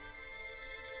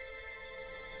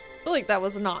 I feel like that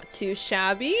was not too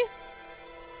shabby.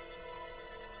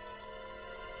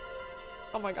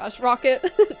 Oh my gosh,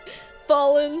 Rocket.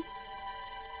 Fallen.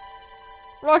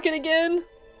 Rocket again.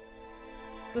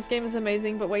 This game is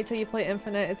amazing, but wait till you play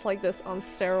Infinite. It's like this on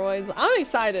steroids. I'm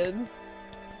excited.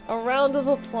 A round of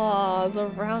applause. A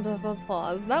round of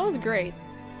applause. That was great.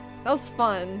 That was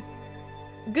fun.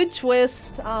 Good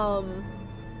twist.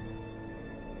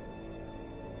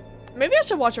 Maybe I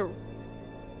should watch a...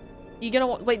 You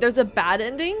gonna wait, there's a bad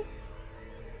ending?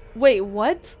 Wait,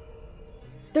 what?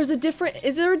 There's a different...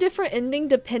 Is there a different ending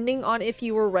depending on if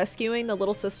you were rescuing the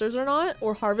little sisters or not?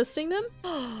 Or harvesting them?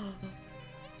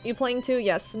 You playing 2?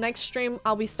 Yes. Next stream,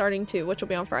 I'll be starting 2, which will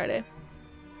be on Friday.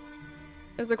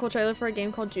 There's a cool trailer for a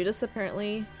game called Judas.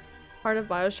 Apparently, part of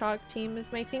BioShock team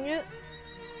is making it.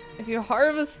 If you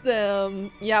harvest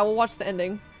them... Yeah, we'll watch the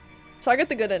ending. So I get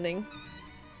the good ending.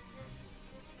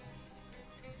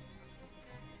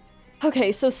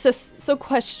 Okay, so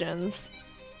questions.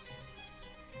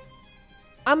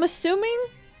 I'm assuming...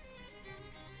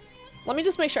 Let me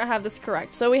just make sure I have this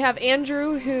correct. So we have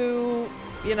Andrew who,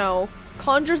 you know,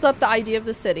 conjures up the idea of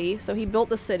the city. So he built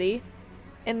the city.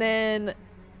 And then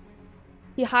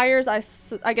he hires, I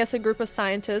guess, a group of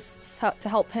scientists to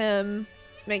help him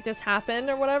make this happen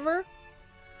or whatever.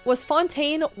 Was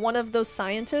Fontaine one of those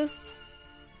scientists?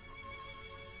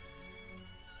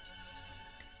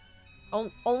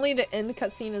 Only the end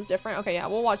cutscene is different. Okay, yeah,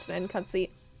 we'll watch the end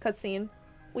cutscene.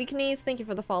 Weak Knees, thank you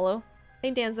for the follow.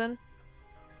 Hey, Danzen.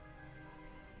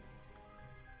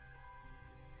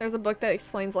 There's a book that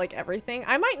explains, like, everything.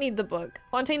 I might need the book.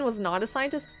 Fontaine was not a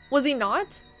scientist. Was he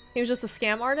not? He was just a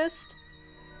scam artist?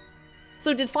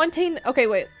 So did Fontaine... Okay,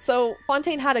 wait. So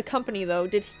Fontaine had a company, though.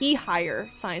 Did he hire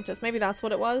scientists? Maybe that's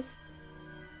what it was?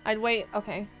 I'd wait.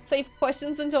 Okay. Save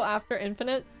questions until after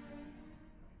Infinite.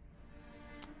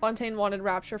 Fontaine wanted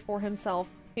Rapture for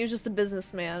himself. He was just a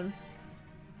businessman.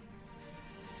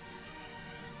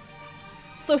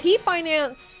 So he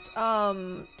financed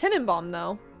Tenenbaum,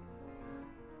 though.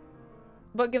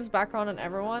 Book gives background on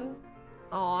everyone.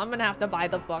 Oh, I'm gonna have to buy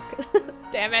the book.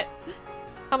 Damn it.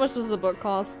 How much does the book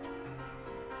cost?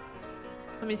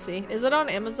 Let me see. Is it on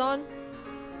Amazon?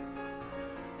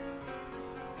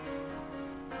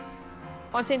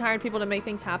 Fontaine hired people to make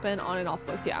things happen on and off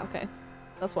books. Yeah, okay.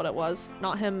 That's what it was.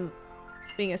 Not him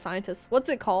being a scientist. What's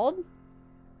it called?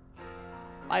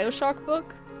 BioShock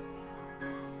book?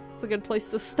 It's a good place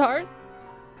to start.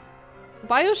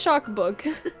 BioShock book.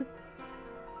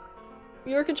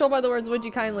 You were controlled by the words, would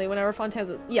you kindly, whenever Fontaine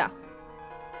says, yeah.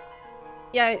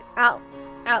 Yeah,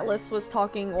 Atlas was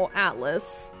talking, well,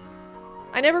 Atlas.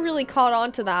 I never really caught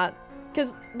on to that,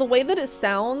 because the way that it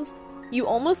sounds, you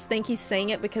almost think he's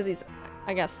saying it because he's,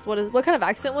 I guess, what kind of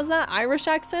accent was that? Irish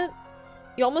accent?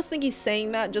 You almost think he's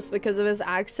saying that just because of his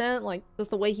accent, like, just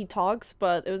the way he talks,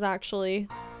 but it was actually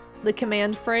the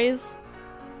command phrase.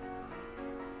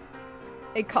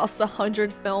 It costs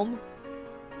 100 film.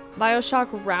 BioShock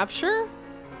Rapture?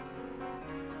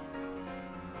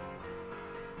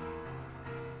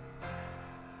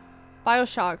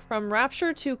 BioShock from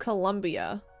Rapture to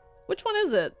Columbia. Which one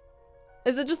is it?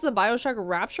 Is it just the BioShock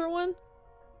Rapture one?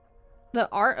 The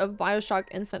Art of BioShock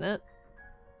Infinite.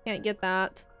 Can't get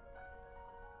that.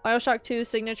 BioShock 2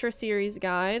 Signature Series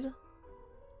Guide.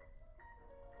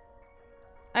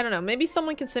 I don't know. Maybe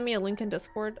someone can send me a link in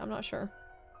Discord. I'm not sure.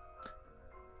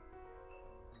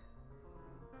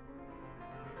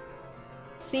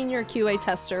 Senior QA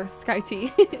tester,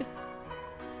 Skyytea.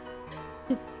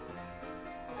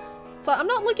 So I'm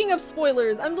not looking up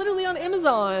spoilers. I'm literally on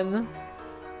Amazon.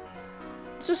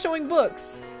 It's just showing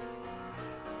books.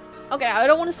 Okay, I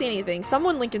don't want to see anything.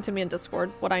 Someone link it to me in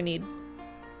Discord, what I need.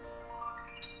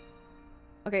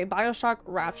 Okay, BioShock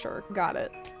Rapture. Got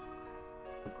it.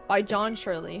 By John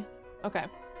Shirley. Okay.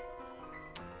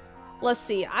 Let's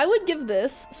see. I would give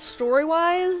this,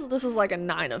 story-wise, this is like a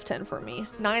 9 of 10 for me.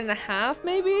 9.5,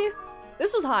 maybe?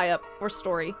 This is high up for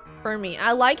story for me.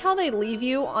 I like how they leave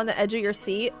you on the edge of your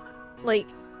seat. Like,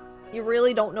 you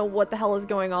really don't know what the hell is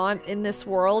going on in this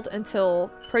world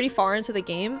until pretty far into the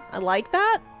game. I like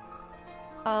that.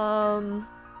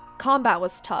 Combat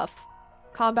was tough.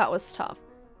 Combat was tough.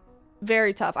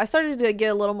 Very tough. I started to get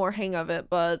a little more hang of it,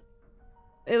 but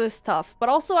it was tough. But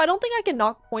also, I don't think I can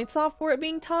knock points off for it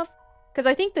being tough. Because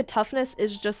I think the toughness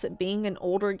is just it being an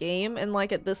older game. And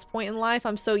like at this point in life,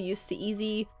 I'm so used to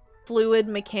easy, fluid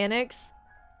mechanics.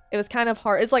 It was kind of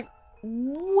hard. It's like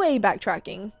way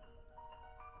backtracking.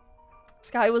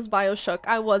 Sky was BioShock.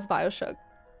 I was BioShock.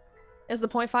 Is the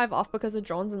 0.5 off because of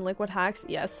drones and liquid hacks?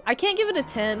 Yes. I can't give it a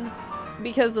 10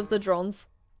 because of the drones.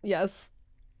 Yes.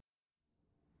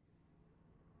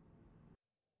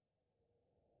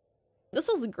 This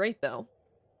was great though.